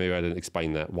point. Sorry, maybe I didn't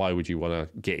explain that. Why would you want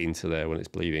to get into there when it's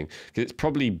bleeding? Because it's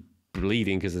probably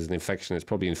bleeding because there's an infection. It's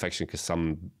probably an infection because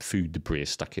some food debris is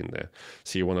stuck in there.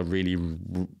 So you want to really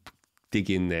dig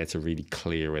in there to really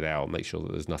clear it out, make sure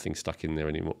that there's nothing stuck in there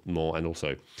anymore, and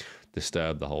also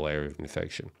disturb the whole area of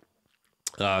infection.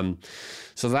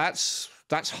 So that's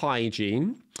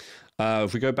hygiene.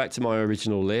 If we go back to my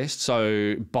original list,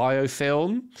 so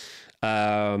biofilm,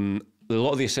 a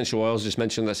lot of the essential oils just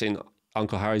mentioned that's in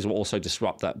Uncle Harry's will also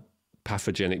disrupt that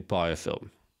pathogenic biofilm.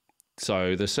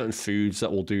 So there's certain foods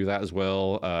that will do that as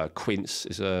well. Quince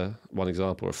is one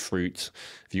example of fruit.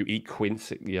 If you eat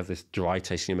quince, you have this dry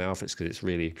taste in your mouth. It's because it's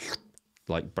really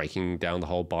like breaking down the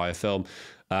whole biofilm.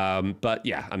 But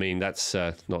yeah, I mean, that's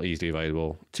not easily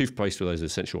available. Toothpaste with those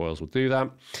essential oils will do that.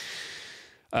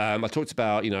 I talked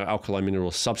about, alkaline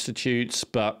mineral substitutes,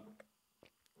 but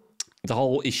the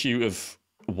whole issue of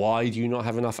why do you not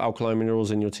have enough alkaline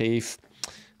minerals in your teeth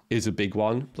is a big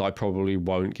one that I probably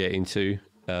won't get into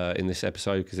in this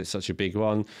episode because it's such a big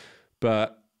one.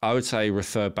 But I would say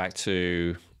refer back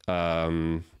to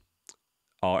our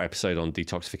episode on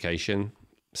detoxification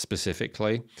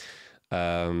specifically.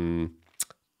 But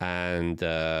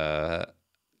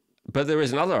there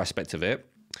is another aspect of it.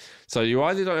 So you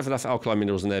either don't have enough alkaline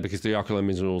minerals in there because the alkaline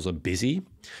minerals are busy,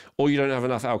 or you don't have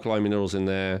enough alkaline minerals in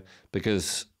there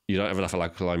because you don't have enough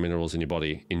alkaline minerals in your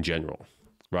body in general,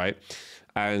 right?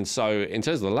 And so in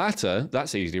terms of the latter,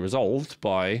 that's easily resolved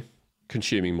by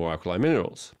consuming more alkaline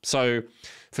minerals. So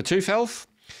for tooth health,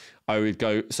 I would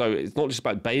go, so it's not just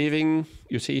about bathing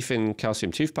your teeth in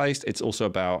calcium toothpaste, it's also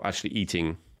about actually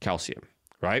eating calcium,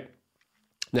 right?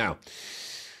 Now,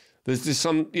 there's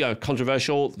some,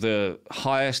 controversial. The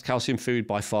highest calcium food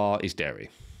by far is dairy,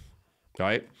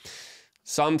 right?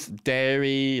 Some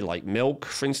dairy, like milk,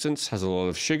 for instance, has a lot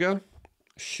of sugar.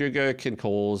 Sugar can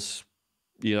cause,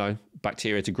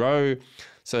 bacteria to grow.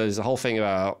 So there's a whole thing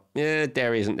about,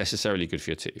 dairy isn't necessarily good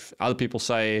for your teeth. Other people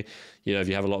say, if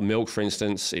you have a lot of milk, for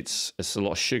instance, it's a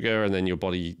lot of sugar, and then your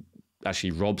body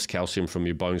actually robs calcium from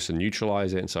your bones to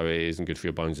neutralize it, and so it isn't good for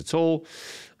your bones at all.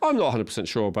 I'm not 100%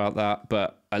 sure about that,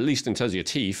 but at least in terms of your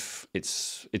teeth,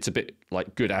 it's a bit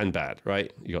like good and bad,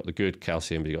 right? You got the good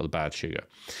calcium, but you got the bad sugar.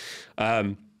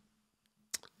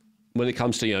 When it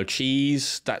comes to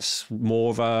cheese, that's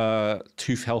more of a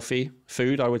tooth healthy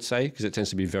food, I would say, because it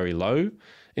tends to be very low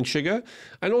in sugar,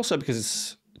 and also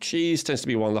because cheese tends to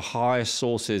be one of the highest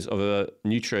sources of a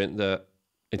nutrient that,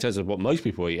 in terms of what most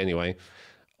people eat anyway,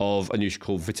 of a nutrient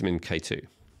called vitamin K2.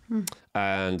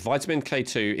 And vitamin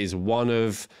K2 is one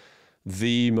of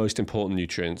the most important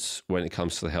nutrients when it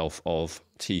comes to the health of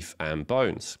teeth and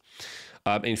bones.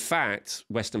 In fact,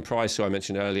 Weston Price, who I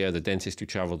mentioned earlier, the dentist who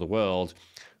traveled the world,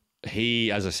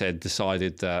 he, as I said,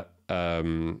 decided that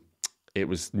it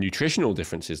was nutritional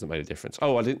differences that made a difference.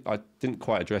 Oh, I didn't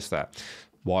quite address that,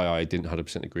 why I didn't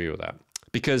 100% agree with that.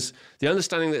 Because the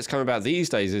understanding that's come about these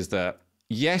days is that,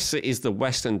 yes, it is the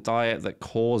Western diet that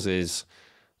causes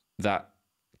that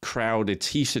crowded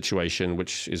teeth situation,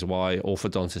 which is why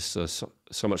orthodontists are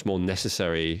so much more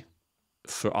necessary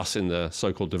for us in the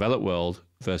so-called developed world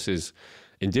versus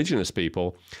indigenous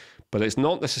people. But it's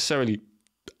not necessarily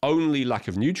only lack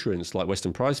of nutrients like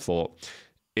Weston Price thought.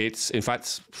 It's, in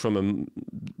fact, from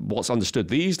what's understood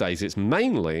these days, it's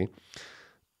mainly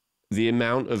the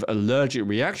amount of allergic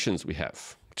reactions we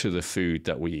have to the food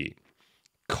that we eat,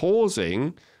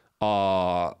 causing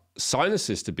our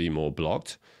sinuses to be more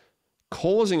blocked,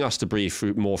 causing us to breathe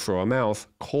more through our mouth,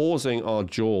 causing our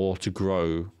jaw to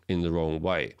grow in the wrong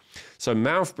way. So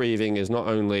mouth breathing is not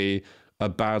only a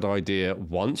bad idea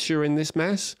once you're in this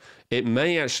mess, it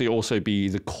may actually also be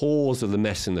the cause of the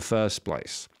mess in the first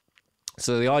place.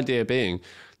 So the idea being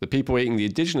that people eating the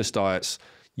indigenous diets,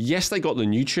 yes, they got the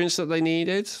nutrients that they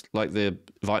needed, like the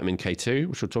vitamin K2,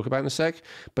 which we'll talk about in a sec,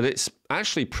 but it's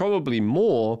actually probably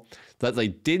more that they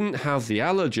didn't have the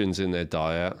allergens in their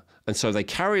diet, and so they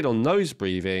carried on nose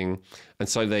breathing, and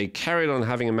so they carried on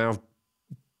having a mouth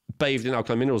bathed in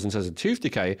alkaline minerals in terms of tooth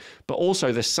decay, but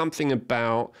also there's something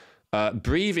about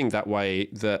breathing that way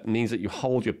that means that you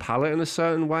hold your palate in a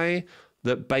certain way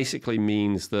that basically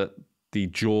means that the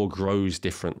jaw grows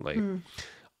differently.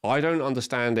 I don't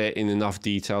understand it in enough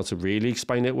detail to really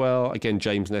explain it well. Again,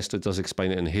 James Nestor does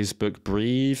explain it in his book,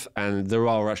 Breathe, and there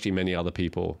are actually many other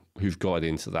people who've got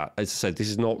into that. As I said, this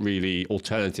is not really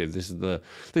alternative. This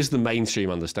is the mainstream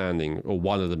understanding, or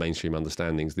one of the mainstream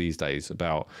understandings these days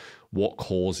about what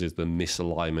causes the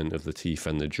misalignment of the teeth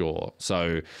and the jaw.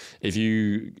 So if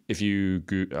you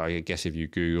Google,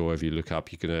 or if you look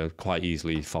up, you can quite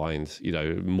easily find,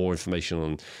 more information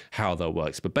on how that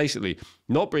works. But basically,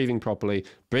 not breathing properly,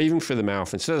 breathing through the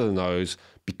mouth instead of the nose,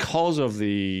 because of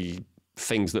the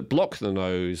things that block the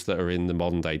nose that are in the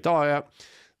modern day diet,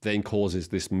 then causes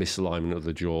this misalignment of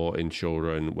the jaw in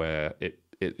children where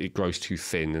it grows too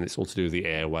thin, and it's all to do with the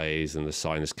airways and the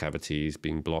sinus cavities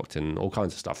being blocked and all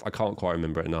kinds of stuff. I can't quite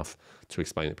remember it enough to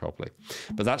explain it properly,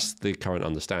 but that's the current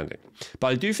understanding. But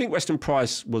I do think Weston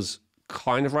Price was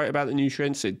kind of right about the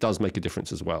nutrients. It does make a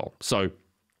difference as well. So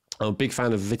I'm a big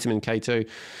fan of vitamin K2.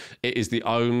 It is the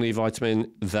only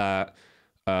vitamin that,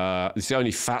 it's the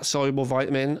only fat-soluble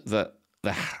vitamin that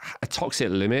a toxic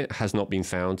limit has not been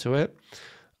found to it.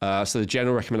 So the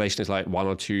general recommendation is like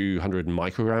 100 or 200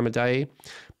 microgram a day.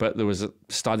 But there was a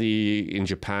study in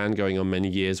Japan going on many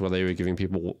years where they were giving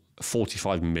people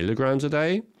 45 milligrams a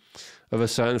day. of a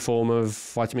certain form of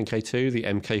vitamin K2, the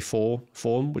MK4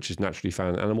 form, which is naturally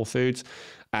found in animal foods.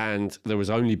 And there was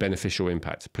only beneficial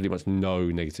impact, pretty much no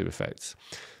negative effects.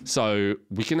 So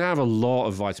we can have a lot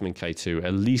of vitamin K2,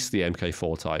 at least the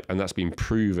MK4 type, and that's been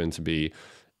proven to be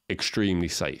extremely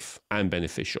safe and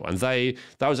beneficial. And that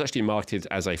was actually marketed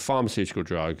as a pharmaceutical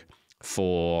drug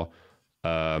for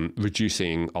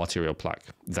reducing arterial plaque,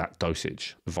 that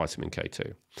dosage of vitamin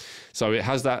K2. So it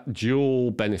has that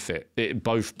dual benefit. It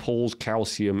both pulls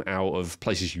calcium out of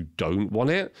places you don't want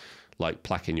it, like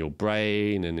plaque in your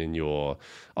brain and in your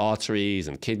arteries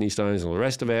and kidney stones and all the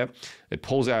rest of it. It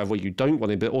pulls it out of where you don't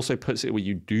want it, but it also puts it where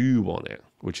you do want it,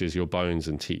 which is your bones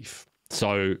and teeth.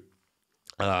 So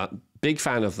big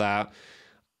fan of that.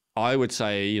 I would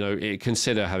say,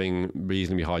 consider having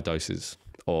reasonably high doses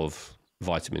of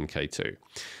vitamin K2.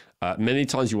 Many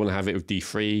times you want to have it with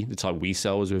D3. The type we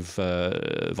sell is with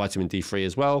vitamin D3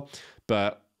 as well.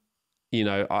 But,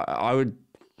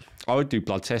 I would do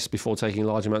blood tests before taking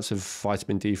large amounts of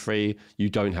vitamin D3. You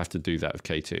don't have to do that with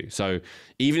K2. So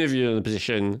even if you're in a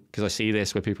position, because I see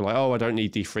this where people are like, oh, I don't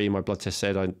need D3. My blood test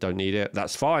said I don't need it.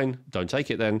 That's fine. Don't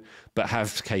take it then. But have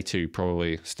K2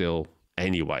 probably still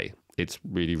anyway. It's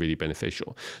really, really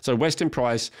beneficial. So Weston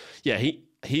Price, yeah, he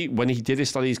when he did his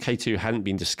studies, K2 hadn't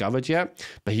been discovered yet,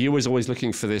 but he was always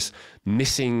looking for this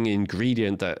missing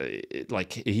ingredient that,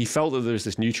 he felt that there was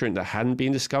this nutrient that hadn't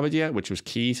been discovered yet, which was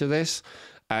key to this.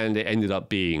 And it ended up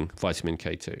being vitamin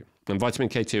K2. And vitamin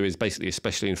K2 is basically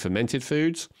especially in fermented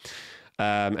foods.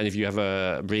 And if you have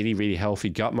a really, really healthy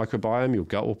gut microbiome, your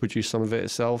gut will produce some of it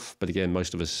itself. But again,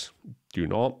 most of us do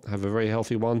not have a very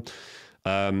healthy one.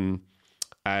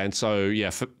 And so, yeah,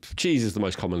 cheese is the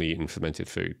most commonly eaten fermented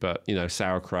food. But,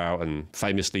 sauerkraut and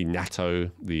famously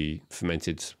natto, the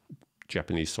fermented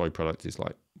Japanese soy product, is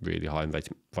like really high in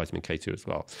vitamin K2 as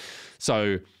well.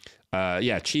 So,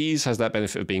 cheese has that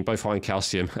benefit of being both high in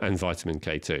calcium and vitamin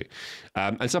K2.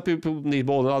 And some people need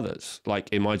more than others. Like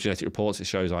in my genetic reports, it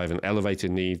shows I have an elevated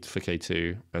need for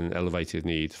K2 and an elevated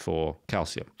need for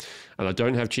calcium. And I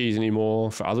don't have cheese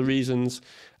anymore for other reasons,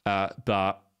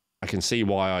 but I can see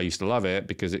why I used to love it,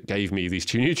 because it gave me these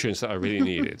two nutrients that I really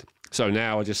needed. So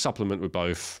now I just supplement with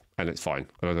both and it's fine.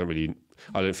 And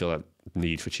I don't feel that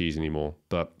need for cheese anymore.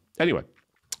 But anyway,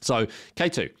 so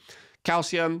K2,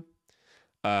 calcium,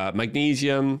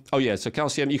 magnesium. Oh yeah, so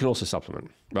calcium you can also supplement,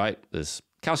 right? There's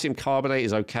calcium carbonate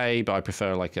is okay, but I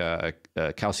prefer like a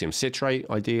calcium citrate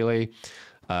ideally.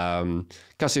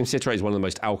 Calcium citrate is one of the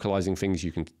most alkalizing things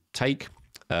you can take.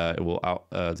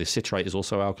 The citrate is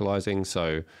also alkalizing,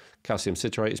 so calcium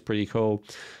citrate is pretty cool.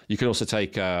 You can also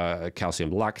take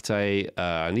calcium lactate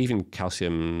and even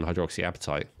calcium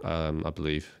hydroxyapatite. I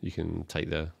believe you can take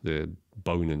the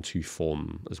bone and tooth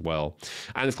form as well.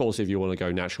 And of course, if you want to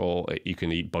go natural, you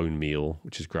can eat bone meal,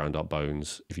 which is ground up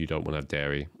bones. If you don't want to have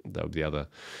dairy, that would be the other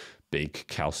big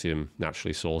calcium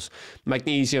naturally source.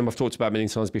 Magnesium, I've talked about many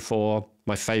times before.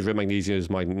 My favorite magnesium is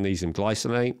magnesium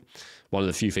glycinate. One of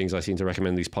the few things I seem to recommend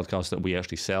in these podcasts that we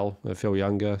actually sell at Feel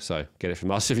Younger. So get it from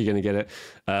us if you're going to get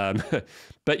it.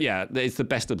 But yeah, it's the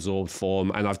best absorbed form.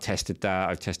 And I've tested that.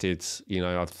 I've tested,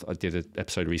 I did an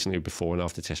episode recently before and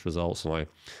after test results. And I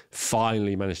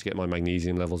finally managed to get my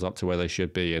magnesium levels up to where they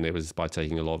should be. And it was by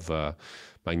taking a lot of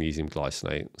magnesium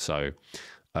glycinate. So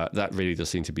that really does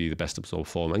seem to be the best absorbed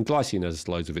form. And glycine has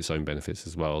loads of its own benefits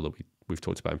as well that we've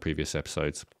talked about in previous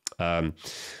episodes.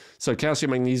 So calcium,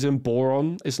 magnesium,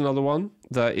 boron is another one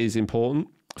that is important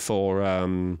for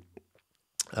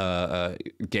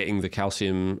getting the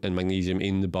calcium and magnesium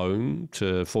in the bone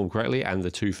to form correctly, and the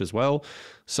tooth as well.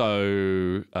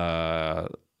 So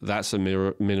that's a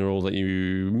mineral that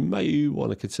you may want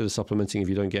to consider supplementing if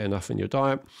you don't get enough in your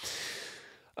diet.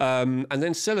 And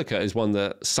then silica is one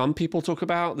that some people talk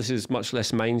about. This is much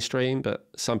less mainstream, but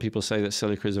some people say that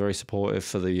silica is very supportive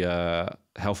for the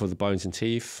health of the bones and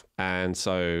teeth. And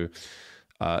so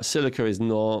silica is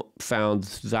not found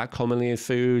that commonly in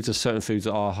foods. There's certain foods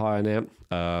that are high in it.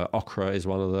 Okra is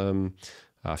one of them.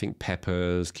 I think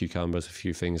peppers, cucumbers, a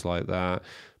few things like that.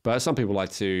 But some people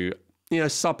like to,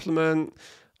 supplement.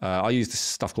 I use this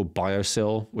stuff called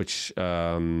BioSil, which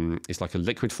is like a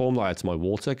liquid form that I add to my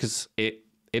water, because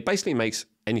it basically makes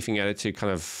anything added to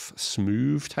kind of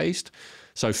smooth taste.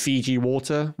 So Fiji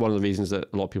water, one of the reasons that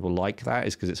a lot of people like that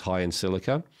is because it's high in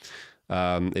silica.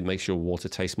 It makes your water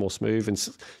taste more smooth. And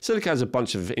silica has a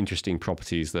bunch of interesting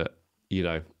properties that,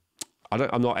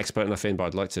 I'm not expert enough in, but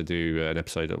I'd like to do an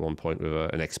episode at one point with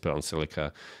an expert on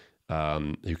silica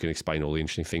who can explain all the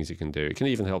interesting things it can do. It can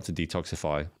even help to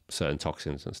detoxify certain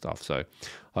toxins and stuff. So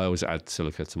I always add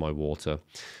silica to my water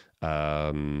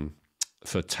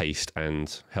for taste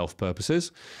and health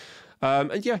purposes.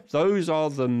 And yeah, those are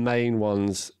the main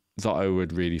ones that I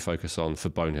would really focus on for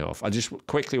bone health. I just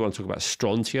quickly want to talk about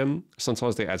strontium.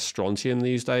 Sometimes they add strontium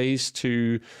these days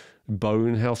to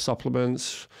bone health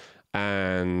supplements,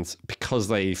 and because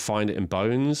they find it in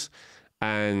bones.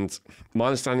 And my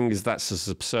understanding is that's as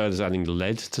absurd as adding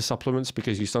lead to supplements,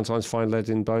 because you sometimes find lead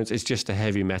in bones. It's just a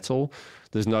heavy metal.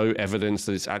 There's no evidence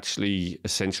that it's actually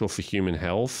essential for human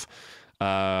health.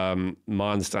 My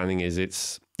understanding is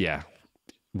it's,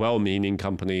 well-meaning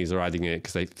companies are adding it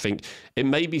because they think it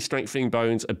may be strengthening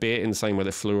bones a bit in the same way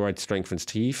that fluoride strengthens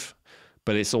teeth,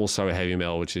 but it's also a heavy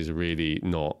metal, which is really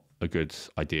not a good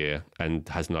idea and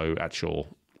has no actual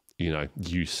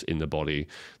use in the body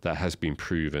that has been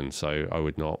proven. So I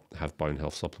would not have bone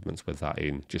health supplements with that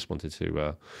in. Just wanted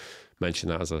to mention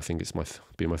that, as I think it's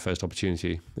be my first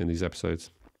opportunity in these episodes.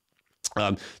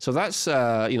 So that's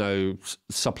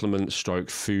supplement stroke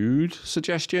food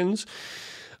suggestions.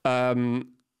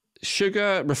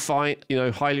 Sugar,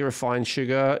 highly refined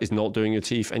sugar is not doing your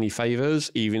teeth any favors,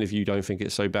 even if you don't think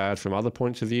it's so bad from other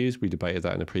points of views. We debated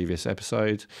that in a previous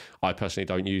episode. I personally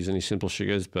don't use any simple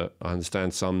sugars, but I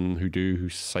understand some who do, who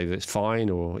say that it's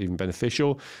fine or even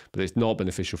beneficial, but it's not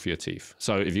beneficial for your teeth.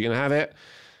 So if you're going to have it,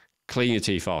 clean your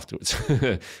teeth afterwards,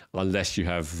 unless you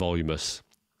have voluminous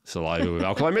saliva with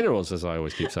alkaline minerals, as I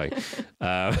always keep saying.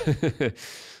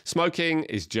 Smoking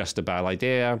is just a bad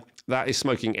idea. That is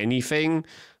smoking anything,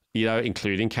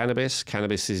 including cannabis.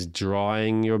 Cannabis is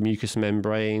drying your mucous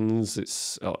membranes.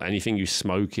 It's anything you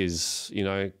smoke is,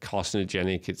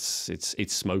 carcinogenic.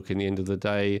 It's smoke in the end of the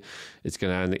day. It's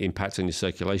going to have an impact on your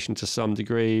circulation to some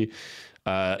degree.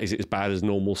 Is it as bad as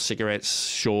normal cigarettes?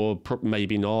 Sure,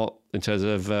 maybe not in terms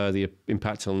of the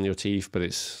impact on your teeth, but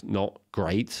it's not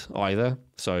great either.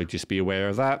 So just be aware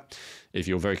of that. If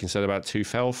you're very concerned about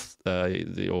tooth health, or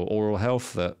oral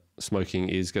health, that smoking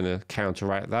is going to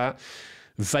counteract that.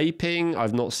 Vaping,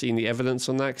 I've not seen the evidence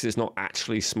on that because it's not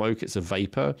actually smoke, it's a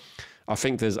vapor. I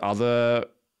think there's other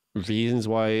reasons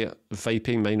why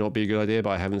vaping may not be a good idea,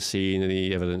 but I haven't seen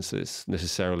any evidence that it's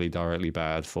necessarily directly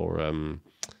bad for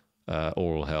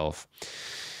oral health.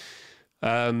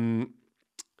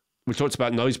 We talked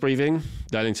about nose breathing,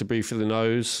 learning to breathe through the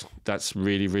nose. That's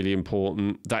really, really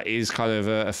important. That is kind of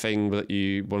a thing that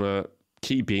you want to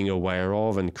keep being aware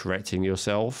of and correcting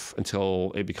yourself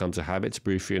until it becomes a habit to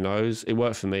breathe through your nose. It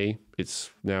worked for me. It's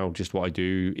now just what I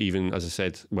do, even, as I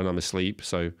said, when I'm asleep.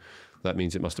 So that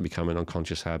means it must have become an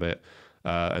unconscious habit.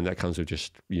 And that comes with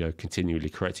just, continually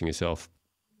correcting yourself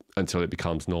until it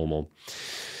becomes normal.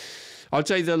 I'd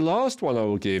say the last one I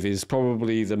will give is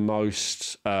probably the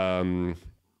most, the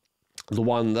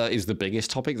one that is the biggest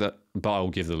topic but I'll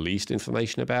give the least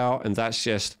information about. And that's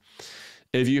just,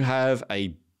 if you have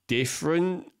a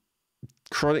different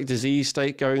chronic disease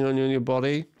state going on in your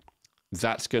body,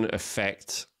 that's going to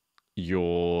affect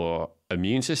your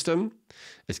immune system.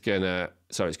 It's going to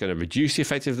reduce the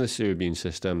effectiveness of your immune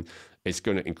system. It's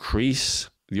going to increase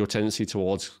your tendency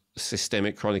towards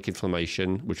systemic chronic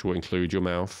inflammation, which will include your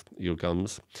mouth, your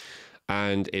gums,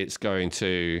 and it's going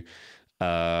to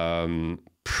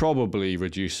probably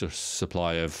reduce the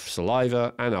supply of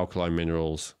saliva and alkaline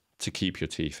minerals to keep your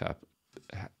teeth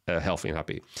healthy and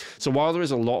happy. So while there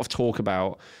is a lot of talk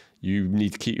about you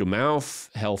need to keep your mouth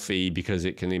healthy because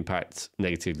it can impact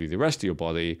negatively the rest of your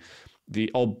body, the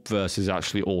obverse is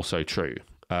actually also true.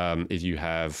 If you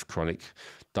have chronic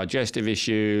digestive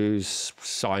issues,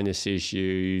 sinus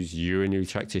issues, urinary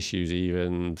tract issues,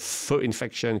 even foot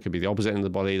infection, could be the opposite end of the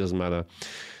body, it doesn't matter.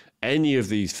 Any of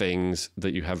these things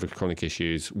that you have with chronic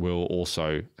issues will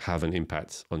also have an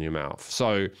impact on your mouth.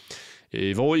 So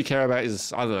if all you care about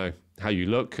is, how you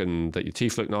look and that your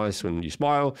teeth look nice when you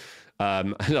smile,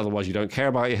 and otherwise you don't care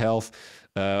about your health,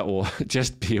 or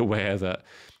just be aware that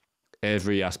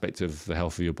every aspect of the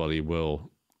health of your body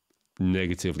will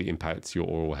negatively impact your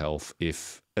oral health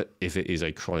if it is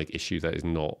a chronic issue that is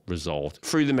not resolved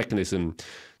through the mechanism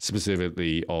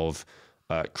specifically of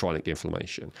chronic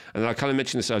inflammation. And I kind of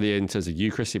mentioned this earlier in terms of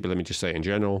you, Krissy, but let me just say in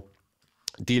general,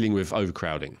 dealing with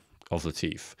overcrowding of the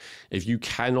teeth. If you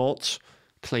cannot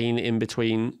clean in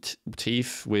between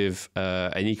teeth with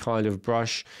any kind of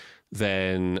brush,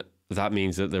 then that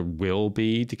means that there will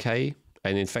be decay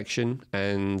and infection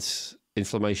and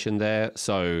inflammation there.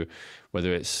 So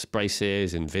whether it's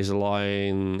braces,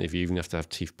 Invisalign, if you even have to have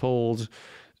teeth pulled,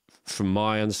 from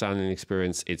my understanding and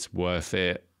experience, it's worth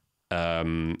it.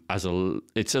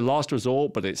 It's a last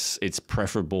resort, but it's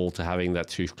preferable to having that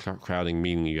tooth crowding,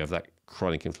 meaning you have that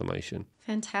chronic inflammation.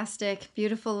 Fantastic.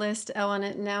 Beautiful list,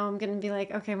 Ellen. Now I'm going to be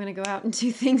like, okay, I'm going to go out and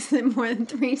do things more than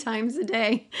 3 times a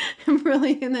day. I'm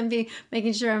really going to be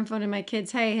making sure I'm phoning my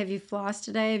kids. Hey, have you flossed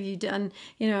today? Have you done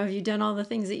all the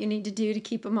things that you need to do to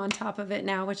keep them on top of it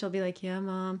now? Which I'll be like, yeah,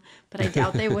 Mom, but I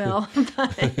doubt they will.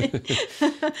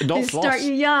 Not floss. Start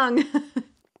you young.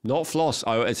 Not floss.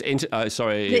 Oh, it's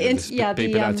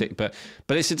prebiotic, but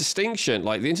it's a distinction.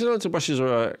 Like the interdentals brushes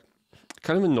are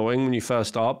kind of annoying when you first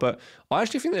start, but I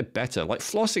actually think they're better. Like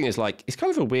flossing is like, it's kind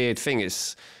of a weird thing.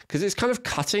 It's because it's kind of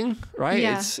cutting, right?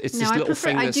 Yeah. It's this little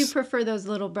thing. I do prefer those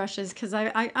little brushes because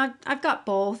I've got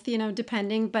both,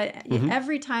 depending. But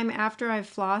every time after I've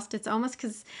flossed, it's almost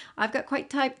because I've got quite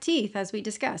tight teeth, as we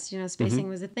discussed. Spacing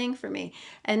was a thing for me,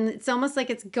 and it's almost like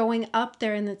it's going up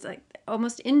there, and it's like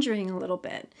almost injuring a little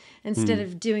bit instead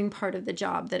of doing part of the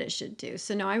job that it should do.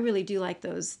 So no, I really do like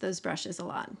those brushes a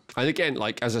lot. And again,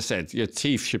 like as I said,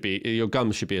 your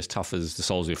gums should be as tough as the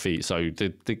soles of your feet. So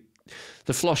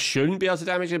the floss shouldn't be able to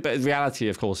damage it, but the reality,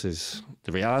 of course, is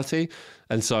the reality.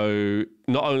 And so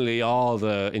not only are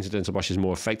the interdental brushes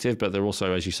more effective, but they're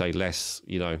also, as you say, less,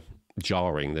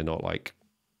 jarring. They're not like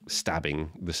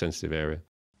stabbing the sensitive area.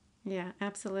 Yeah,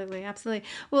 absolutely. Absolutely.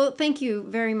 Well, thank you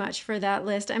very much for that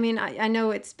list. I mean, I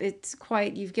know it's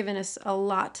quite, you've given us a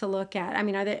lot to look at. I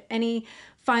mean, are there any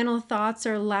final thoughts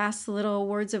or last little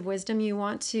words of wisdom you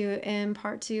want to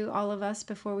impart to all of us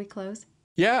before we close?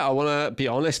 Yeah, I want to be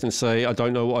honest and say, I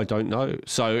don't know what I don't know.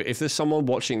 So if there's someone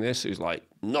watching this who's like,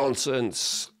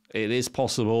 nonsense, it is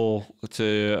possible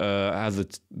to have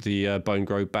the bone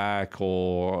grow back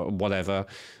or whatever,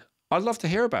 I'd love to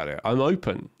hear about it. I'm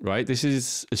open, right? This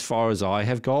is as far as I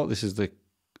have got. This is the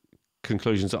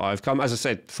conclusions that I've come. As I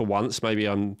said, for once, maybe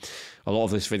a lot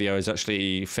of this video is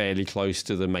actually fairly close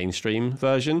to the mainstream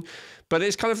version, but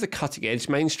it's kind of the cutting edge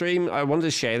mainstream. I wanted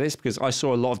to share this because I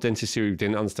saw a lot of dentists who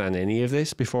didn't understand any of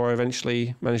this before I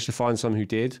eventually managed to find some who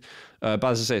did. But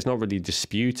as I say, it's not really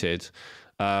disputed.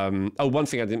 One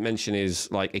thing I didn't mention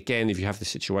is, like, again, if you have the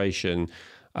situation,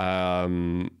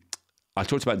 I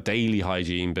talked about daily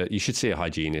hygiene, but you should see a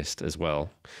hygienist as well.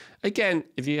 Again,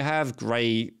 if you have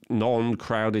great,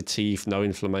 non-crowded teeth, no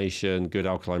inflammation, good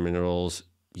alkaline minerals,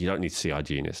 you don't need to see a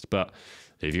hygienist. But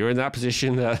if you're in that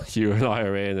position that you and I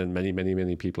are in, and many, many,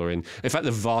 many people are in fact,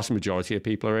 the vast majority of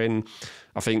people are in,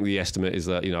 I think the estimate is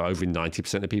that, over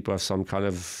 90% of people have some kind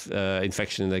of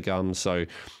infection in their gums. So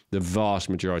the vast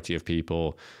majority of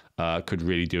people could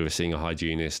really do with seeing a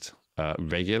hygienist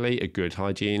regularly, a good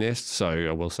hygienist. So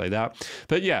I will say that.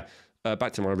 But yeah,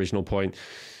 back to my original point.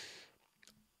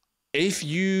 If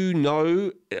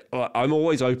I'm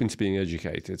always open to being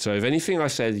educated. So if anything I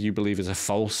said you believe is a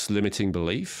false limiting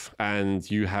belief and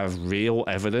you have real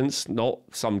evidence, not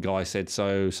some guy said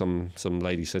so, some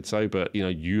lady said so, but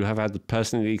you have had the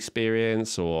personal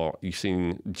experience or you've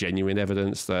seen genuine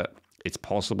evidence that it's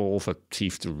possible for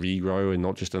teeth to regrow and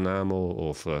not just enamel,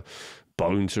 or for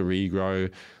bone to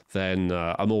regrow, then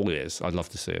I'm all ears. I'd love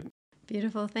to see it.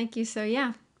 Beautiful. Thank you. So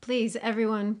yeah, please,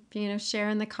 everyone, share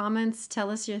in the comments,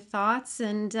 tell us your thoughts,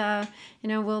 and,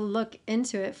 we'll look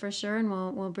into it for sure, and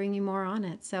we'll bring you more on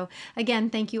it. So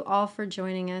again, thank you all for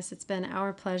joining us. It's been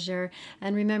our pleasure.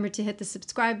 And remember to hit the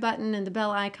subscribe button and the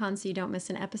bell icon so you don't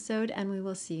miss an episode, and we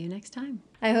will see you next time.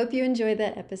 I hope you enjoyed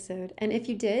that episode. And if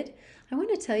you did, I want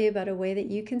to tell you about a way that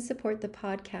you can support the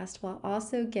podcast while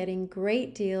also getting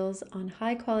great deals on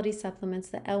high quality supplements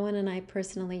that Elwin and I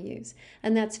personally use,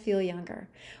 and that's Feel Younger.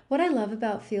 What I love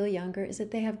about Feel Younger is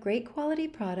that they have great quality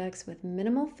products with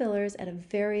minimal fillers at a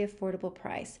very affordable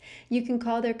price. You can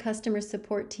call their customer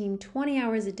support team 20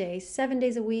 hours a day, 7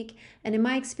 days a week, and in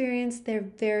my experience, they're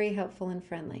very helpful and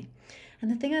friendly. And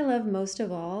the thing I love most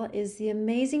of all is the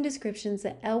amazing descriptions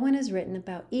that Elwin has written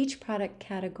about each product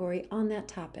category on that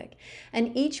topic.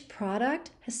 And each product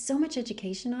has so much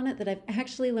education on it that I've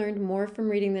actually learned more from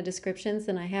reading the descriptions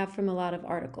than I have from a lot of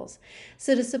articles.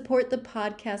 So to support the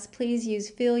podcast, please use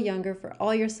Feel Younger for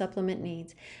all your supplement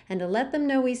needs. And to let them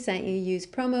know we sent you, use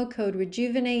promo code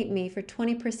RejuvenateMe for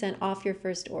 20% off your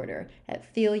first order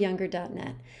at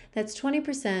feelyounger.net. That's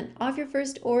 20% off your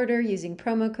first order using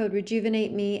promo code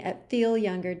RejuvenateMe at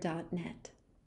feelyounger.net.